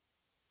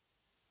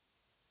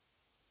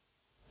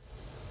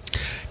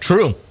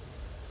 True.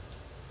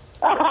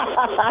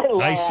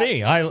 I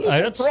see.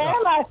 That's,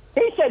 Grandma,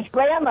 he says,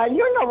 Grandma,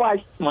 you know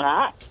I'm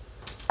smart.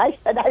 I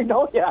said, I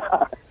know you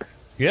are.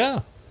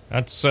 yeah,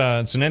 that's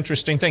it's an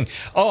interesting thing.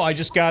 Oh, I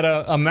just got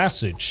a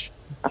message.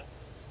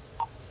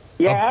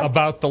 Yeah?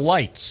 About the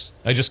lights.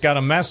 I just got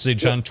a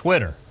message on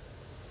Twitter.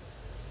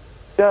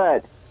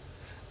 Good.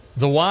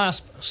 The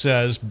Wasp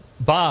says,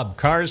 Bob,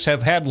 cars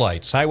have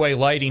headlights. Highway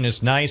lighting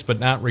is nice but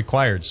not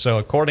required. So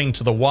according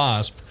to the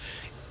Wasp,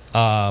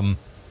 the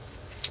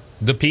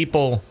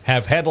people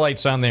have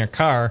headlights on their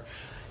car,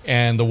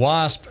 and the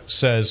Wasp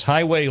says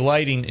highway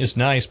lighting is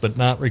nice but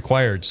not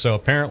required. So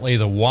apparently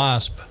the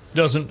Wasp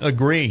doesn't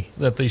agree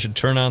that they should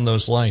turn on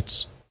those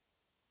lights.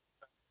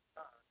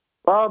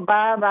 Well,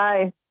 Bob,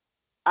 I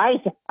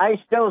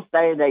still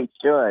say they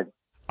should.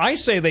 I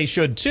say they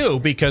should, too,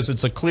 because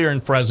it's a clear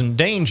and present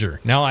danger.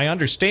 Now, I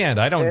understand.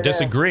 I don't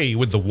disagree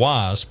with the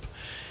Wasp,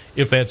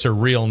 if that's her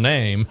real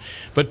name.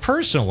 But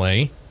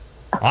personally,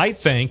 I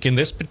think in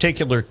this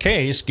particular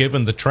case,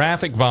 given the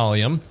traffic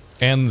volume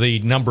and the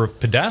number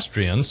of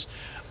pedestrians,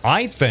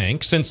 I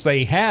think since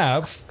they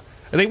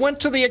went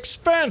to the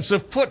expense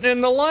of putting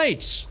in the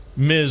lights,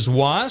 Ms.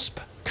 Wasp.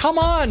 Come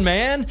on,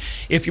 man.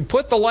 If you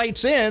put the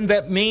lights in,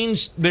 that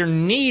means they're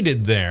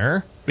needed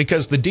there,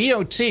 because the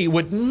DOT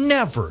would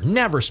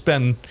never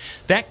spend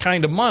that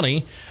kind of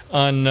money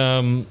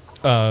on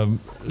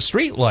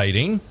street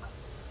lighting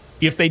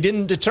if they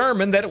didn't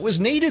determine that it was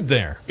needed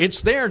there.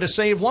 It's there to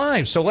save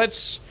lives. So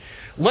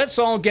let's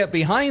all get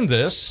behind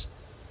this,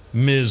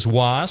 Ms.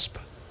 Wasp,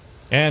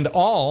 and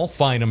all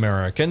fine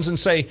Americans, and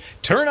say,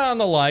 turn on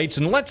the lights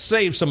and let's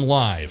save some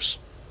lives.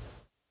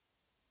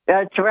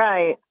 That's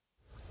right.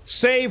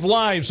 Save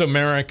lives,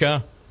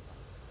 America.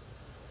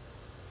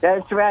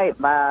 That's right,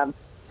 Bob.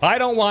 I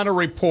don't want to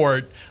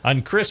report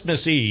on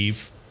Christmas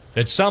Eve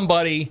that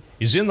somebody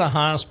is in the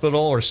hospital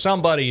or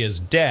somebody is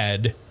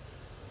dead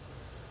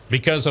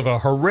because of a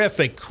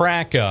horrific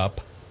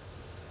crack-up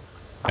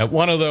at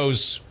one of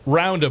those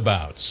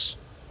roundabouts.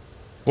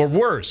 Or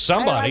worse,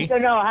 somebody... I'd like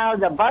to know how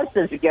the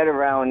buses get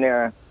around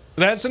there.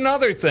 That's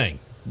another thing.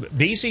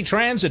 BC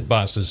Transit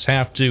buses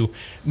have to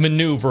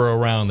maneuver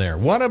around there.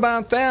 What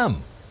about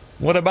them?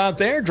 What about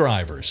their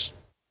drivers?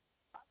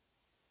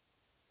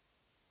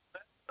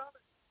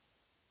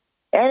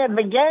 In the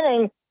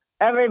beginning,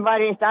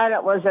 everybody thought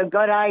it was a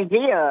good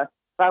idea,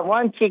 but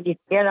once you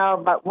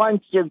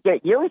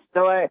get used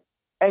to it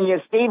and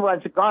you see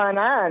what's going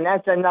on,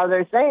 that's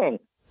another thing.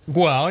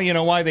 Well, you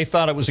know why they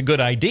thought it was a good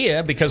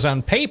idea? Because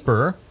on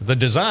paper, the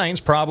designs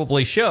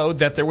probably showed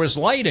that there was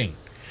lighting.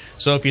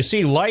 So if you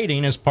see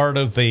lighting as part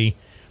of the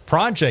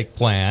project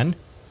plan,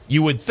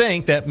 you would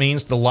think that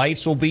means the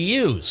lights will be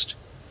used,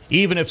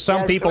 even if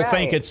some people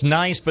think it's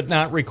nice but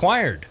not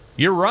required.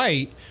 You're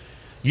right.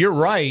 You're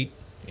right.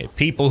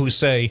 People who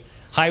say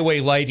highway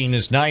lighting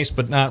is nice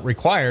but not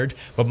required.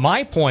 But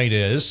my point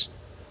is,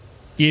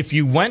 if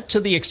you went to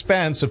the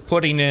expense of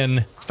putting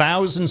in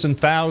thousands and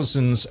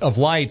thousands of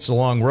lights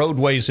along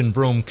roadways in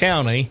Broome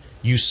County,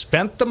 you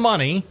spent the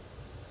money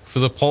for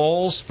the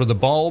poles, for the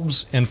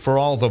bulbs, and for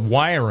all the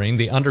wiring,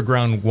 the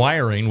underground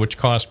wiring, which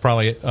costs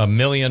probably $1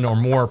 million or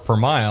more per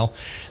mile,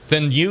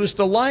 then use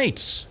the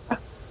lights.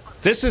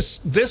 This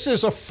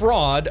is a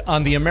fraud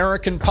on the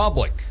American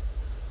public.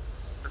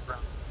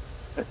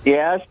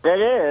 Yes, it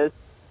is.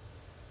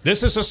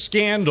 This is a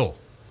scandal.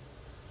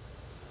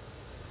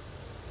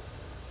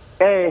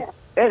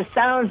 It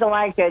sounds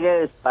like it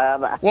is,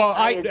 Bob. Well,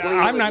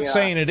 I'm not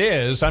saying it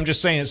is. I'm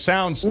just saying it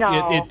sounds.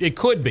 No. It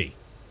could be.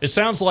 It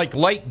sounds like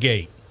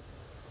Lightgate.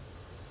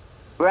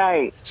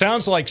 Right.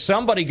 Sounds like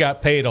somebody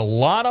got paid a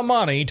lot of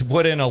money to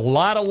put in a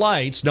lot of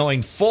lights,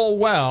 knowing full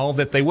well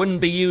that they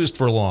wouldn't be used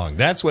for long.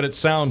 That's what it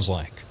sounds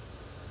like.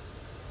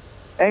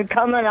 And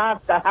coming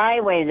off the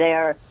highway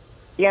there,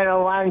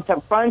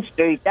 onto Front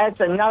Street, that's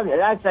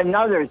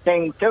another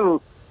thing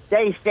too.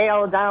 They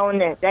sail down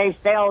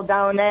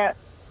that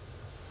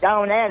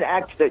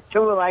exit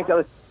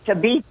too, to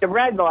beat the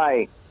red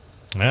light.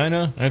 I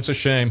know, that's a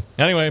shame.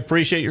 Anyway,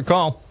 appreciate your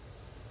call.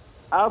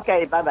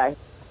 Okay, bye-bye.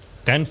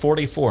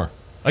 1044.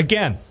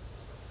 Again,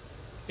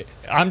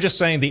 I'm just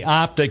saying the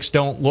optics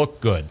don't look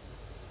good.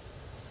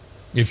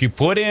 If you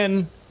put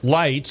in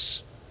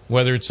lights,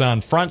 whether it's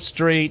on Front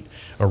Street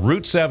or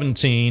Route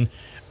 17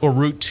 or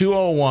Route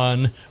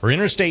 201 or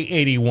Interstate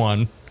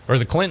 81 or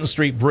the Clinton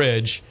Street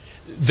Bridge,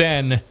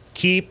 then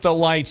keep the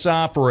lights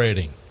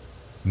operating.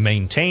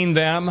 Maintain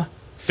them,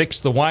 fix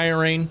the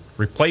wiring,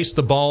 replace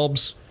the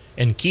bulbs,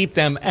 and keep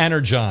them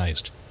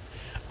energized.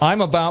 I'm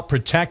about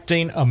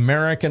protecting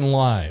American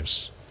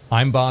lives.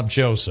 I'm Bob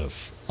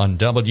Joseph on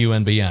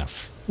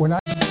WNBF.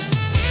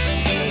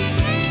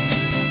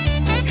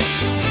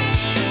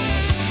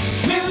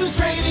 News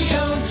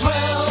Radio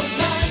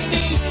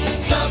 1290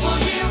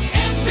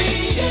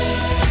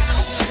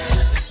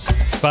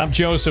 WNBF. Bob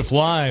Joseph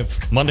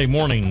live Monday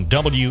morning,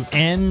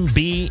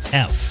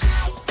 WNBF.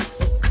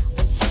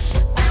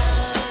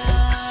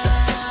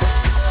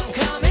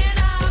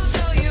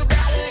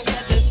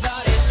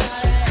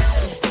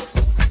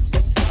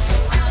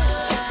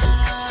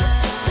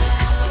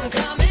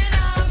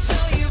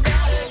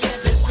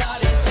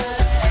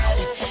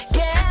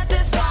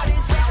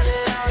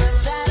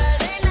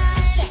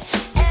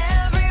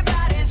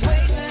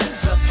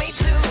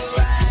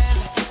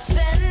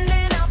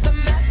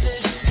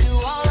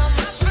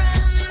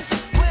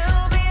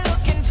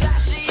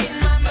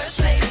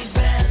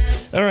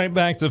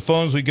 right back to the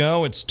phones we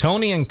go. It's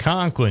Tony and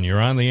Conklin. You're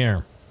on the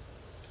air.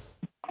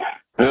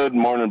 Good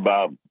morning,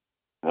 Bob.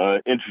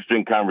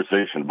 Interesting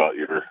conversation about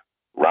your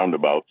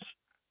roundabouts.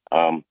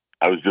 I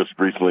was just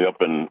recently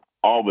up in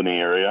Albany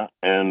area,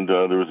 and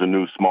there was a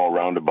new small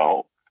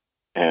roundabout.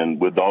 And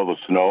with all the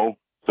snow,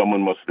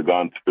 someone must have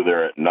gone through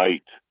there at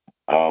night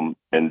and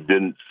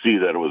didn't see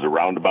that it was a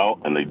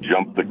roundabout, and they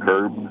jumped the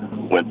curb,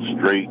 went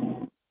straight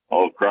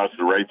all across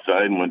the right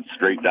side, and went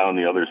straight down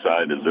the other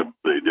side as if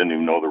they didn't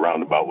even know the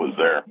roundabout was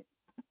there.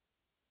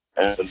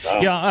 And,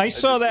 yeah, I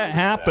saw that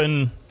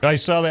happen. I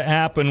saw that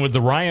happen with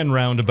the Ryan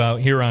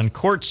roundabout here on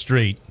Court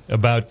Street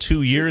about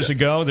 2 years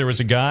ago. There was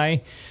a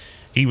guy,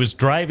 he was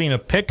driving a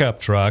pickup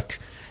truck,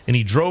 and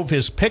he drove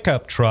his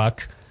pickup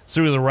truck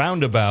through the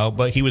roundabout,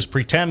 but he was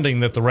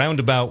pretending that the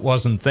roundabout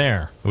wasn't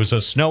there. It was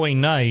a snowy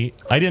night.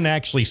 I didn't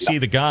actually see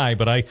the guy,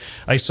 but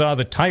I saw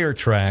the tire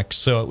tracks,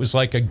 so it was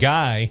like a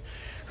guy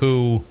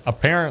who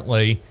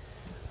apparently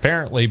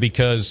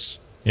because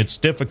it's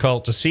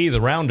difficult to see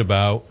the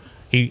roundabout,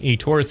 he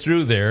tore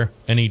through there,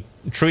 and he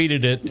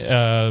treated it,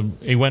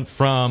 he went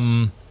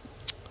from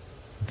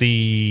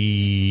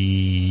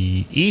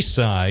the east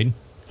side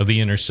of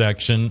the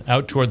intersection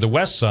out toward the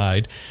west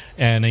side,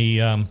 and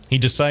he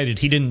decided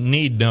he didn't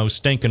need no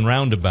stinking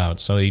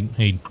roundabout, so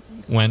he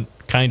went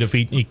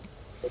he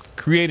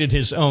created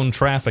his own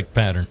traffic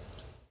pattern.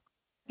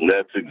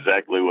 That's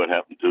exactly what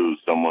happened to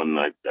someone.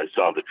 I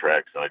saw the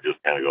tracks, and I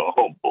just kind of go,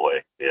 oh,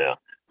 boy, yeah.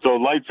 So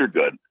lights are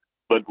good.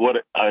 But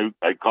what I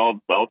called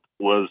about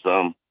was,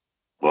 on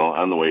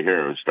the way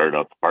here, I started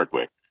out the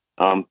Parkway.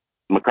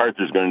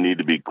 MacArthur's going to need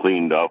to be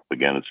cleaned up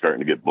again. It's starting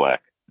to get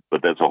black,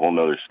 but that's a whole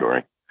nother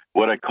story.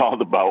 What I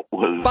called about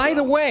was... By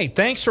the way,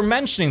 thanks for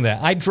mentioning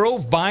that. I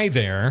drove by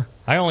there.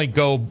 I only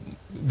go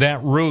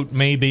that route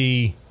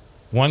maybe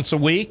once a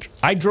week.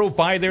 I drove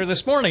by there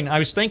this morning. I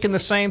was thinking the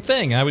same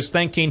thing. I was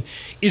thinking,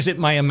 is it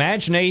my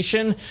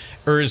imagination,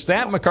 or is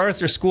that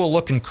MacArthur School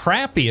looking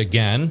crappy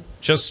again,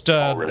 just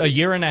a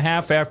year and a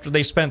half after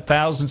they spent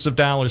thousands of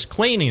dollars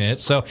cleaning it?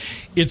 So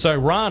it's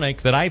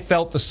ironic that I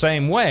felt the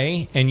same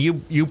way, and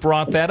you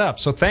brought that up.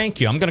 So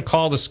thank you. I'm going to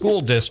call the school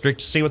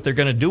district to see what they're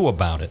going to do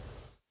about it.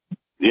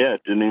 Yeah,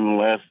 it didn't even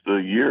last a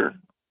year.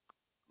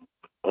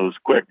 It was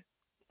quick.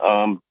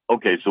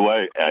 Okay, so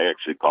I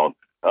actually called.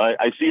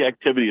 I see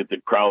activity at the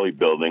Crowley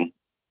building.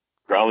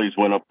 Crowley's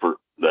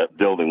that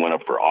building went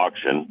up for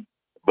auction,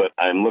 but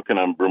I'm looking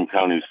on Broome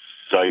County's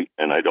site,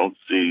 and I don't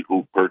see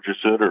who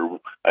purchased it, or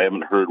I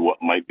haven't heard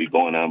what might be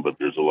going on, but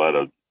there's a lot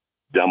of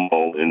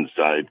demo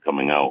inside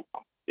coming out.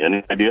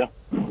 Any idea?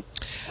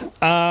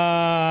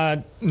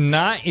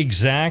 Not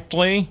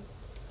exactly.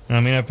 I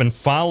mean, I've been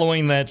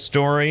following that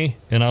story,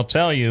 and I'll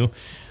tell you,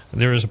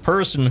 there is a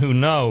person who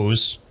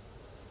knows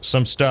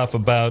some stuff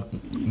about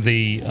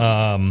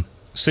the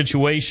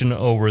situation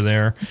over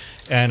there,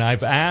 and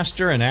I've asked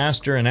her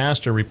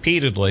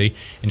repeatedly,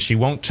 and she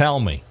won't tell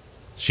me.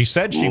 She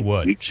said she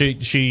would.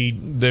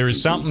 There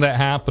is something that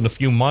happened a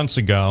few months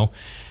ago,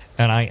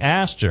 and I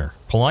asked her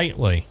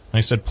politely. I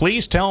said,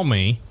 please tell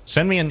me,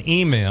 send me an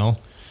email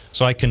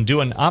so I can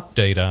do an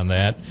update on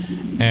that.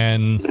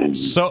 And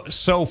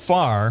so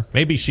far,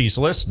 maybe she's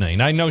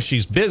listening. I know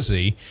she's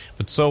busy,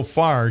 but so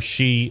far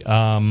she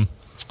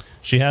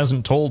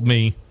hasn't told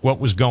me what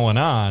was going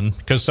on,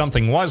 because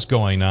something was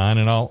going on,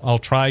 and I'll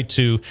try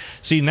to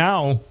see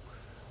now.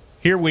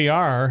 Here we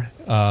are,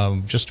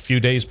 just a few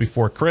days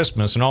before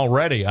Christmas, and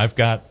already I've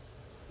got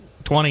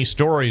 20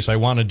 stories I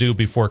want to do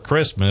before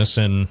Christmas,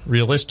 and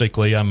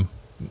realistically, I'm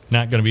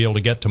not going to be able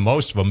to get to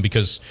most of them,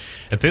 because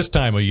at this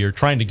time of year,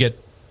 trying to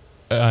get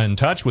in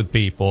touch with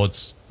people,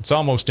 it's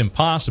almost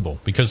impossible,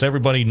 because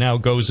everybody now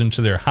goes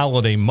into their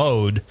holiday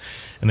mode,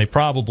 and they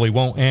probably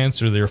won't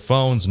answer their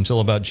phones until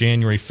about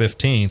January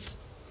 15th.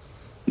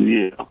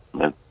 Yeah,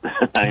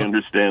 I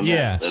understand that.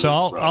 Yeah, so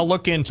I'll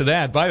look into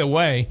that. By the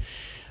way,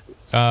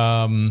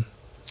 so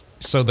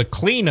the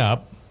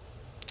cleanup,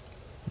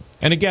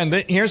 and again,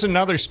 here's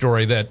another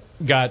story that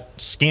got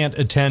scant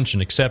attention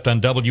except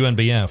on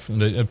WNBF.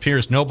 And it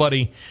appears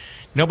nobody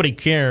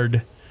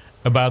cared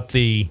about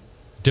the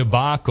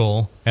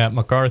debacle at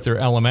MacArthur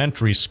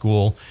Elementary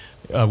School,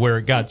 where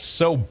it got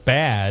so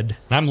bad.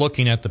 I'm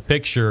looking at the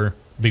picture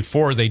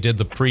before they did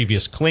the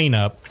previous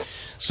cleanup.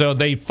 So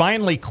they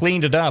finally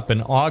cleaned it up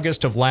in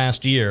August of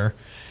last year,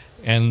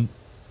 and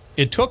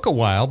it took a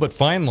while, but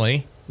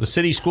finally the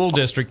city school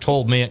district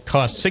told me it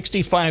cost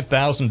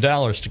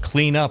 $65,000 to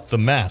clean up the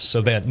mess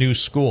of that new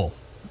school.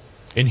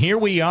 And here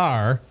we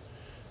are,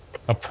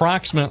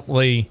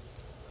 approximately,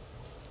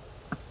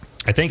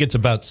 I think it's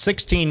about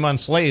 16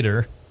 months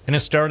later, and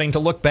it's starting to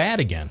look bad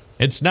again.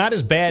 It's not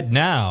as bad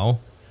now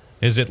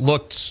as it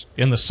looked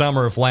in the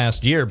summer of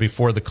last year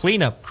before the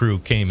cleanup crew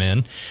came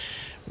in.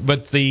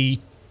 But they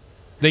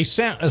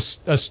sent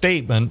a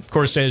statement. Of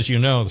course, as you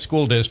know, the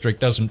school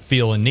district doesn't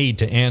feel a need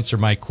to answer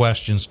my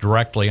questions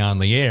directly on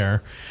the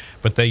air.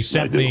 But they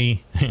sent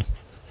me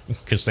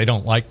because they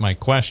don't like my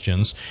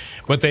questions.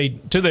 But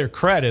to their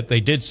credit, they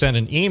did send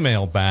an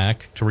email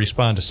back to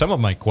respond to some of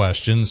my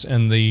questions,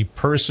 and the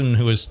person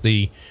who is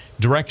the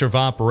director of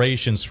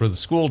operations for the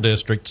school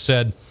district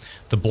said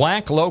the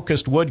black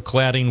locust wood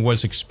cladding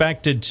was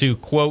expected to,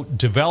 quote,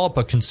 develop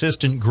a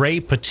consistent gray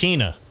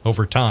patina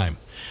over time.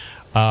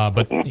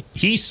 But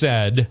he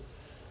said,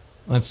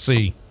 let's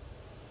see.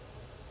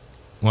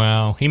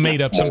 Well, he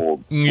made up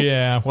some.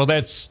 Yeah, well,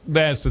 that's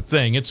the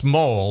thing. It's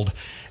mold,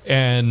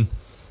 and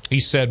he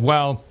said,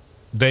 well,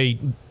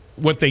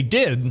 what they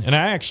did, and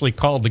I actually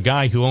called the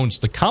guy who owns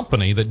the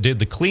company that did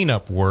the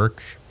cleanup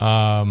work.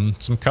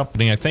 Some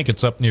company, I think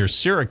it's up near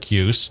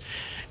Syracuse,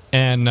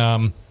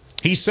 and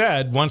he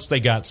said once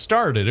they got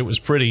started, it was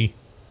pretty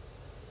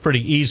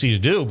easy to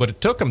do, but it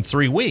took them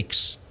 3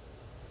 weeks.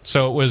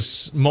 So it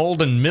was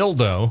mold and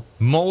mildew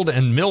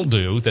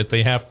that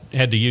they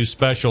had to use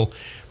special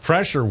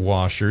pressure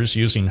washers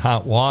using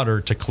hot water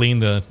to clean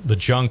the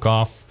junk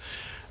off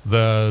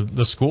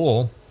the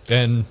school.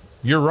 And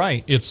you're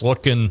right, it's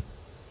starting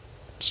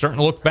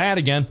to look bad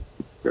again.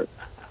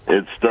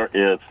 It's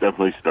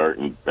definitely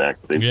starting back.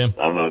 I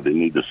don't know, they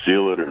need to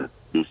seal it or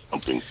do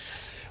something.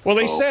 Well,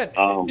 they said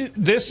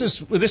this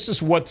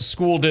is what the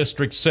school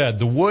district said.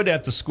 The wood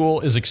at the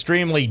school is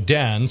extremely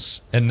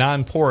dense and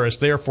non-porous,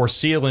 therefore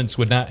sealants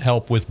would not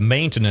help with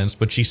maintenance.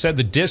 But she said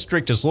the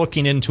district is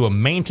looking into a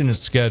maintenance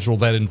schedule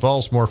that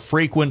involves more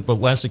frequent but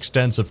less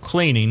extensive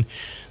cleaning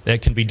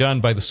that can be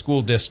done by the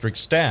school district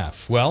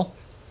staff. Well,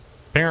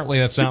 apparently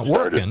that's not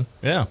working.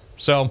 Yeah,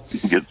 so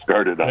get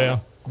started on it.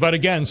 But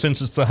again, since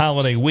it's the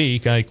holiday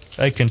week, I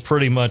can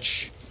pretty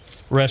much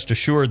rest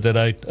assured that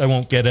I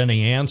won't get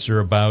any answer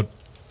about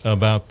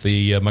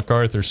the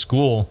MacArthur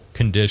school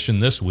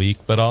condition this week,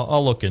 but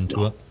I'll look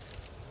into it.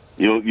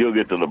 You'll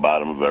get to the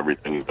bottom of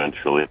everything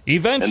eventually.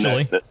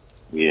 Eventually.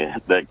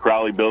 And that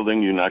Crowley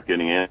building, you're not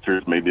getting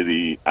answers. Maybe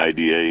the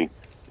IDA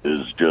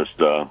is just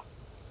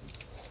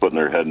putting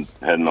their head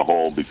in the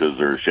hole because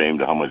they're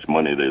ashamed of how much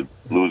money they're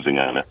losing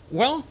on it.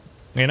 Well,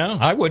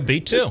 I would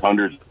be too. It's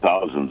hundreds of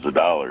thousands of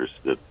dollars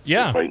that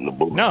they're fighting the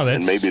bull. No,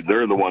 and maybe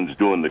they're the ones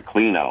doing the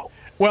clean out.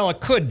 Well,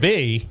 it could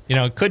be.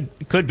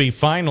 It could be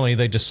finally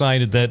they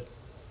decided that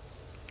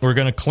we're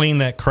going to clean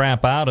that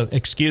crap out of,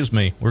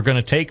 we're going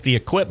to take the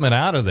equipment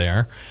out of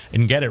there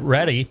and get it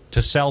ready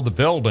to sell the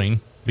building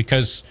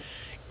because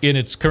in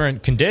its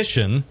current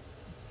condition,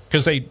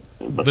 because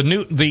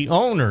the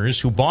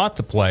owners who bought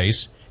the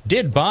place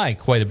did buy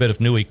quite a bit of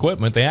new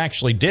equipment. They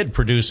actually did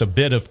produce a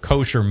bit of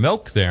kosher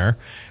milk there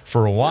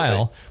for a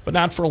while, but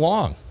not for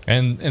long.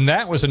 And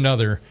that was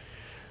another...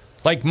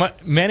 Like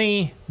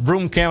many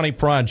Broome County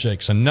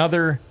projects,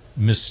 another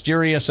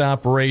mysterious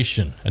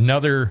operation,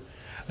 another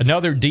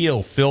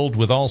deal filled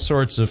with all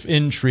sorts of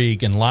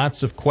intrigue and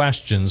lots of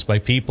questions by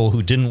people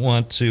who didn't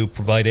want to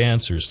provide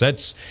answers.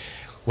 That's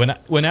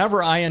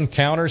whenever I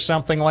encounter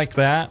something like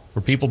that,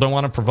 where people don't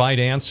want to provide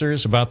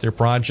answers about their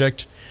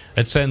project,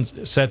 it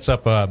sends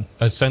up a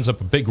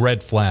big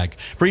red flag.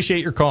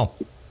 Appreciate your call.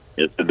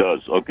 Yes, it does.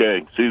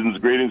 Okay. Season's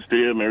greetings to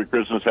you. Merry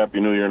Christmas, Happy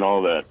New Year, and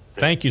all that.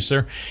 Thank you,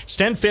 sir. It's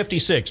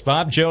 10:56.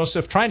 Bob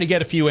Joseph, trying to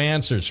get a few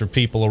answers for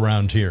people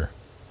around here.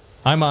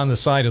 I'm on the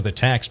side of the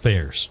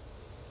taxpayers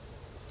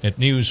at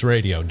News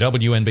Radio,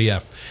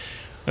 WNBF.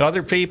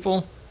 Other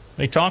people,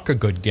 they talk a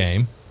good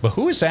game, but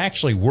who is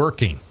actually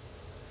working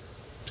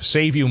to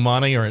save you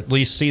money or at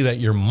least see that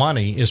your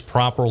money is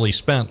properly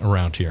spent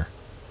around here?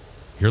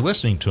 You're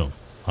listening to them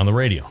on the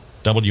radio,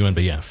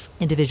 WNBF.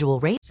 Individual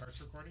rate.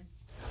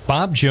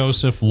 Bob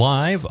Joseph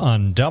live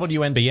on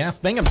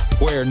WNBF Binghamton.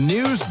 Where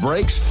news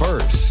breaks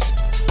first.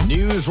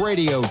 News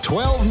Radio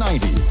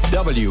 1290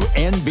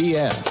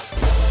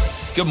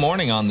 WNBF. Good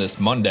morning on this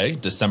Monday,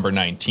 December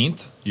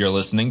 19th. You're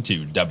listening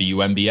to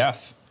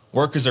WNBF.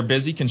 Workers are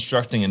busy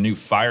constructing a new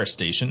fire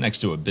station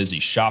next to a busy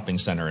shopping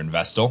center in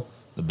Vestal.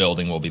 The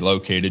building will be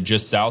located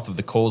just south of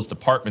the Kohl's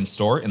department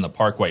store in the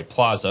Parkway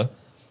Plaza.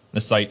 The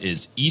site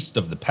is east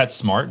of the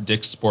PetSmart,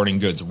 Dick's Sporting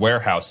Goods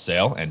warehouse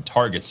sale, and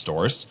Target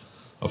stores.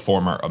 A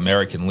former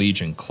American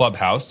Legion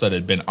clubhouse that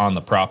had been on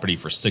the property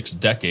for 6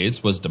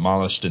 decades was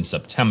demolished in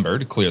September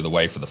to clear the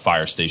way for the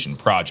fire station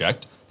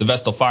project. The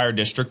Vestal Fire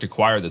District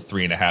acquired the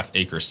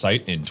 3.5-acre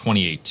site in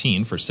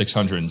 2018 for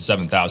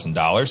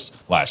 $607,000.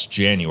 Last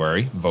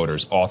January,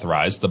 voters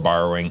authorized the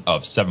borrowing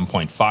of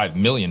 $7.5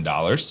 million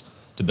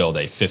to build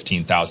a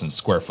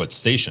 15,000-square-foot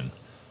station.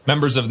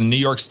 Members of the New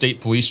York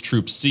State Police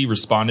Troop C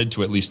responded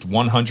to at least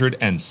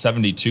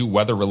 172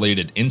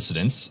 weather-related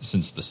incidents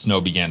since the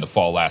snow began to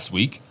fall last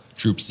week.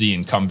 Troop C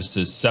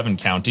encompasses 7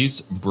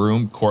 counties: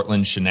 Broome,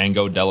 Cortland,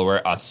 Shenango,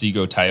 Delaware,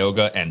 Otsego,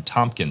 Tioga, and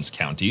Tompkins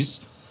counties.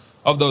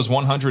 Of those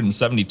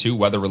 172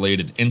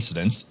 weather-related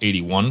incidents,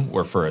 81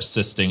 were for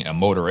assisting a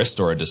motorist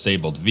or a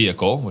disabled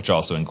vehicle, which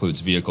also includes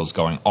vehicles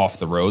going off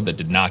the road that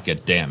did not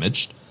get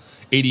damaged.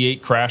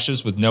 88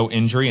 crashes with no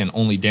injury and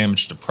only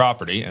damage to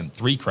property, and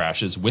 3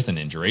 crashes with an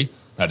injury,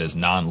 that is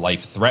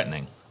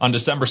non-life-threatening. On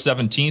December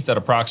 17th at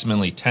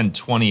approximately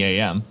 10:20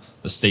 a.m.,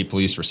 the state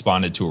police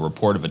responded to a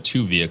report of a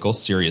 2-vehicle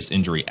serious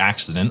injury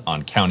accident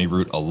on County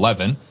Route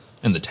 11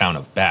 in the town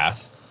of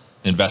Bath.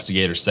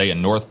 Investigators say a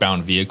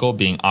northbound vehicle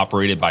being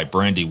operated by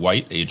Brandy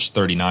White, age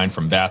 39,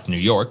 from Bath, New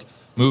York,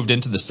 moved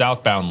into the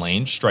southbound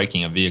lane,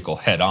 striking a vehicle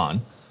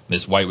head-on.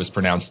 Ms. White was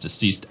pronounced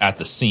deceased at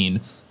the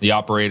scene. The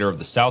operator of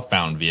the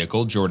southbound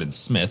vehicle, Jordan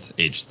Smith,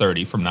 age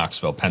 30, from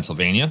Knoxville,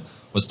 Pennsylvania,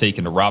 was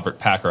taken to Robert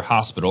Packer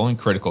Hospital in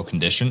critical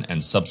condition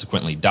and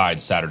subsequently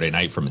died Saturday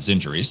night from his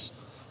injuries.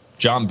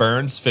 John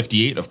Burns,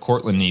 58, of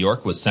Cortland, New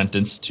York, was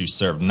sentenced to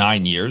serve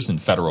 9 years in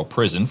federal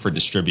prison for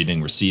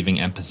distributing, receiving,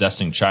 and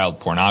possessing child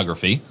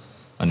pornography,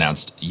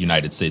 announced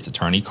United States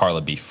Attorney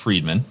Carla B.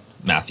 Friedman.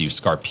 Matthew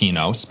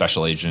Scarpino,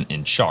 special agent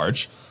in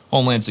charge,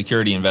 Homeland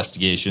Security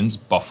Investigations,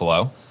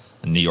 Buffalo,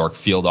 New York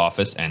Field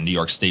Office, and New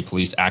York State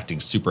Police Acting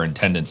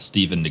Superintendent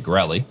Stephen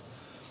Negrelli.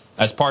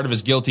 As part of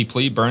his guilty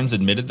plea, Burns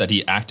admitted that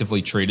he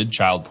actively traded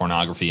child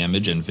pornography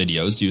image and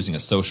videos using a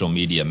social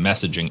media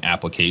messaging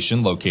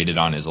application located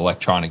on his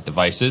electronic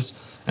devices,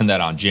 and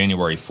that on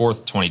January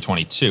 4th,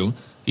 2022,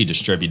 he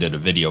distributed a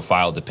video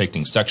file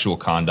depicting sexual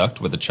conduct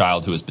with a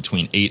child who is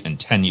between 8 and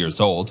 10 years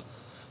old.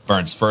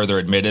 Burns further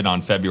admitted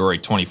on February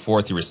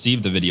 24th he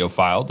received a video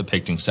file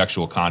depicting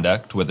sexual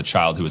conduct with a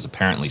child who is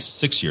apparently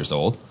 6 years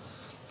old.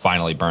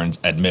 Finally, Burns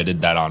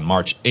admitted that on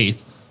March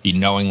 8th, he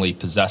knowingly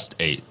possessed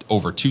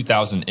over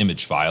 2,000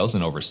 image files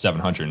and over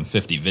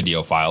 750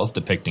 video files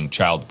depicting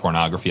child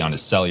pornography on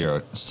his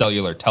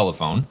cellular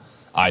telephone,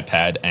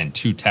 iPad, and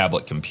 2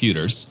 tablet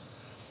computers.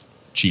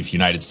 Chief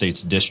United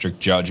States District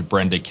Judge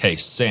Brenda K.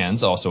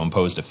 Sands also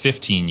imposed a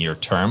 15-year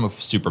term of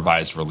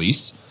supervised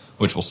release,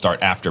 which will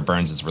start after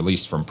Burns is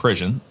released from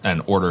prison,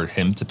 and ordered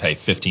him to pay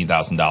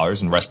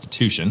 $15,000 in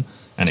restitution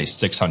and a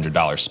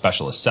 $600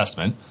 special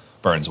assessment.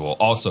 Burns will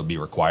also be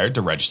required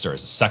to register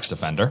as a sex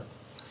offender.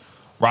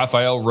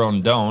 Rafael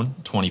Rondon,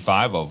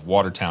 25, of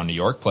Watertown, New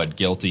York, pled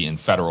guilty in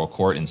federal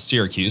court in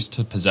Syracuse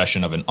to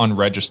possession of an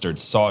unregistered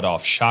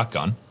sawed-off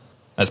shotgun.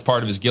 As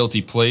part of his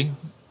guilty plea,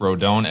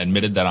 Rondon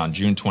admitted that on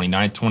June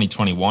 29,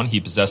 2021, he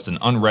possessed an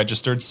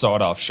unregistered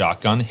sawed-off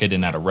shotgun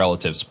hidden at a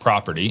relative's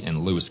property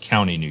in Lewis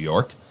County, New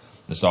York.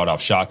 The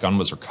sawed-off shotgun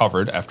was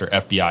recovered after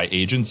FBI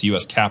agents,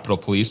 U.S. Capitol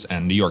Police,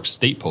 and New York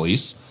State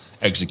Police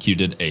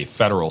executed a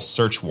federal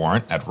search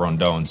warrant at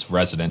Rondon's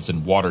residence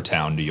in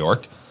Watertown, New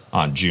York,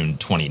 on June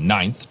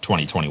 29,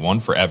 2021,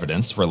 for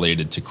evidence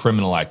related to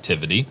criminal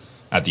activity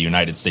at the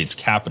United States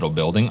Capitol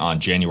building on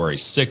January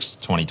 6,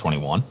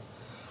 2021.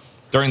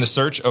 During the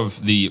search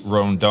of the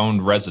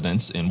Rondon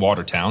residence in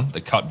Watertown,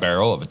 the cut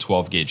barrel of a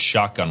 12-gauge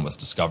shotgun was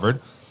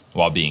discovered.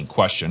 While being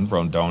questioned,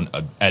 Rondon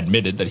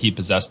admitted that he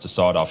possessed a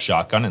sawed-off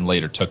shotgun and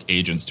later took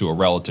agents to a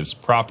relative's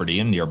property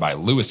in nearby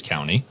Lewis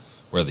County,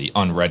 where the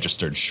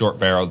unregistered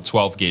short-barreled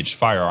 12-gauge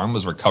firearm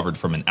was recovered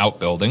from an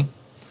outbuilding.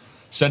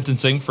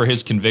 Sentencing for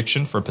his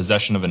conviction for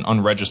possession of an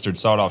unregistered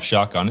sawed-off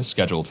shotgun is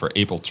scheduled for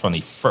April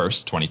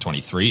 21st,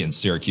 2023 in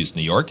Syracuse,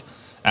 New York,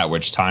 at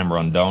which time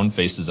Rondon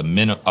faces a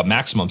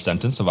maximum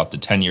sentence of up to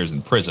 10 years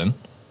in prison,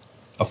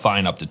 a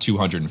fine up to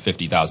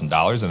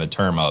 $250,000, and a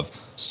term of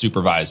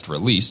supervised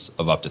release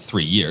of up to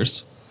 3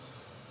 years.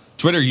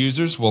 Twitter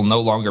users will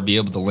no longer be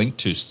able to link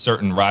to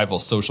certain rival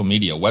social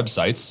media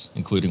websites,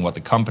 including what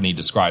the company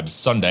describes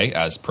Sunday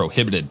as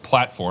prohibited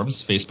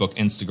platforms, Facebook,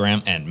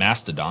 Instagram, and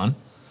Mastodon.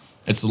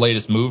 It's the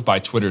latest move by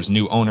Twitter's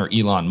new owner,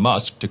 Elon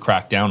Musk, to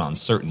crack down on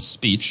certain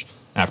speech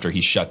after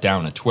he shut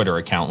down a Twitter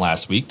account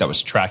last week that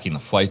was tracking the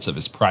flights of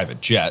his private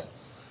jet.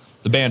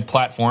 The banned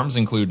platforms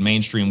include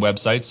mainstream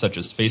websites such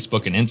as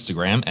Facebook and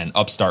Instagram, and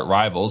upstart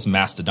rivals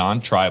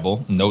Mastodon,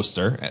 Tribal,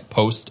 Nostr,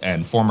 Post,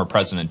 and former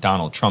President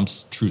Donald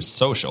Trump's Truth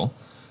Social.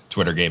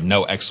 Twitter gave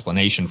no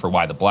explanation for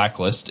why the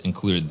blacklist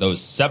included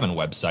those 7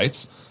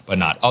 websites, but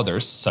not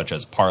others, such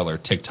as Parler,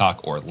 TikTok,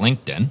 or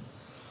LinkedIn.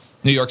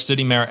 New York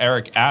City Mayor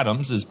Eric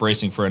Adams is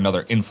bracing for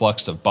another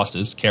influx of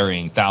buses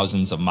carrying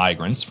thousands of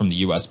migrants from the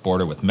U.S.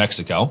 border with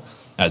Mexico,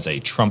 as a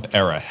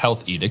Trump-era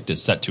health edict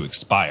is set to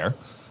expire.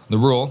 The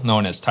rule,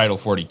 known as Title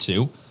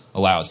 42,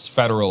 allows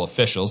federal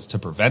officials to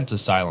prevent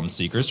asylum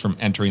seekers from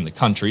entering the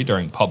country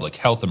during public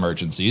health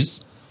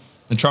emergencies.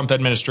 The Trump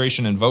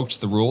administration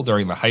invoked the rule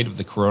during the height of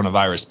the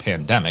coronavirus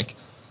pandemic,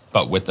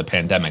 but with the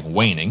pandemic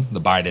waning, the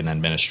Biden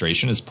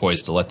administration is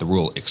poised to let the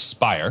rule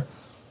expire.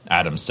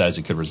 Adams says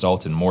it could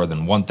result in more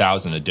than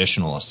 1,000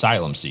 additional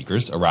asylum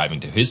seekers arriving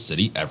to his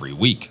city every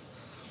week.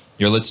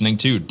 You're listening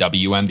to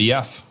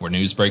WMBF, where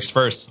news breaks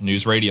first.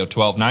 News Radio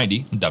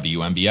 1290,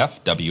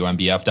 WMBF,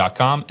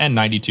 WMBF.com, and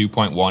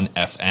 92.1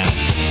 FM.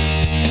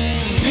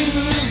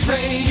 News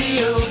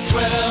Radio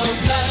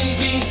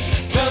 1290,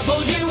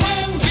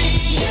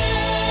 WMBF.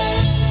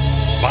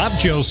 Bob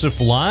Joseph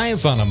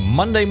live on a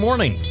Monday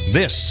morning.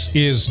 This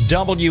is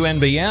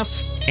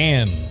WMBF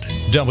and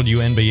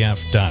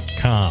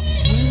WMBF.com.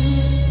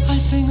 When I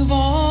think of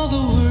all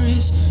the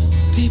worries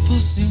people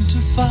seem to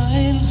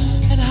find,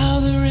 and how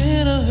they're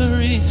in a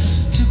hurry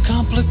to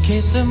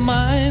complicate their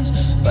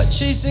minds by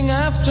chasing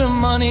after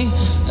money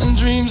and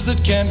dreams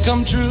that can't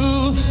come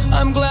true.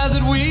 I'm glad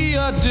that we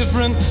are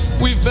different,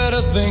 we've better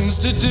things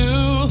to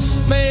do.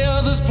 May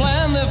others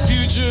plan their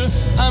future,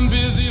 I'm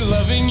busy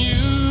loving you.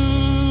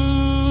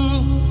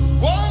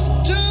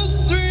 1, 2,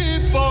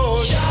 3, 4.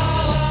 Sha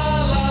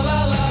la la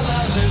la la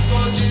la, live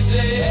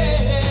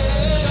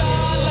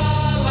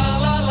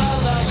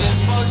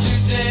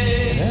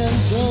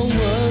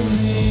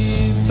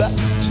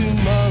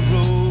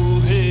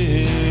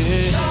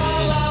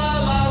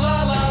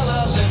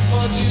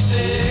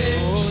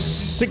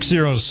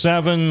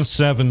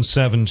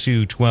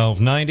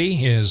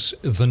 607-772-1290 is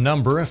the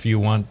number if you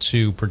want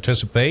to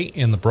participate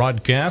in the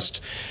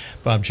broadcast.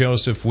 Bob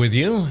Joseph with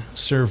you,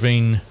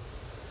 serving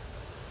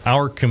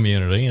our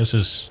community. This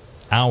is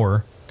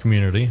our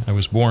community. I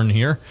was born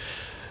here,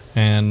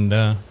 and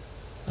I'm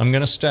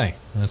going to stay.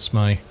 That's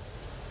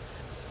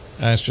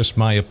just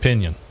my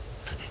opinion.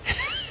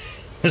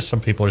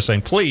 Some people are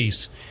saying,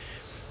 please,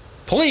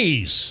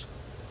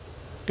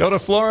 go to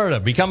Florida,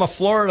 become a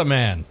Florida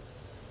man.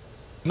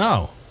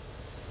 No.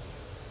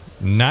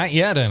 Not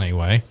yet,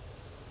 anyway.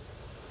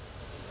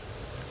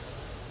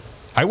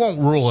 I won't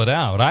rule it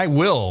out. I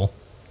will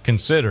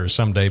consider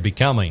someday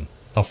becoming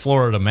a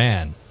Florida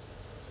man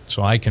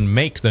so I can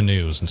make the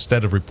news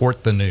instead of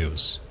report the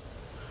news.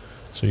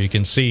 So you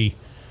can see,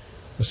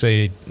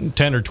 say,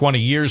 10 or 20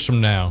 years from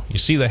now, you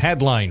see the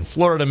headline,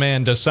 Florida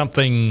man does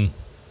something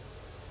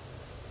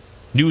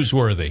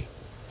newsworthy.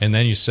 And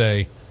then you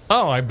say,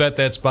 oh, I bet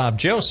that's Bob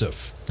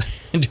Joseph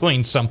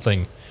doing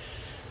something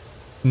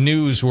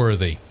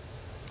newsworthy.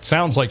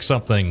 Sounds like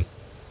something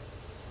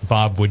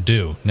Bob would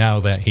do now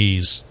that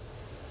he's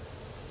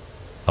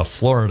a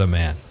Florida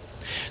man.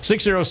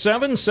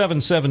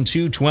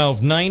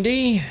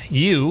 607-772-1290.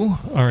 You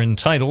are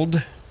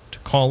entitled to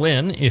call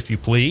in, if you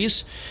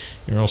please.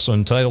 You're also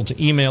entitled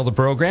to email the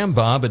program,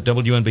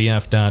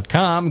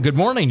 bob@wnbf.com. Good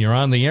morning. You're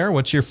on the air.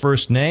 What's your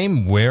first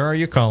name? Where are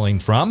you calling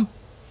from?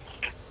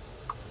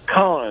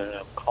 Colin.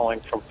 I'm calling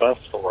from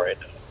Bethel right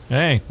now.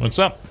 Hey, what's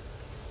up?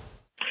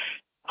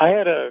 I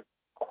had a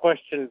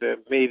question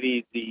that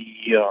maybe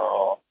the,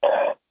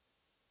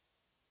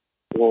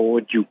 what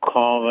would you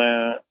call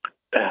that,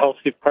 the health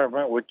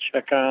department would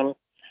check on.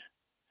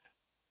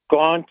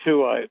 Gone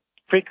to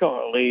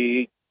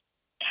frequently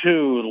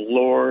to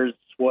Lourdes,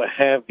 what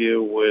have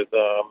you, with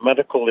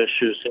medical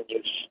issues, and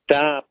you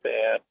stop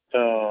at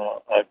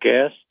a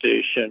gas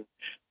station.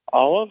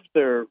 All of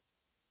their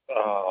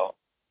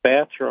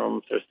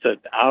bathrooms are said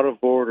out of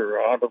order,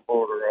 out of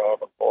order,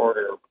 out of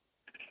order.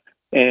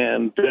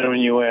 And then when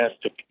you ask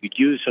if you could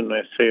use them,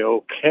 they say,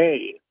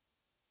 okay.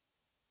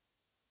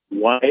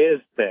 Why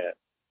is that?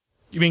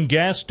 You mean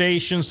gas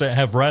stations that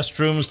have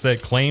restrooms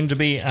that claim to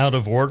be out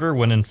of order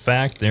when in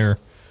fact they're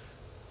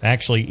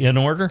actually in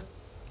order?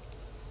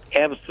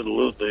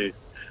 Absolutely.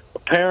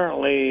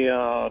 Apparently,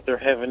 they're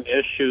having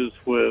issues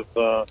with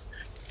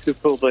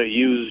people that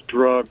use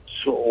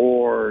drugs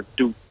or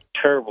do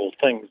terrible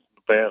things in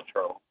the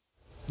bathroom.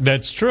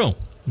 That's true.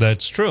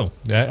 That's true.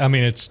 I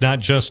mean, it's not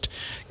just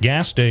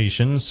gas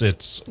stations.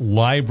 It's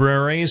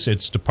libraries.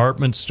 It's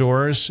department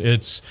stores.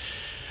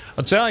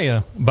 I'll tell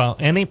you,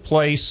 about any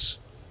place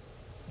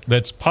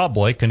that's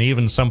public and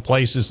even some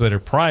places that are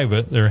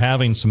private, they're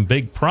having some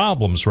big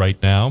problems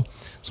right now.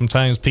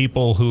 Sometimes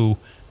people who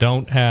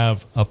don't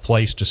have a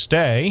place to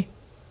stay,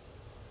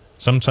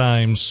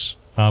 sometimes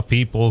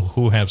people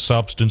who have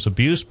substance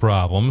abuse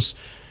problems.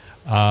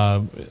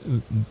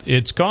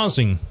 It's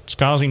causing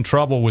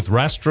trouble with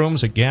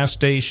restrooms at gas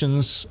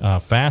stations,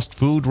 fast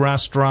food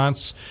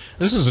restaurants.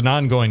 This is an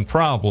ongoing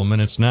problem, and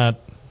it's not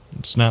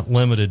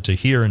limited to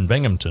here in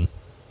Binghamton.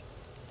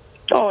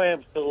 Oh,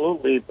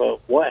 absolutely. But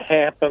what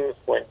happens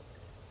when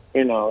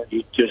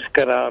you just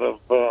got out of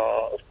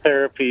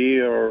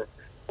therapy or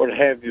what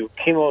have you,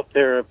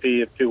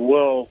 chemotherapy, if you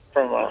will,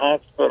 from a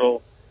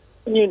hospital,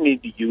 and you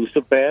need to use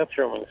the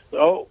bathroom, and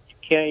you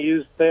can't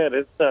use that;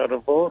 it's out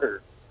of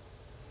order.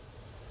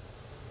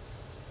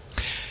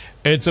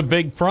 It's a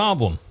big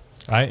problem,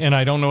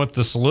 I don't know what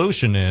the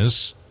solution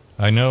is.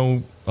 I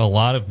know a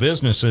lot of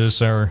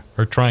businesses are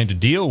trying to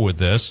deal with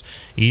this,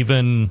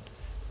 even,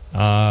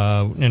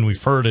 and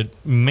we've heard it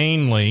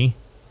mainly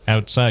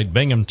outside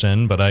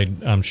Binghamton, but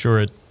I'm sure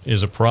it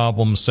is a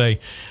problem, say,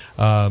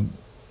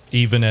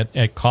 even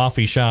at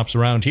coffee shops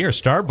around here.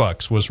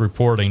 Starbucks was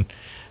reporting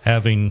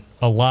having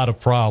a lot of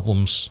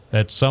problems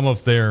at some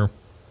of their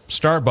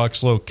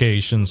Starbucks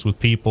locations with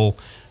people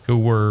who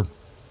were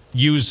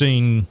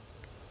using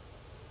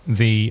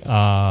the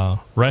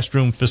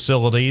restroom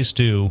facilities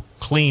to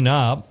clean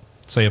up.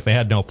 Say if they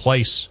had no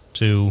place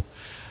to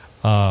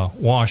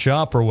wash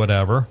up or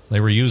whatever,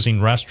 they were using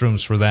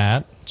restrooms for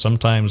that.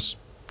 Sometimes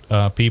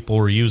people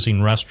were using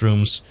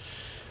restrooms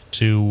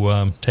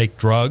to take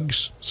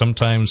drugs.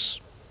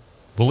 Sometimes,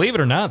 believe it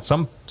or not,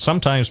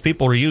 sometimes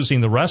people were using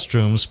the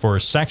restrooms for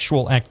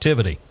sexual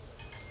activity.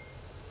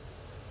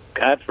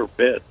 God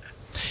forbid.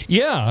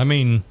 Yeah, I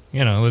mean,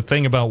 the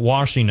thing about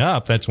washing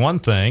up, that's one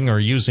thing, or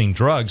using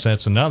drugs,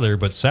 that's another,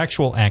 but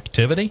sexual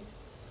activity?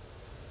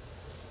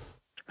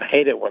 I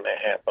hate it when that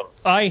happens.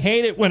 I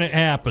hate it when it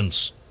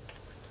happens.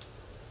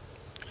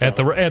 At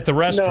the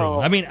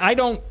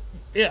restroom.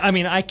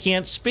 No. I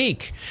can't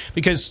speak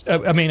because,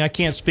 I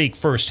can't speak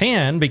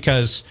firsthand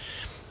because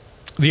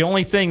the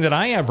only thing that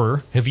I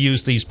ever have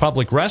used these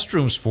public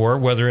restrooms for,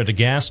 whether at a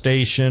gas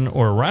station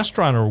or a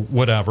restaurant or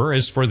whatever,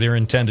 is for their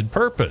intended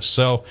purpose.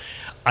 So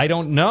I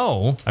don't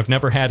know. I've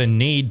never had a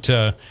need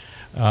to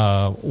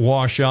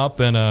wash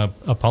up in a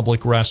public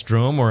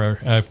restroom, or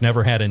I've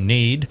never had a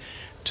need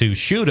to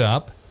shoot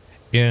up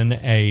in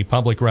a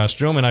public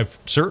restroom, and I've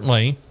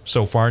certainly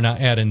so far not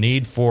had a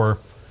need for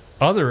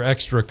other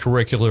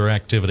extracurricular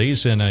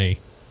activities in a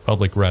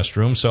public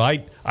restroom. So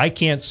I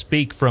can't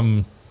speak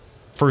from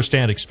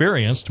firsthand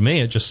experience. To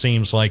me, it just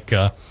seems like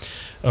a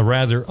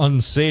rather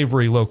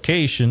unsavory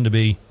location to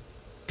be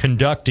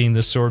conducting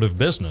this sort of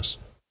business.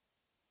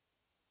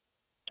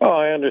 Oh,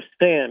 I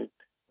understand.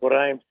 What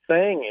I'm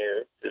saying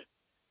is, if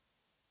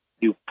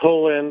you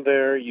pull in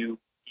there, you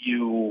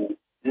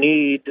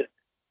need to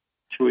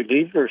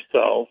relieve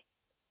yourself.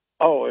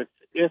 Oh,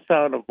 it's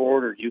out of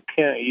order. You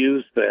can't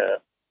use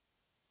that.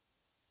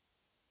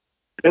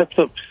 That's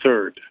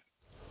absurd.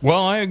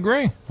 Well, I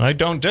agree. I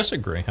don't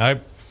disagree.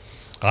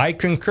 I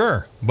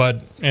concur.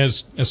 But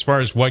as far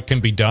as what can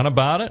be done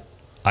about it,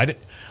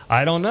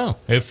 I don't know.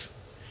 If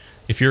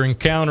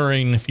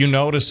you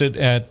notice it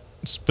at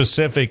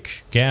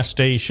specific gas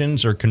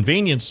stations or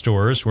convenience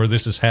stores where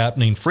this is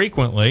happening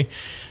frequently,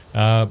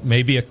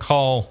 maybe a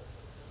call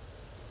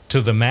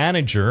to the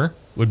manager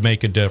would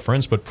make a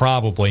difference, but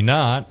probably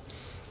not.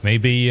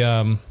 Maybe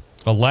a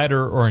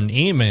letter or an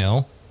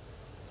email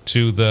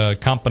to the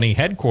company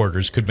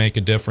headquarters could make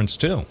a difference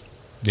too,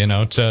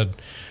 to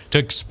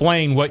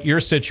explain what your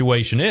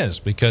situation is,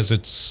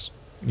 because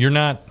you're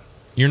not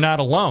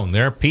alone.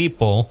 There are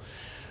people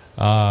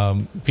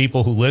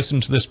who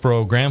listen to this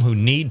program who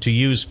need to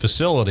use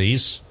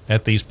facilities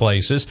at these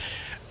places,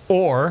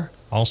 or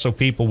also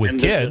people with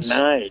kids.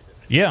 Denied.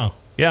 Yeah,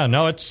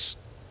 no, it's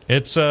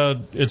a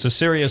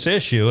serious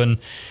issue, and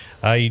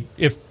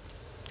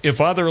if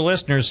other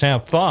listeners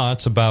have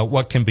thoughts about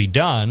what can be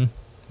done,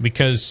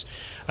 because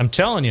I'm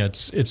telling you,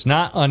 it's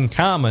not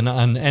uncommon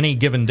on any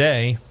given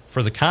day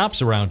for the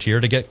cops around here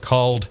to get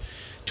called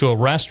to a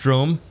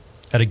restroom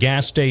at a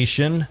gas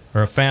station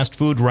or a fast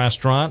food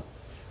restaurant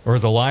or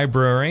the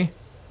library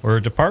or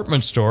a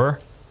department store,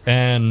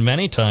 and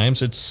many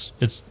times it's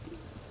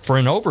for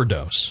an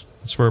overdose.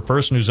 It's for a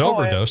person who's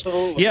overdosed.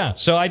 Absolutely. Yeah,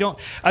 so I don't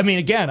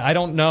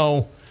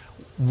know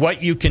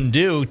what you can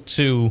do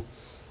to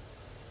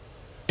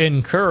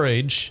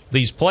encourage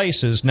these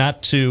places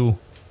not to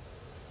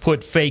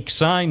put fake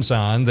signs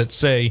on that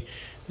say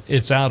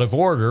it's out of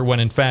order when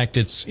in fact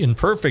it's in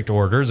perfect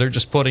order. They're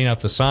just putting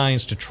up the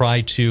signs to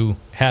try to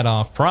head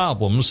off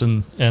problems,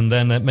 and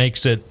then that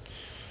makes it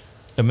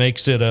a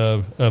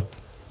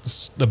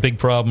big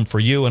problem for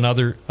you and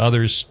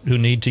others who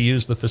need to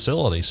use the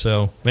facility.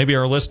 So maybe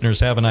our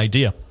listeners have an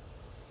idea.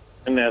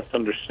 And that's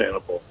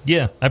understandable.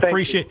 Yeah, I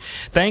appreciate.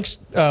 Thanks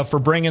for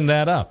bringing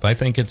that up. I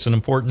think it's an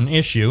important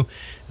issue,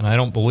 and I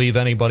don't believe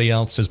anybody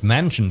else has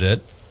mentioned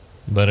it,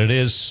 but it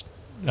is,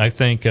 I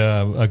think,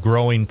 a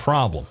growing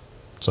problem.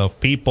 So if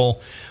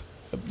people,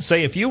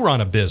 say if you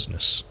run a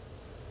business,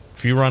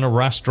 if you run a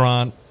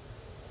restaurant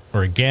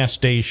or a gas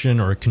station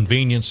or a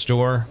convenience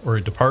store or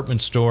a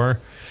department store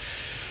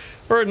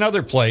or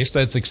another place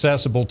that's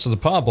accessible to the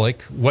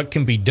public, what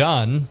can be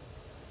done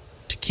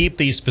to keep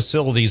these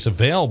facilities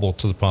available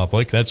to the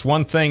public? That's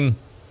one thing.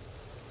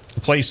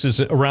 Places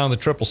around the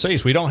Triple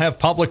Cities, we don't have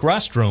public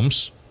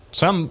restrooms.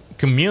 Some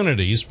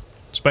communities,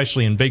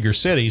 especially in bigger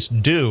cities,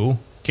 do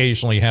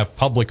occasionally have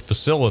public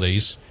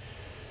facilities,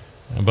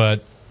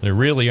 but there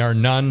really are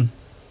none,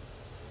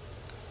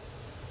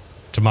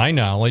 to my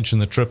knowledge, in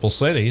the Triple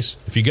Cities.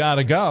 If you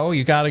gotta go,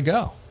 you gotta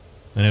go.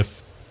 And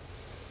if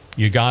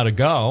you gotta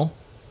go,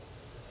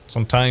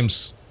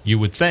 sometimes you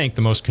would think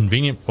the most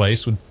convenient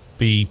place would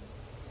be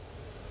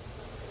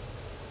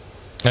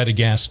at a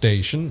gas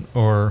station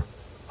or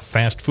a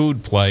fast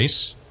food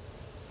place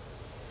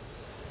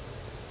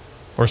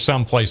or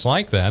some place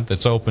like that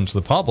that's open to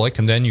the public,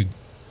 and then you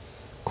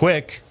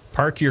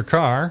park your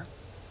car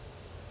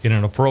in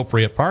an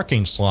appropriate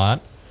parking slot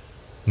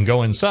and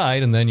go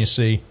inside, and then you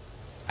see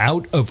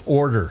out of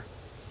order.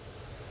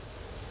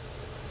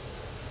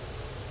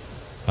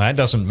 That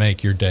doesn't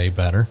make your day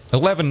better.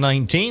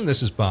 11:19,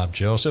 this is Bob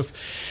Joseph.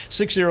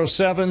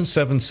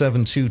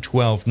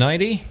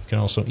 607-772-1290. You can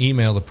also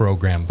email the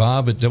program,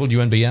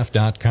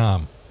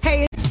 bob@WNBF.com.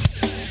 Hey.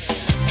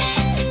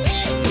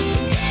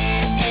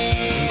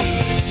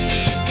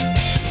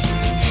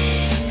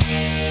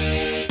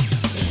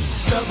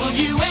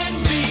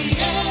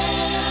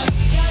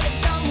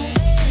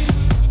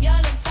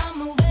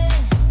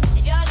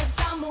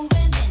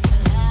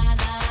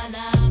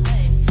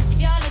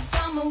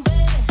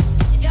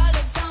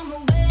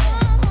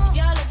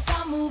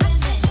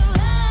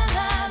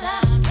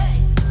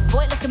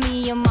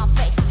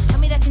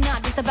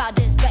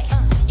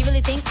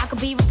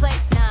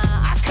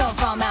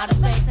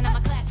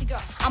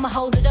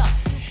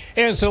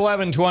 It's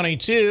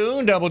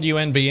 11:22,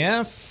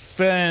 WNBF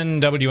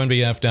and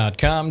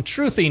WNBF.com.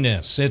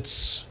 Truthiness.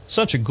 It's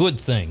such a good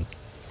thing,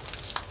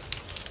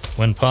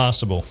 when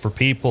possible, for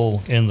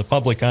people in the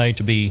public eye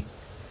to be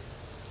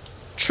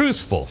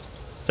truthful.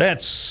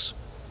 That's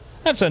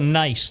a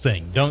nice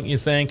thing, don't you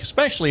think?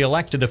 Especially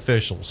elected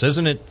officials.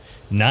 Isn't it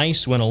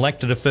nice when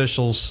elected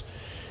officials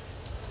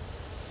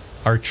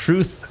are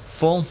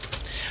truthful?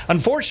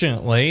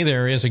 Unfortunately,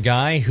 there is a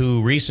guy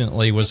who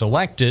recently was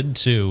elected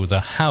to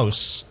the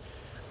House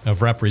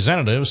of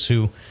Representatives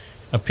who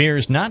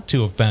appears not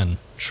to have been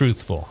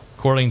truthful.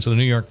 According to the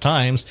New York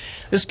Times,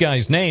 this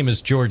guy's name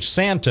is George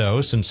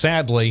Santos, and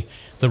sadly,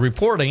 the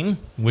reporting,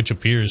 which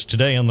appears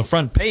today on the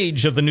front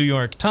page of the New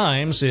York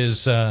Times,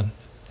 is at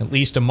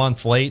least a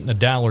month late and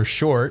 $1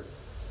 short.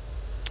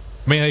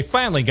 I mean, they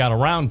finally got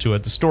around to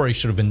it. The story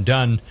should have been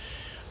done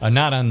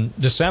not on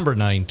December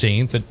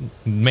 19th. It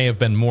may have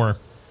been more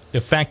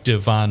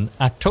effective on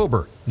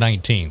October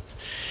 19th.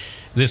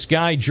 This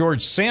guy,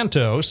 George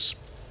Santos,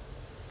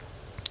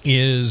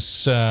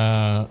 is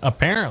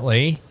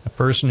apparently a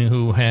person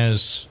who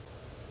has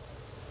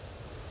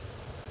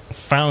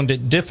found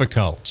it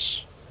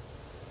difficult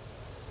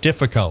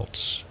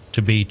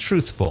to be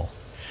truthful.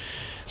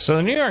 So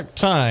the New York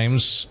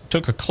Times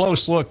took a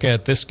close look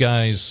at this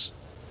guy's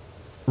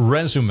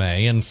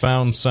resume and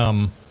found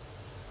some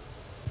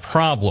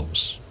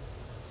problems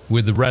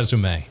with the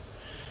resume.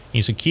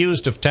 He's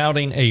accused of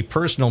touting a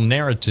personal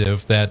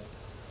narrative that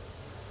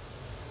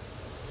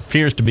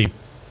appears to be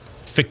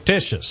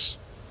fictitious.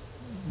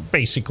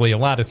 Basically, a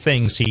lot of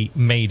things he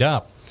made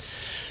up.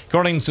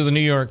 According to the New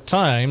York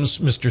Times,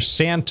 Mr.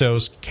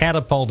 Santos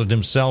catapulted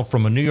himself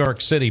from a New York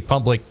City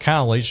public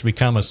college to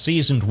become a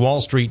seasoned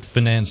Wall Street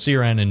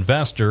financier and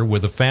investor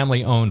with a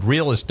family-owned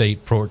real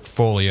estate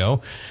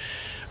portfolio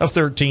of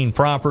 13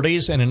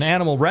 properties and an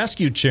animal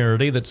rescue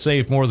charity that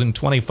saved more than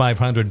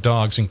 2,500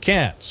 dogs and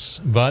cats.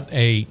 But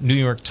a New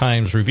York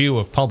Times review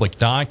of public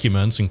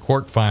documents and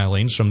court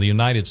filings from the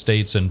United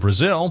States and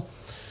Brazil,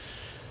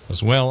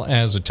 as well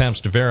as attempts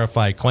to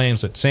verify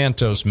claims that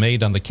Santos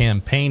made on the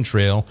campaign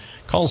trail,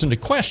 calls into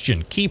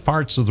question key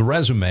parts of the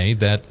resume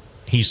that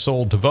he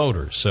sold to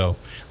voters. So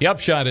the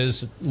upshot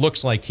is, it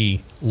looks like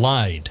he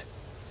lied.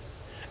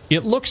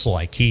 It looks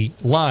like he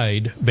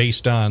lied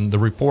based on the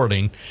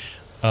reporting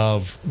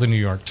of the New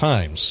York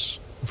Times.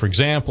 For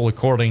example,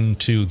 according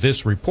to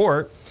this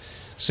report,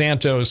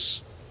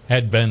 Santos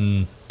had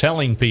been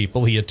telling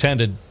people he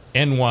attended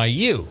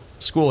NYU.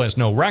 School has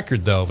no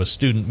record, though, of a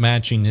student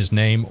matching his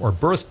name or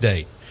birth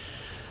date.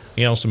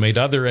 He also made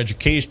other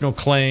educational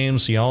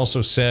claims. He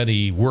also said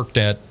he worked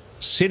at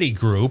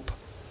Citigroup.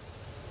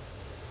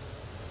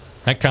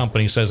 That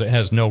company says it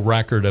has no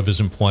record of his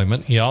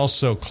employment. He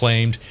also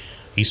claimed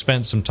he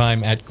spent some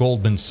time at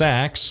Goldman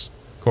Sachs.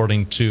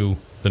 According to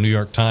the New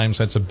York Times,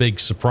 that's a big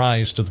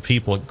surprise to the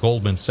people at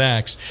Goldman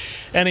Sachs.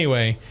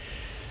 Anyway,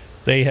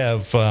 they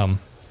have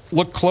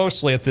looked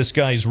closely at this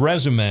guy's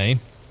resume,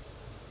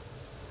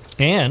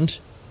 and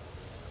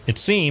it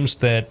seems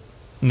that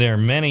there are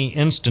many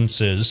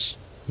instances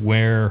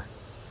where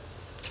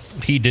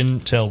he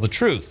didn't tell the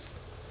truth.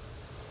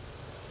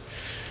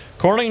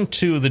 According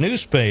to the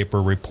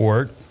newspaper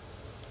report,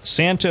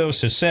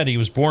 Santos has said he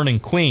was born in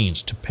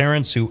Queens to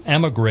parents who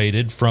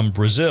emigrated from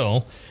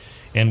Brazil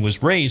and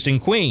was raised in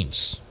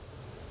Queens.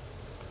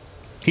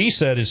 He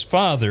said his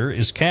father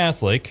is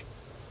Catholic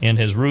and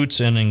has roots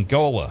in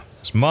Angola.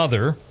 His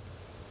mother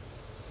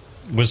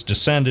was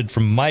descended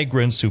from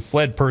migrants who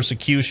fled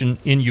persecution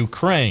in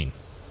Ukraine.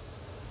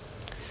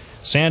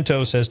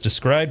 Santos has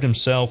described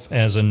himself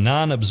as a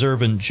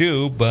non-observant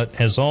Jew, but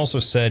has also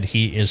said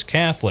he is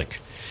Catholic.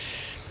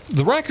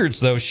 The records,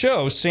 though,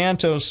 show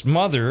Santos'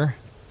 mother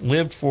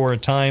lived for a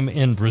time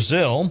in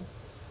Brazil,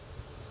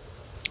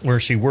 where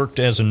she worked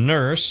as a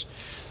nurse.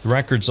 The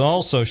records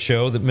also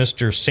show that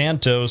Mr.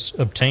 Santos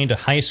obtained a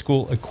high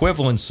school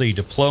equivalency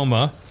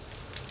diploma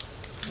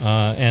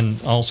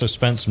and also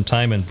spent some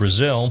time in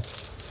Brazil.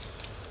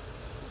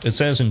 It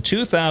says in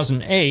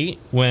 2008,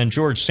 when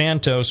George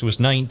Santos was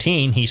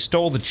 19, he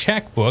stole the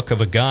checkbook of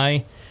a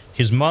guy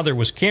his mother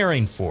was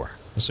caring for.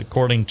 This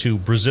according to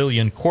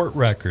Brazilian court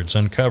records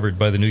uncovered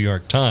by the New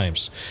York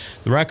Times.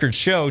 The records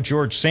show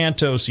George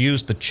Santos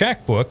used the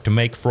checkbook to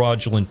make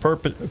fraudulent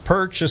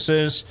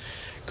purchases,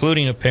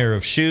 including a pair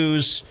of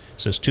shoes.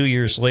 It says 2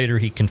 years later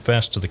he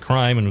confessed to the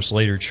crime and was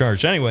later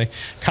charged. Anyway,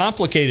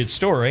 complicated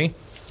story.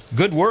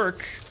 Good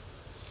work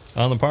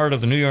on the part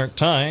of the New York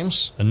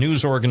Times, a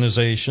news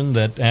organization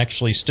that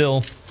actually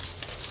still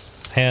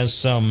has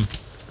some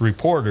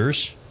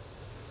reporters.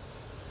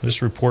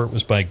 This report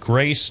was by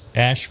Grace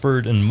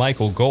Ashford and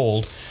Michael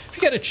Gold. If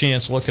you get a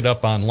chance, look it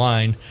up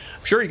online.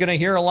 I'm sure you're going to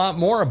hear a lot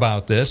more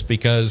about this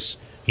because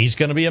he's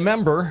going to be a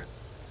member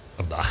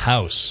of the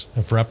House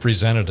of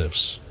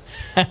Representatives.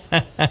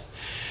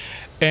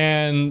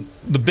 And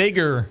the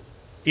bigger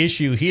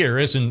issue here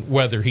isn't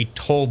whether he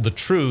told the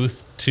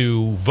truth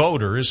to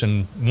voters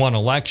in one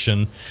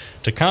election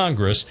to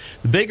Congress.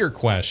 The bigger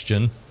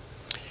question,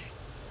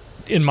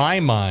 in my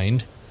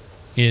mind,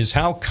 is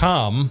how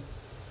come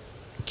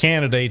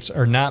candidates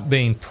are not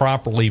being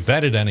properly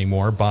vetted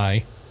anymore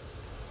by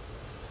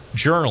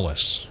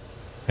journalists?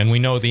 And we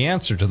know the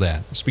answer to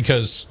that. It's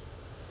because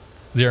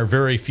there are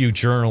very few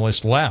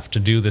journalists left to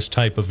do this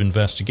type of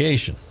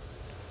investigation.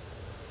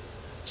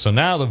 So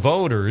now the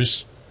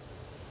voters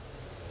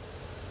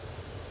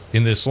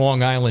in this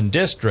Long Island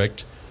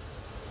district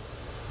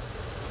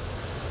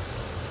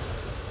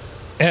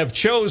have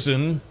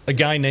chosen a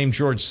guy named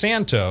George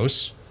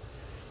Santos,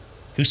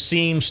 who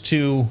seems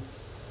to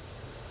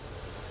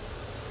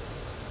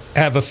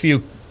have a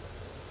few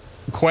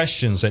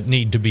questions that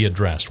need to be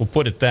addressed. We'll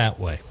put it that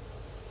way.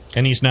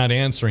 And he's not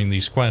answering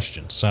these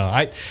questions. So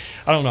I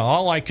don't know.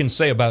 All I can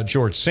say about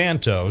George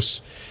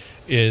Santos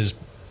is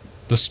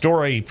the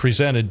story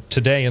presented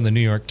today in the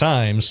New York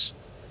Times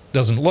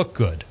doesn't look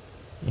good.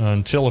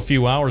 Until a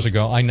few hours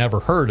ago, I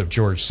never heard of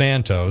George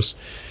Santos.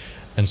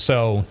 And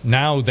so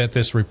now that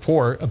this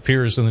report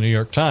appears in the New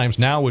York Times,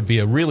 now would be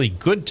a really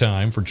good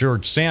time for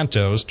George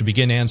Santos to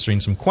begin answering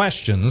some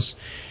questions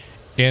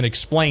and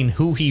explain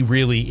who he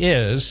really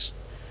is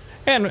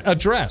and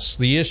address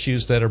the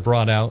issues that are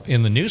brought out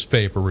in the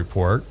newspaper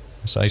report.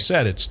 As I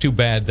said, it's too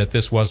bad that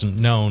this wasn't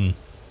known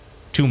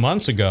 2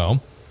 months ago.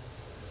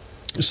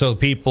 So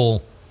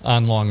people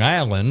on Long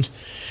Island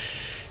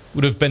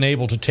would have been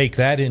able to take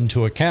that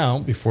into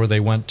account before they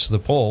went to the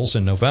polls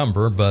in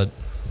November, but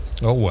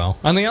oh well.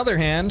 On the other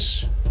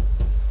hand,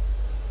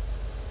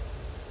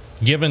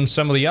 given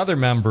some of the other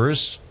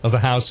members of the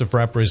House of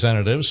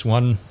Representatives,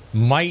 one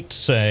might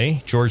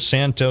say George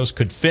Santos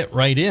could fit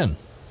right in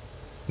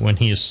when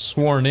he is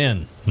sworn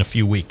in a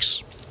few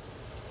weeks.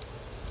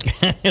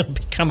 He'll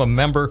become a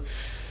member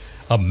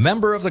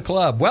of the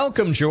club.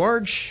 Welcome,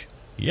 George.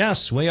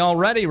 Yes, we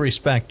already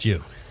respect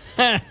you.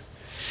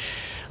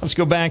 Let's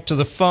go back to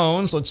the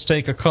phones. Let's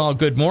take a call.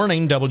 Good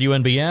morning,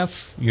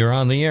 WNBF. You're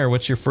on the air.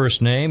 What's your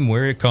first name?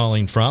 Where are you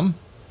calling from?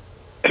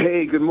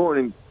 Hey, good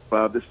morning,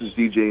 Bob. This is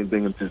DJ in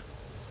Binghamton.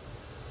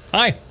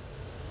 Hi.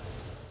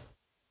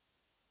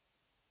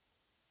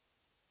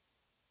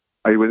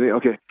 Are you with me?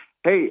 Okay.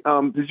 Hey,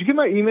 did you get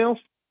my emails?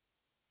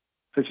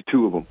 I sent you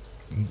 2 of them.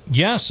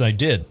 Yes, I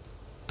did.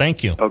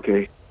 Thank you.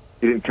 Okay.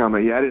 You didn't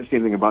comment. Yeah, I didn't see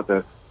anything about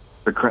the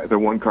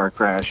one-car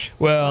crash.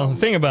 Well, the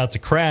thing about the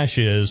crash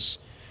is,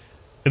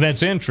 and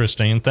that's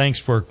interesting, and thanks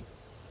for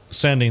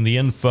sending the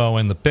info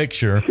and the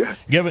picture.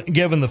 Yeah.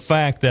 Given the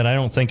fact that I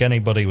don't think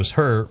anybody was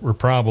hurt, we're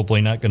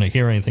probably not going to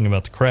hear anything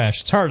about the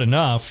crash. It's hard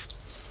enough,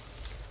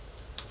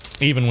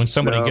 even when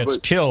somebody gets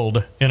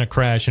killed in a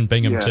crash in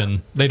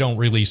Binghamton, they don't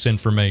release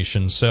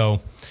information.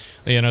 So,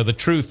 the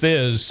truth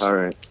is, all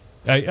right.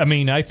 I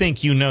mean, I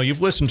think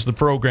you've listened to the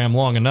program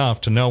long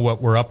enough to know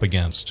what we're up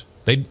against.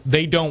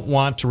 They don't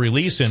want to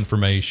release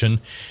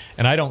information,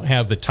 and I don't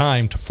have the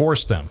time to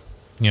force them.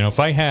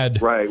 If I had,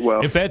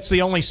 if that's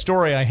the only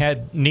story I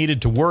had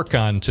needed to work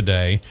on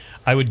today,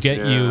 I would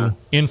get you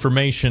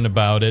information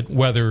about it,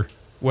 whether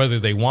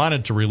they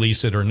wanted to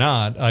release it or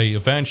not. I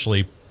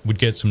eventually would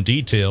get some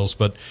details,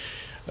 but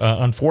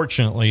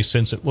unfortunately,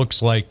 since it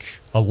looks like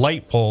a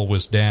light pole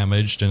was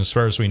damaged, and as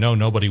far as we know,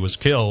 nobody was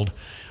killed,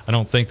 I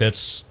don't think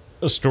that's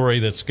a story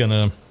that's going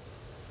to...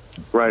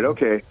 Right,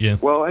 okay. Yeah.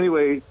 Well,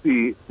 anyway,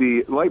 the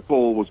light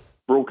pole was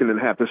broken in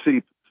half. The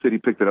city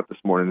picked it up this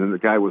morning, and the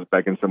guy was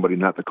begging somebody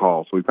not to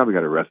call, so he probably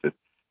got arrested.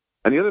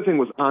 And the other thing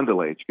was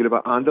Andale. Did you get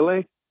about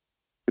Andale?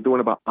 Get the one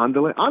about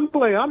Andale?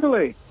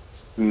 Andale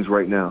means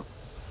right now.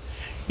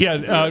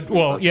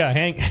 Yeah,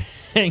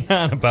 hang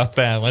on about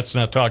that. Let's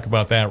not talk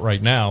about that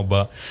right now,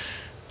 but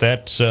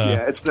that's...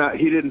 it's not...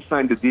 He didn't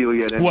sign the deal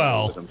yet.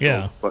 Well, with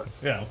him,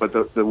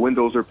 but the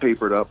windows are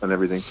papered up and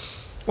everything.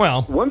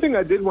 Well... One thing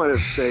I did want to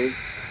say...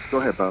 Go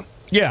ahead, Bob.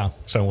 Yeah,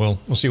 so we'll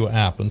see what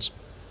happens.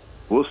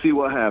 We'll see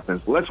what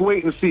happens. Let's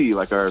wait and see,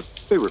 like our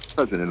favorite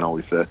president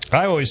always said.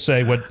 I always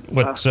say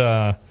what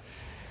Al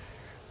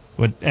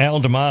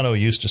D'Amato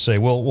used to say,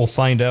 we'll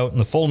find out in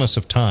the fullness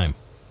of time.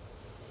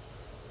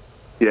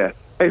 Yeah.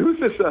 Hey, who's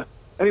this?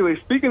 Anyway,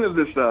 speaking of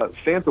this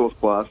Santos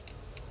Claus,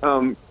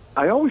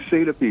 I always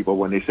say to people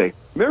when they say,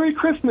 Merry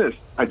Christmas,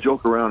 I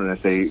joke around and I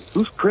say,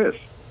 who's Chris?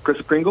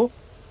 Chris Kringle?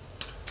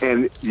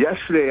 And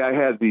yesterday I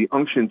had the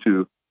unction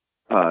to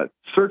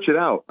search it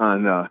out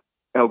on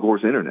Al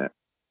Gore's internet.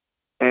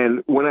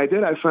 And when I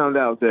did, I found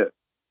out that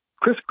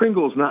Kris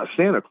Kringle is not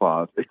Santa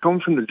Claus. It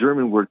comes from the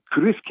German word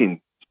Christkind,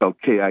 spelled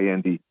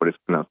K-I-N-D, but it's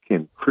pronounced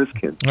kin,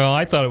 Christkind. Well,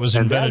 I thought it was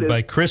invented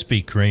by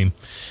Krispy Kreme,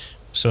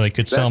 so they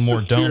could sell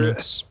more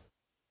donuts.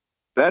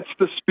 That's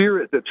the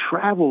spirit that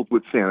traveled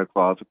with Santa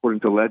Claus, according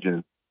to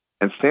legend.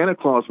 And Santa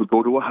Claus would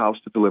go to a house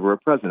to deliver a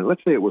present.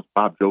 Let's say it was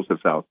Bob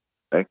Joseph's house,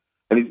 okay?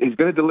 And he's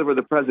going to deliver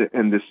the present,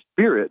 and this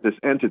spirit, this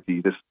entity,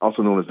 this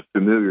also known as a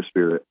familiar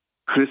spirit,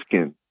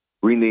 Christkind,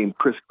 renamed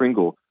Kris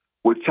Kringle,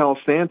 would tell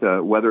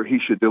Santa whether he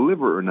should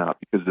deliver or not,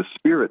 because the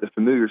spirit, the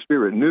familiar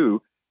spirit,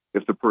 knew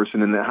if the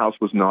person in that house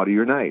was naughty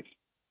or nice.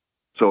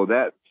 So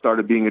that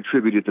started being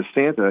attributed to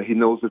Santa. He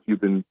knows if you've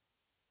been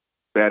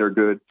bad or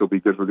good, so be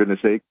good for goodness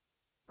sake.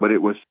 But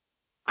it was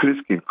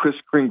Christkind, Kris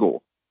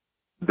Kringle,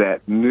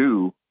 that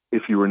knew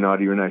if you were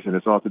naughty or nice, and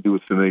it's all to do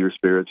with familiar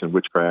spirits and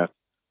witchcraft.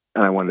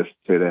 And I wanted to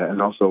say that.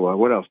 And also,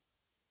 what else?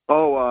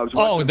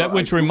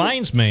 Which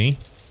reminds me,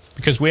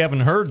 because we haven't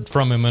heard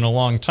from him in a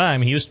long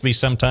time. He used to be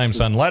sometimes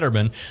on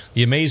Letterman,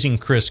 the amazing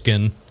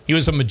Christkind. He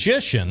was a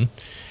magician,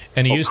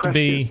 and he used to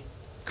be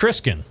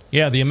Christkind.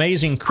 Yeah, the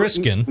amazing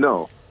Christkind.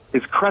 No,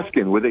 it's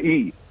Kreskin with an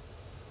E.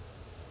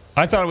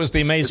 I thought it was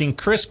the amazing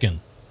Christkind.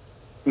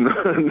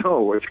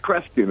 No, it's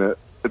Kreskin.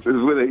 It's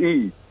with an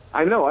E.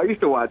 I know. I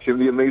used to watch him,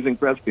 the amazing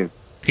Kreskin.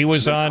 He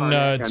was on,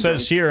 it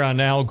says here on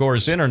Al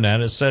Gore's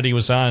internet, it said he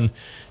was on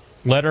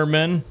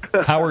Letterman,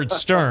 Howard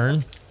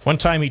Stern, One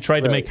time he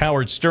tried to make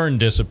Howard Stern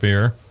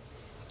disappear,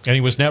 and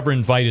he was never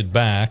invited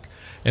back.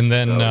 And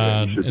then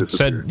it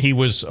said he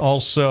was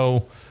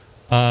also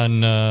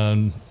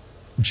on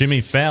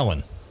Jimmy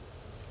Fallon.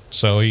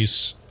 So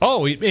he's...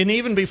 Oh, and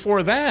even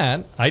before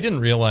that, I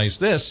didn't realize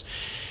this,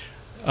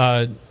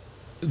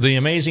 the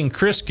amazing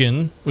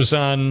Criskin was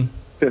on...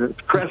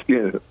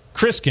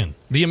 Criskin.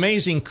 The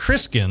amazing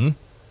Criskin.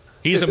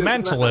 He's a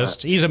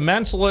mentalist. He's a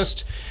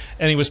mentalist,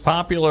 and he was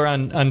popular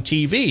on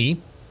TV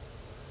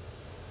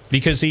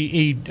because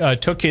he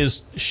took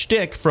his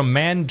shtick from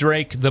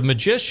Mandrake the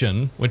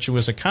Magician, which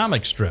was a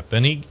comic strip,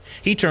 and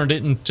he turned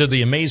it into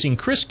the amazing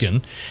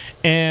Criskin.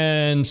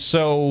 And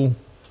so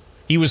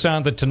he was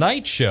on The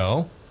Tonight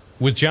Show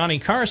with Johnny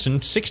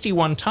Carson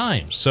 61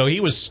 times. So he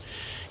was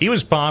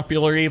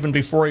popular even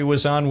before he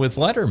was on with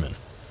Letterman.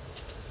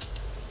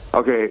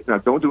 Okay, now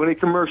don't do any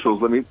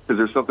commercials. Because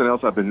there's something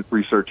else I've been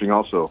researching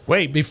also.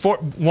 Wait, before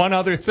one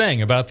other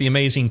thing about the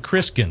amazing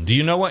Criskin. Do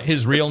you know what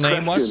his real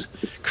name was?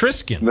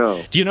 Criskin.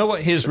 No. Do you know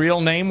what his real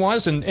name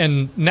was?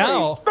 And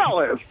now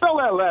spell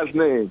that last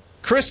name.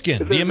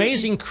 Criskin, the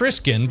amazing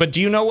Criskin. But do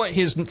you know what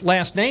his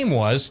last name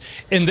was?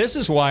 And this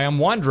is why I'm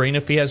wondering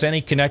if he has any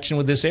connection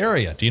with this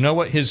area. Do you know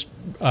what his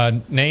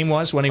name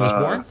was when he was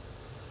born?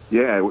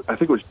 Yeah, I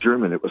think it was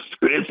German. It was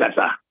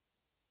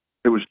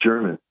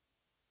German,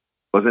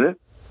 wasn't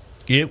it?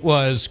 It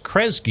was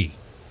Kresge.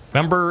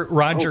 Remember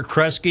Roger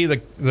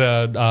Kresge,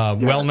 the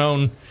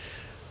well-known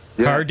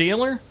car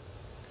dealer?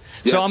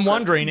 Yeah, so I'm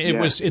wondering,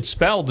 it's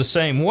spelled the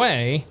same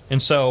way,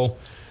 and so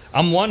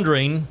I'm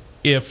wondering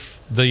if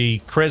the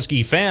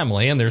Kresge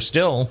family, and there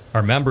still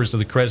are members of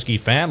the Kresge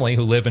family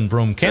who live in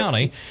Broome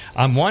County,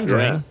 I'm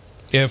wondering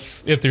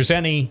if there's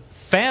any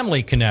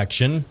family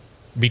connection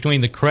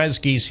between the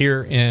Kresges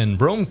here in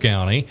Broome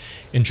County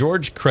and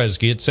George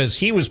Kresge. It says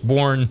he was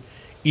born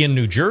in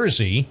New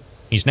Jersey.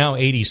 He's now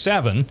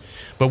 87,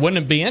 but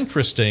wouldn't it be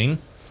interesting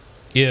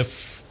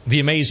if the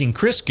amazing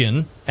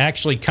Criskin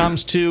actually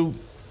comes to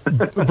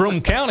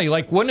Broome County?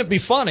 Like, wouldn't it be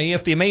funny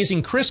if the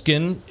amazing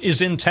Criskin is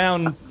in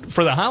town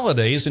for the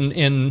holidays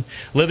and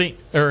living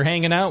or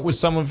hanging out with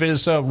some of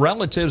his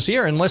relatives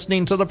here and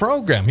listening to the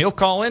program? He'll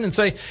call in and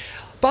say,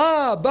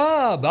 Bob,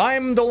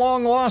 I'm the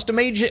long-lost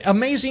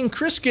amazing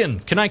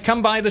Criskin. Can I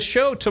come by the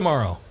show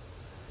tomorrow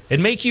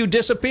and make you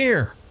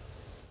disappear?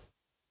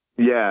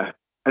 Yeah.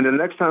 And the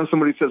next time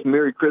somebody says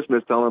Merry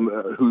Christmas, tell them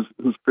who's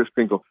Kris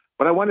Kringle.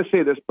 But I want to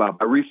say this, Bob.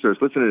 I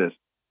researched. Listen to this.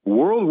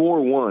 World War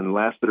I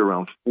lasted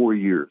around 4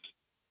 years.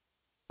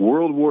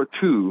 World War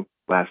II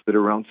lasted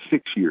around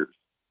 6 years.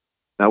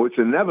 Now, it's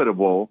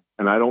inevitable,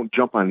 and I don't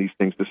jump on these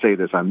things to say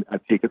this. I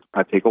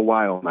take a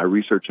while, and I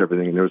research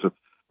everything. And there was a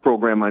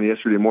program on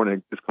yesterday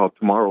morning. It's called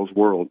Tomorrow's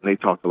World, and they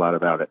talked a lot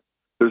about it.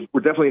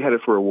 We're definitely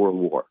headed for a world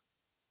war.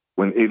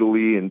 When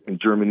Italy and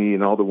Germany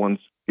and all the ones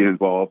get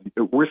involved,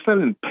 we're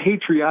sending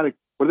patriotic,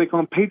 what do they call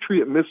them,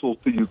 Patriot missiles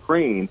to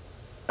Ukraine,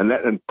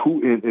 and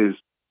Putin is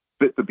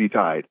fit to be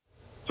tied.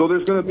 So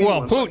there's going to be...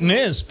 Well, Putin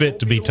is fit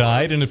to be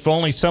tied, and if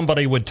only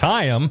somebody would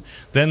tie him,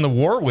 then the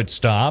war would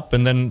stop,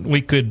 and then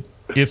we could,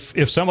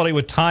 if somebody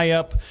would tie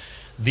up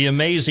the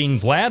amazing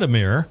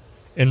Vladimir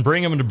and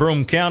bring him to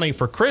Broome County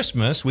for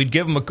Christmas, we'd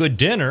give him a good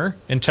dinner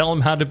and tell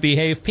him how to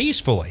behave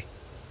peacefully.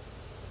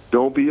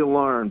 Don't be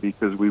alarmed,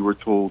 because we were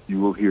told you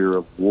will hear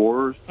of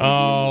wars.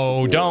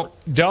 Oh, do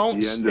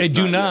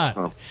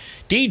not.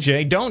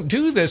 DJ, don't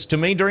do this to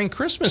me during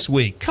Christmas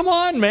week. Come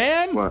on,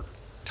 man. What?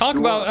 Talk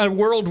about a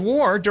world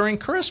war during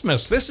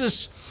Christmas. This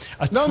is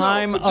a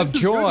time of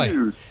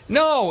joy.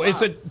 No,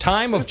 it's a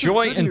time of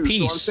joy and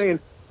peace. So I'm saying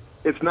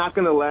it's not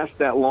going to last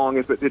that long.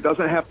 It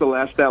doesn't have to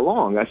last that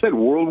long. I said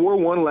World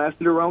War I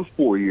lasted around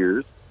 4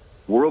 years.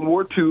 World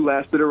War II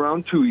lasted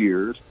around 2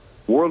 years.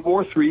 World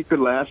War III could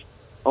last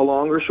a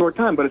long or short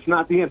time, but it's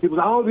not the end. People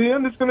say, oh, the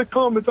end is going to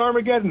come. It's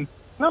Armageddon.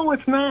 No,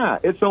 it's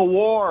not. It's a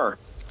war.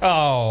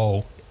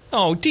 Oh,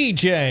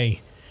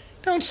 DJ,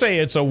 don't say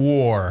it's a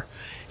war.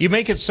 You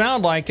make it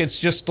sound like it's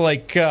just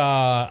like,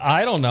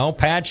 I don't know,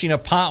 patching a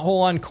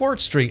pothole on Court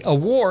Street. A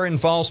war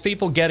involves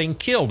people getting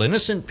killed,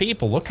 innocent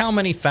people. Look how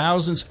many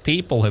thousands of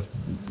people have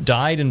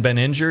died and been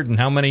injured, and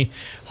how many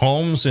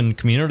homes and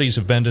communities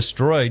have been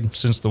destroyed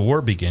since the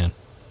war began.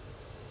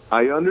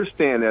 I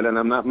understand that, and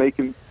I'm not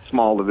making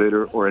small of it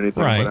or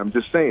anything, right. But I'm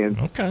just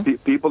saying,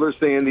 people are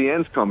saying the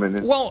end's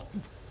coming. Well,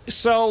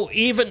 so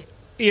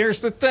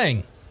here's the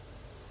thing.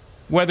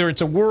 Whether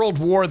it's a world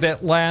war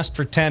that lasts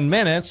for 10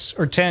 minutes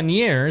or 10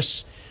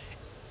 years,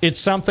 it's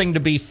something to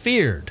be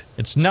feared.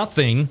 It's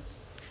nothing.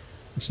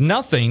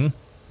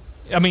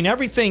 I mean,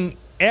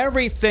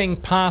 everything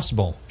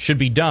possible should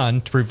be done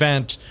to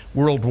prevent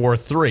World War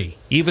III,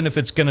 even if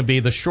it's going to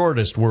be the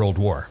shortest world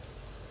war.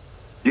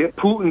 Get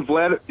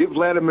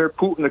Vladimir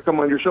Putin to come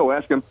on your show.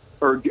 Ask him,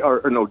 or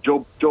no,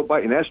 Joe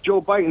Biden. Ask Joe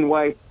Biden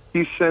why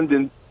he's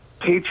sending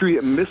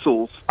Patriot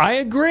missiles. I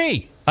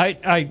agree.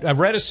 I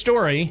read a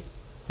story.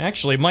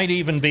 Actually, it might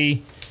even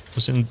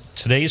was in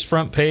today's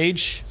front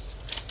page.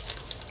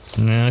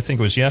 No, I think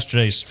it was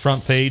yesterday's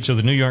front page of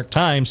the New York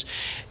Times.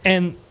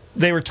 And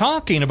they were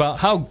talking about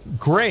how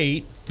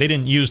great they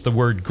didn't use the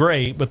word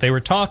great, but they were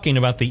talking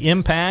about the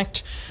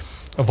impact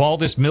of all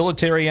this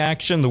military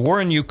action, the war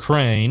in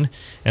Ukraine,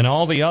 and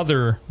all the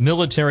other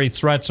military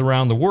threats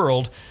around the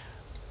world,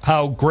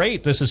 how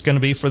great this is going to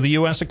be for the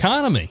U.S.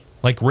 economy.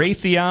 Like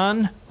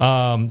Raytheon,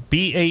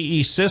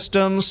 BAE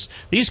Systems,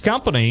 these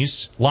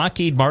companies,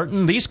 Lockheed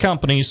Martin, these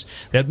companies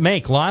that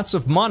make lots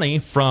of money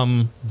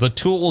from the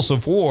tools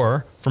of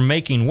war, from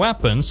making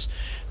weapons,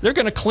 they're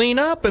going to clean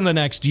up in the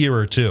next year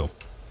or two.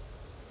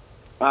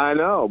 I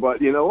know,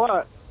 but you know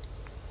what?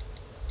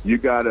 You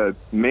got a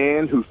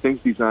man who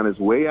thinks he's on his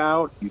way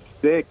out. He's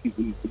sick. He's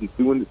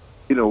doing,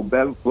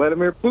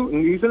 Vladimir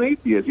Putin. He's an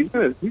atheist. He's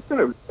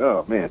gonna.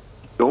 Oh man!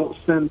 Don't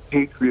send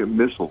Patriot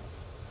missiles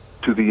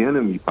to the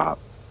enemy, Bob,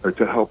 or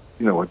to help,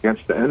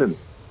 against the enemy.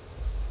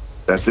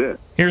 That's it.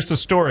 Here's the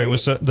story. It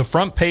was the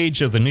front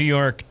page of the New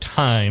York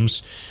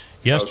Times.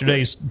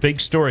 Yesterday's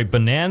big story: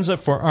 bonanza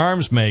for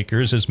arms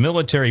makers as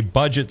military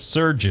budget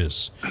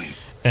surges,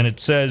 and it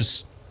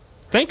says,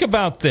 think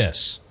about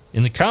this.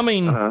 In the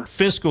coming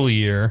fiscal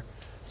year,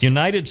 the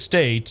United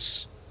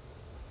States,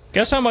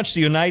 guess how much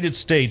the United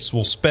States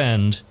will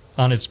spend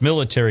on its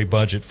military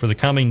budget for the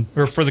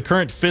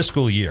current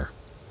fiscal year?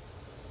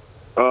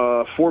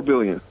 $4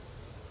 billion.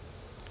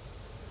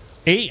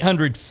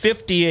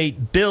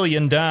 $858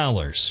 billion.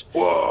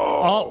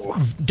 Whoa.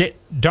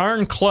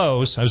 Darn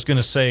close. I was going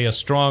to say a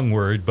strong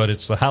word, but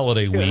it's the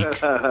holiday week.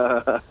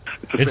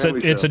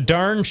 It's a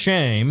darn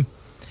shame.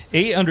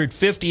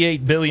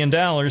 $858 billion,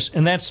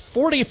 and that's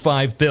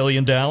 $45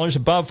 billion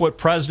above what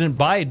President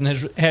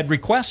Biden had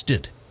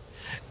requested.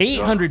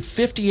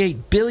 $858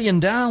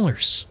 billion.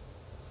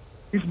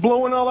 He's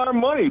blowing all our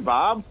money,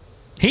 Bob.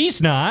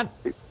 He's not.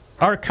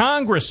 Our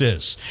Congress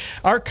is.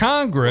 Our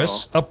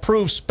Congress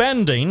approved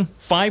spending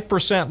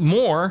 5%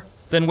 more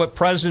than what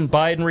President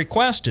Biden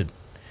requested.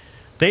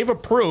 They've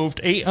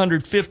approved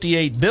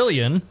 $858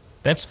 billion.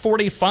 That's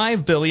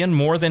 $45 billion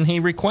more than he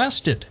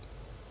requested.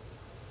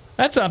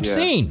 That's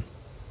obscene. Yeah.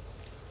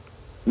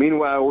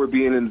 Meanwhile, we're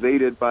being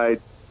invaded by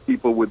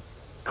people with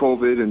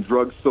COVID and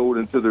drugs sold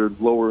into their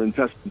lower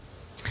intestines.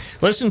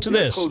 Listen to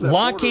this.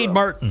 Lockheed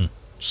Martin.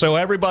 So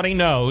everybody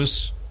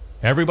knows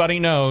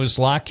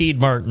Lockheed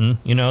Martin.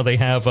 They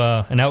have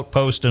an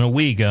outpost in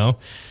Owego.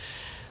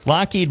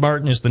 Lockheed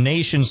Martin is the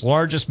nation's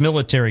largest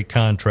military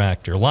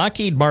contractor.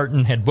 Lockheed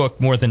Martin had booked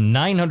more than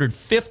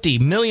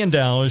 $950 million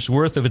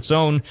worth of its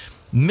own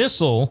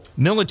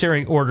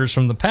military orders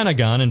from the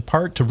Pentagon, in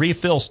part to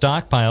refill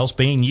stockpiles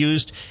being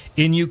used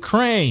in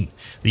Ukraine.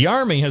 The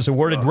Army has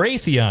awarded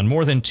Raytheon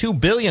more than $2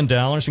 billion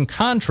in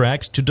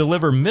contracts to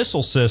deliver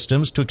missile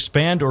systems to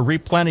expand or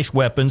replenish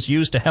weapons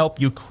used to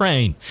help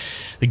Ukraine.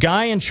 The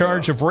guy in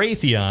charge of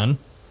Raytheon,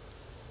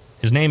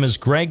 his name is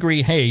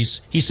Gregory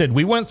Hayes, he said,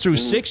 we went through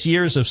 6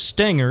 years of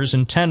Stingers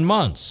in 10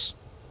 months.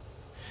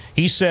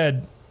 He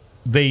said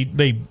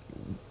they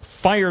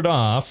fired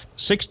off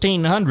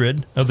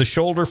 1,600 of the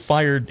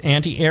shoulder-fired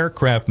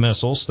anti-aircraft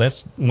missiles.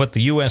 That's what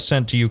the U.S.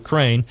 sent to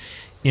Ukraine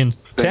in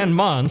 10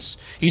 months.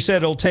 He said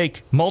it'll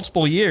take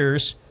multiple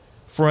years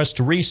for us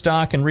to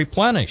restock and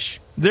replenish.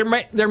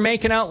 They're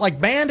making out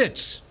like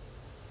bandits.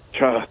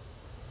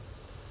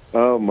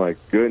 Oh, my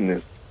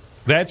goodness.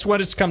 That's what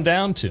it's come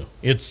down to.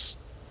 It's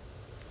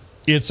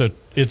a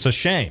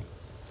shame.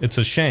 It's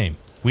a shame.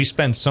 We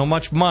spend so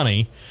much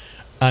money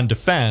on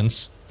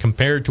defense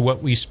compared to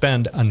what we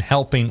spend on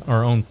helping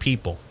our own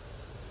people.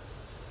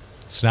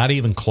 It's not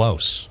even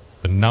close.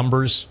 The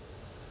numbers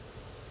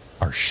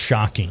are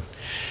shocking.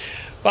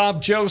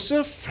 Bob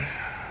Joseph,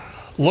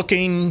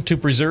 looking to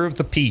preserve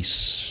the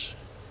peace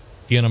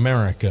in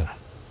America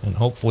and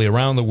hopefully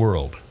around the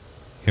world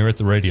here at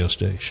the radio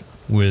station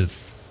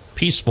with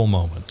peaceful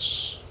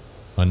moments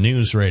on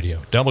News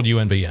Radio,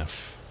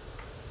 WNBF.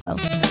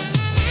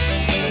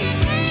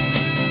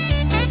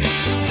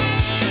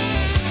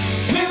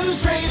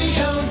 News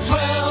Radio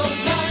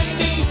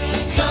 1290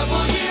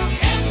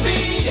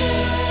 WNBF.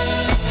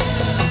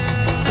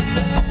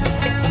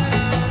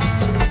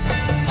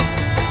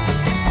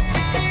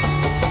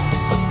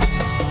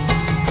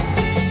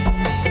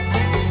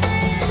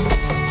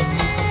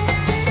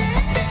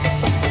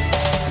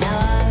 Now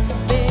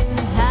I've been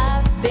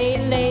happy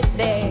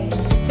lately,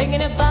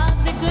 thinking about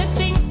the good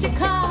things to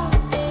come,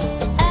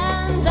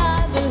 and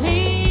I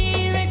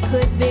believe it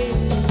could be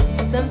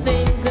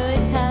something good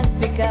has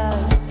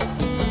begun.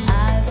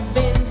 I've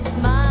been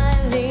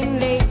smiling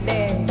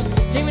lately,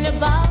 dreaming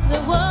about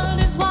the world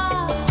as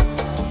wild,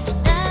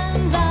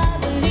 and I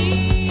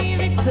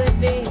believe it could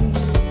be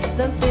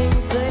something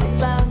good's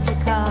bound to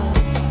come.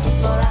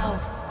 For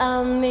out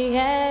on the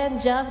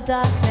edge of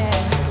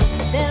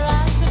darkness, there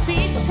lies a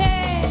peace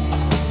train.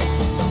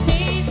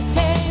 Peace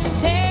train,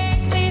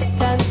 take this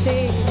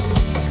country,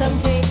 come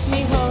take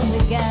me home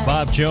again.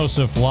 Bob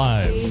Joseph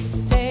live.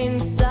 Peace train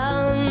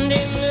sounding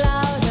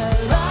louder,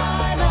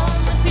 ride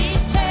on the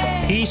peace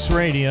train. Peace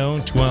Radio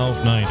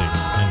 1290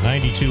 and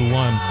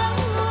 92.1.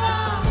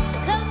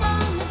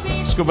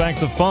 Let's go back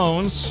to the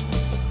phones.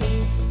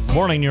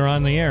 Morning, you're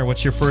on the air.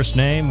 What's your first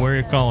name? Where are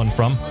you calling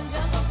from?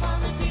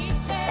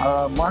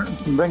 Martin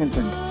from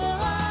Binghamton.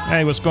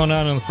 Hey, what's going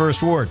on in the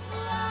First Ward?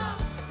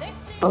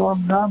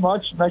 Not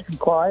much. Nice and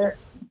quiet.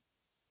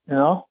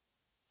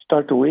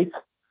 Start the week.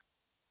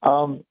 I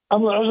was a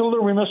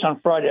little remiss on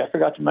Friday. I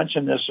forgot to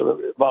mention this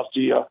about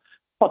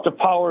the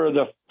power of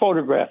the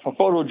photograph, of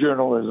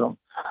photojournalism.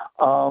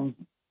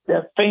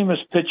 That famous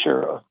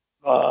picture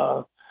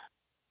called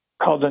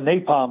the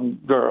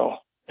Napalm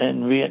Girl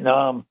in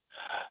Vietnam,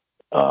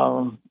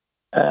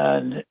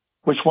 and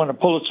which won a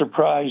Pulitzer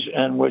Prize,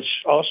 and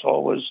which also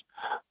was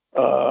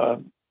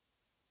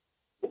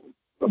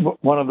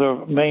one of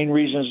the main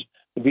reasons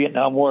the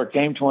Vietnam War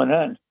came to an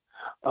end.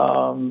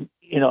 That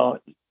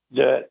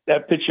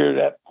picture,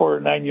 that poor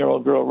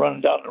 9-year-old girl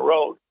running down the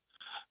road,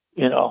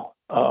 as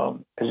I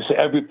say,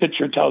 every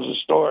picture tells a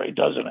story,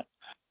 doesn't it?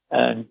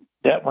 And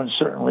that one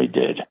certainly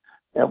did.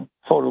 That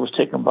photo was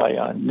taken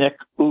by Nick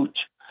Oot.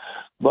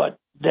 But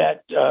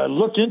that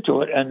looked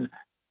into it, and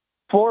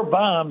 4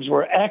 bombs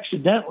were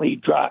accidentally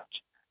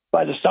dropped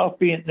by the South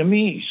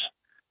Vietnamese.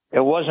 It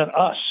wasn't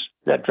us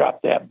that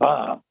dropped that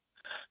bomb,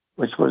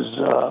 which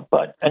was,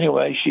 but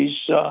anyway, she's,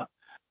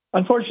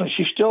 unfortunately,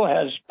 she still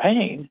has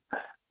pain,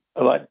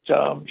 but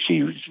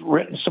she's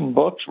wrote some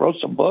books,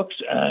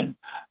 and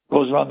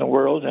goes around the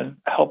world and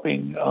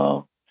helping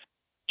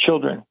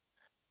children.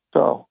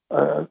 So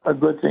a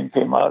good thing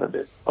came out of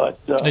it. But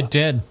It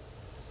did.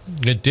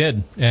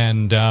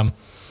 And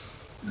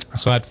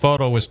so that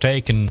photo was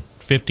taken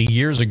 50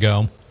 years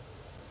ago.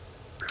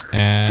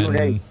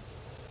 And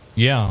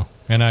yeah,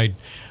 and I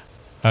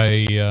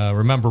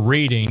remember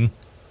reading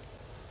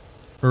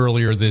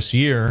earlier this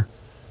year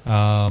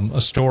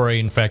a story.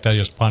 In fact, I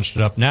just punched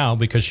it up now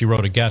because she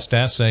wrote a guest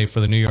essay for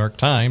the New York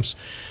Times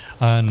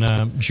on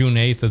June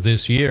 8th of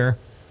this year.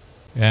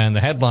 And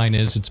the headline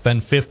is, "It's been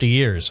 50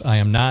 years. I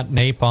am not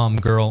Napalm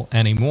Girl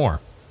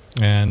anymore."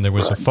 And there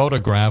was a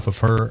photograph of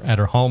her at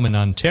her home in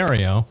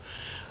Ontario.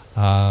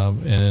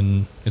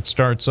 And it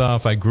starts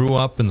off, "I grew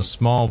up in the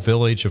small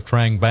village of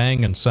Trang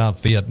Bang in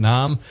South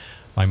Vietnam.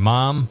 My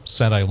mom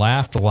said I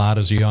laughed a lot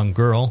as a young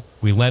girl.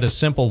 We led a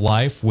simple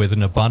life with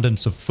an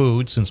abundance of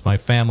food since my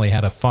family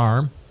had a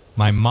farm.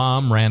 My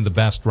mom ran the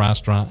best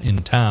restaurant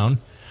in town.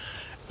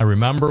 I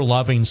remember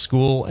loving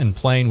school and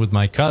playing with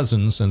my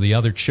cousins and the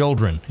other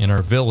children in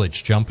our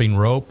village, jumping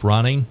rope,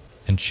 running,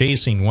 and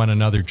chasing one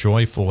another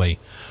joyfully.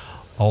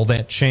 All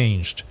that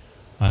changed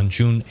on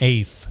June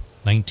 8th,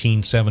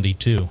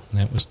 1972.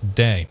 That was the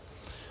day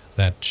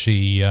that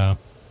she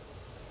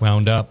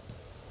wound up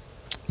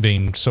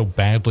being so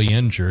badly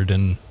injured.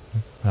 And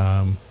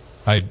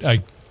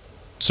I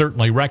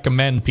certainly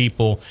recommend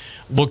people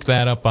look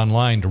that up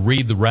online to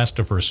read the rest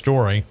of her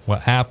story,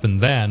 what happened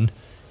then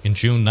in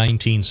June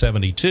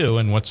 1972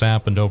 and what's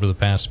happened over the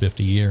past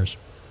 50 years.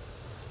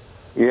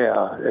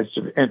 Yeah, it's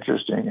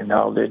interesting. And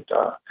now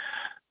that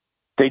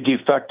they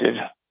defected,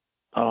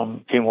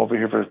 came over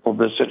here for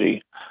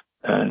publicity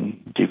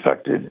and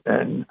defected.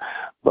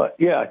 But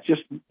yeah,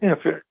 just,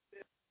 if you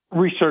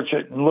research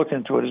it and look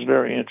into it, is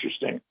very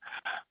interesting.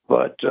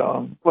 But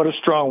what a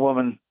strong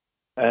woman.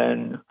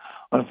 And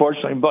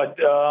unfortunately, but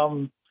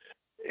the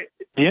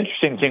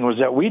interesting thing was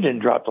that we didn't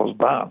drop those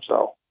bombs,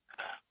 though.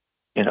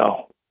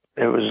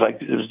 It was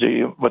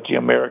what the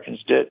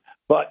Americans did.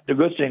 But the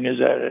good thing is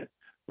that it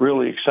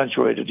really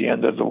accentuated the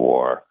end of the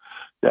war,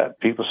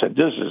 that people said,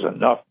 this is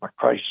enough, for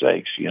Christ's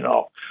sakes,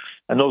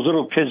 And those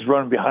little kids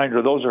running behind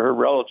her, those are her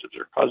relatives,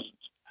 her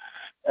cousins.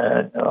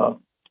 And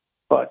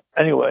but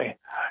anyway,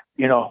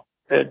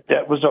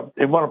 that was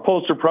they won a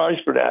Pulitzer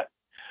Prize for that.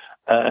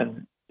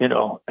 And,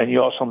 and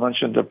you also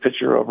mentioned the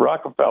picture of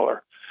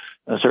Rockefeller.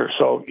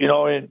 So,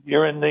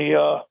 you're in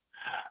the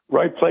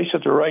right place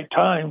at the right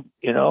time,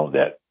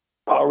 that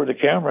power of the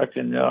camera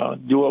can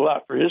do a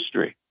lot for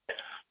history.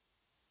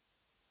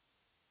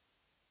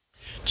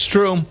 It's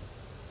true.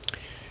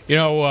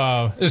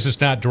 This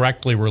is not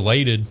directly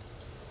related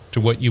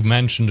to what you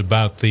mentioned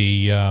about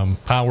the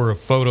power of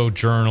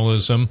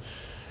photojournalism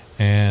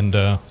and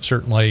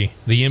certainly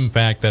the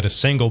impact that a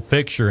single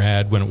picture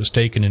had when it was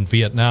taken in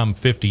Vietnam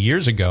 50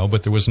 years ago.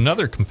 But there was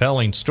another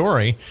compelling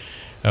story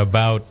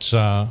about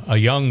a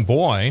young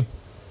boy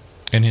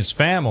and his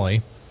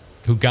family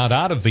who got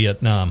out of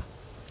Vietnam,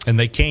 and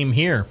they came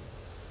here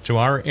to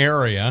our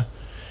area.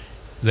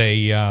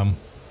 They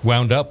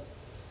wound up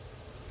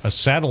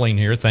settling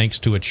here thanks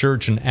to a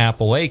church in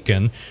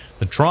Appalachian,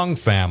 the Trong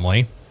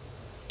family,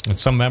 and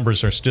some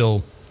members are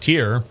still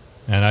here.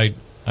 And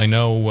I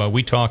know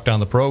we talked on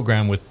the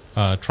program with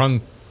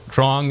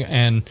Trong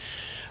and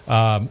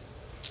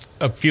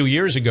a few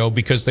years ago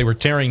because they were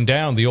tearing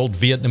down the old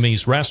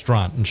Vietnamese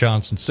restaurant in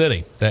Johnson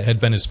City that had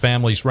been his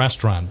family's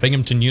restaurant.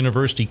 Binghamton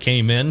University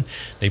came in.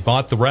 They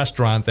bought the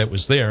restaurant that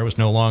was there. It was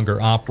no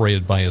longer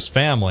operated by his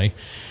family.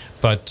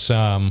 But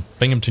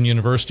Binghamton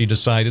University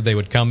decided they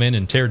would come in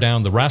and tear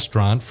down the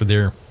restaurant for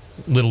their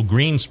little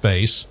green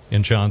space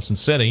in Johnson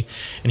City.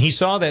 And he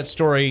saw that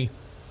story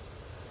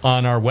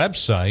on our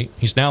website.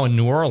 He's now in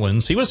New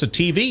Orleans. He was a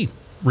TV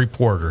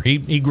reporter.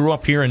 He grew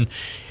up here in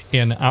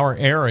in our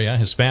area.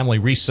 His family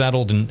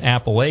resettled in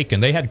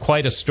Appalachian. They had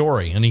quite a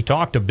story, and he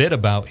talked a bit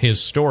about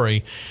his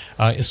story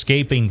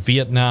escaping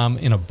Vietnam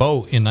in a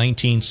boat in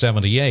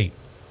 1978.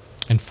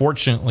 And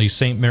fortunately,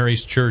 St.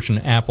 Mary's Church in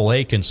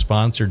Appalachian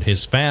sponsored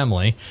his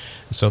family,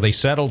 so they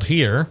settled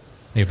here.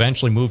 They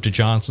eventually moved to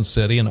Johnson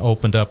City and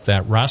opened up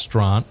that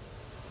restaurant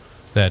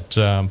that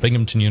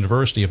Binghamton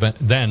University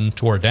then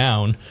tore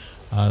down.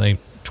 They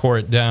tore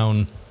it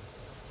down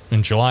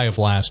in July of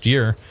last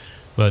year,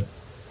 but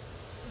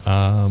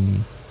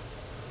Trung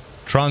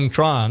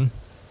Tron,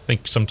 I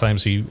think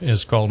sometimes he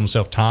has called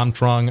himself Tom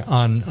Trung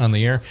on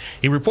the air.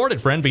 He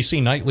reported for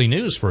NBC Nightly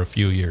News for a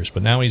few years,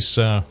 but now he's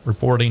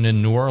reporting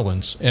in New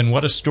Orleans. And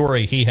what a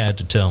story he had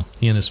to tell,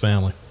 he and his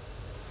family.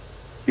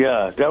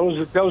 Yeah, that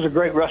was a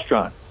great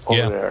restaurant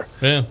over there.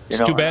 Yeah, it's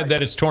too bad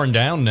that it's torn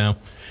down now.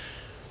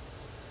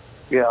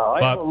 Yeah,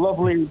 I have a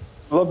lovely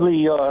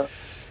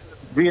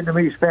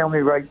Vietnamese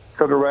family right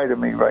to the right of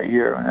me right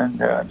here, and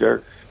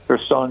their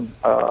son,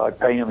 I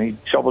pay him. He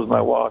shovels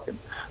my walk and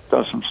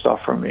does some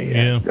stuff for me.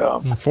 Yeah. And,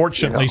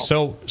 unfortunately,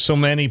 so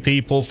many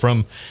people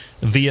from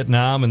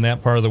Vietnam and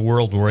that part of the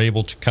world were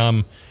able to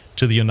come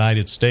to the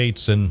United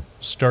States and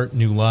start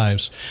new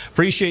lives.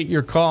 Appreciate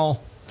your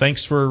call.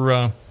 Thanks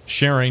for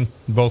sharing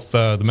both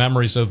the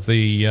memories of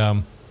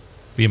the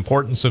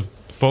importance of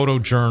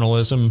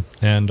photojournalism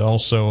and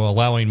also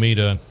allowing me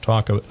to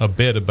talk a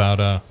bit about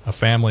a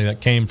family that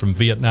came from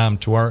Vietnam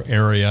to our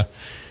area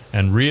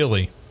and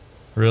really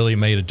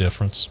made a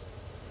difference.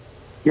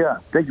 Yeah,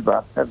 thank you,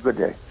 Bob. Have a good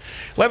day.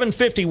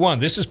 11:51.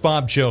 This is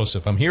Bob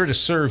Joseph. I'm here to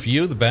serve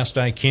you the best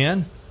I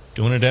can,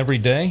 doing it every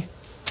day,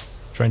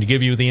 trying to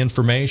give you the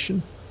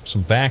information,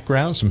 some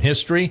background, some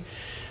history,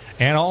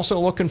 and also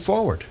looking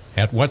forward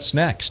at what's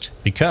next,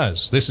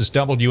 because this is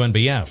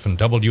WNBF and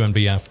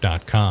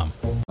WNBF.com.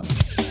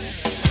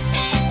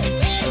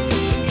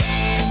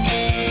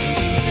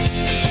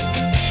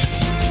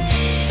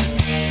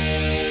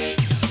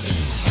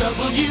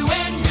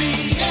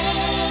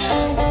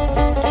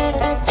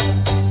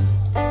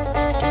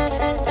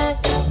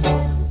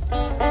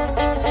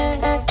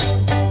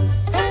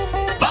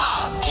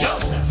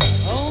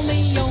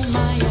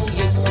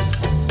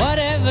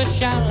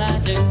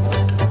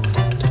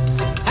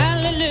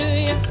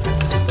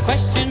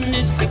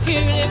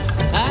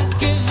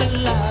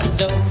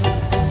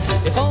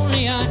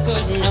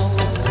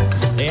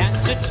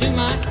 To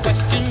my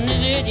question,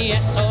 is it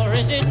yes or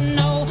is it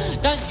no?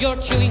 Does your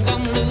chewing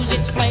gum lose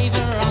its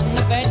flavor on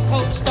the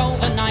bedpost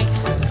overnight?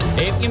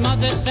 If your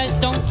mother says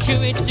don't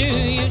chew it, do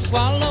you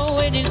swallow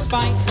it in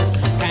spite?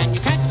 Can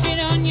you catch it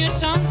on your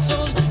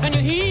tonsils? Can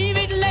you heave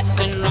it left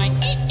and right?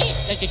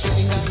 Does your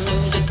chewing gum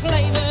lose its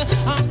flavor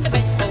on the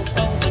bedpost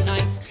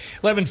overnight?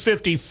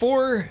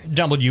 11:54,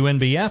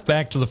 WNBF.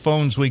 Back to the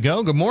phones we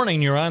go. Good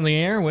morning, you're on the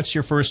air. What's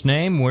your first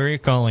name? Where are you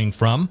calling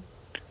from?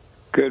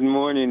 Good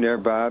morning there,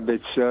 Bob.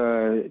 It's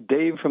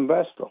Dave from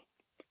Vestal.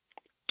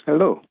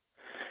 Hello.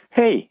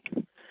 Hey,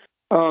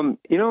 I'm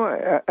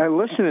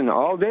listening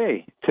all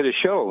day to the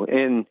show,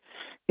 and,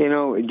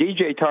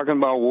 DJ talking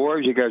about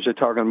wars. You guys are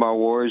talking about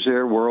wars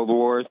there, world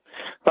wars.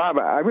 Bob,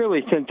 I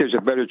really think there's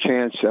a better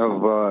chance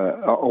of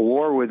a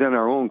war within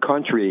our own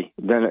country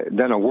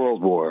than a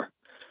world war.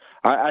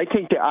 I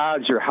think the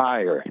odds are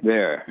higher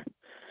there.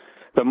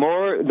 The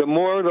more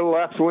the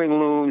left-wing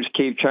loons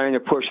keep trying to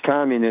push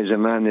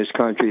communism on this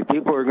country,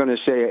 people are going to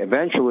say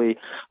eventually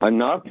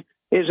enough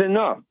is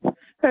enough.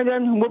 And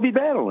then we'll be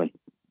battling.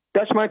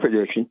 That's my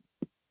prediction.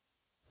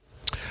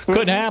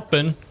 Could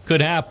happen.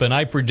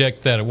 I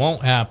predict that it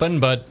won't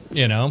happen, but,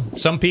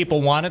 some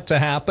people want it to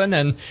happen,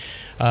 and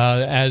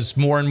as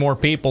more and more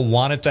people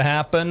want it to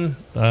happen,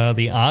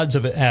 the odds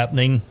of it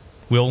happening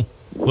will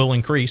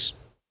increase.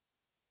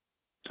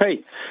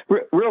 Hey,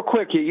 real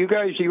quick, you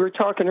guys, you were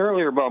talking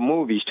earlier about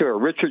movies too.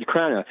 Richard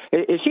Crenna,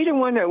 is he the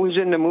one that was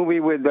in the movie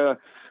with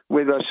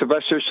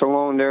Sylvester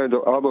Stallone there?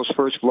 All those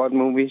First Blood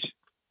movies.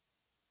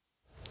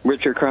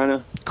 Richard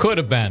Crenna. Could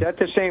have been. Is that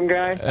the same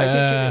guy?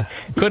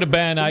 Could have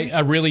been. I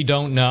really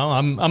don't know.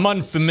 I'm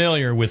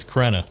unfamiliar with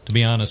Crenna, to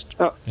be honest.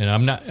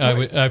 I'm not.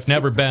 I've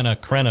never been a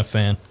Crenna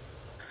fan.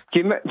 Do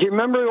you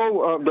remember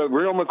the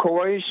Real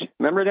McCoys?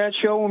 Remember that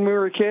show when we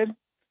were a kid?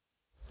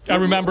 I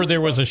remember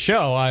there was a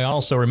show. I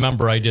also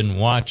remember I didn't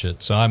watch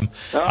it. So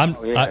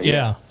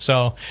yeah.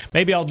 So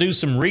maybe I'll do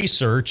some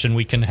research and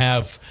we can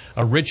have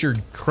a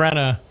Richard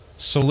Crenna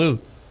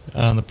salute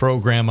on the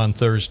program on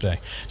Thursday.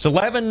 It's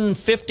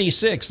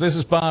 11:56. This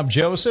is Bob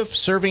Joseph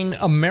serving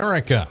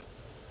America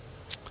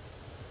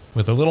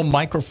with a little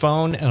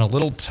microphone and a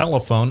little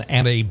telephone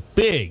and a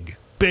big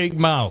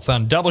mouth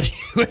on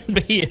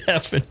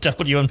WNBF and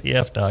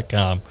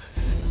WNBF.com.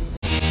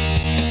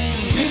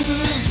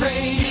 News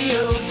Radio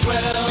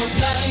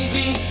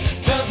 1290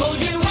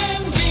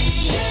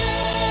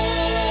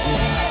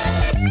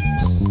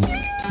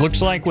 WNBF.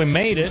 Looks like we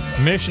made it.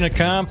 Mission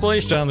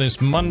accomplished on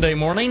this Monday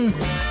morning.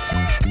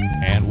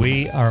 And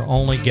we are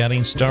only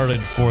getting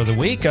started for the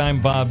week. I'm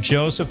Bob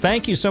Joseph.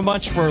 Thank you so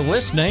much for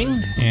listening.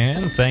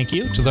 And thank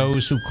you to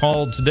those who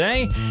called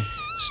today.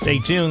 Stay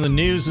tuned. The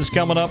news is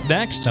coming up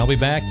next. I'll be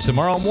back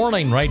tomorrow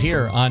morning right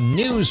here on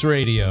News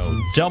Radio,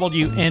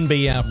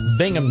 WNBF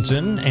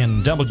Binghamton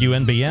and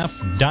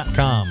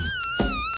WNBF.com.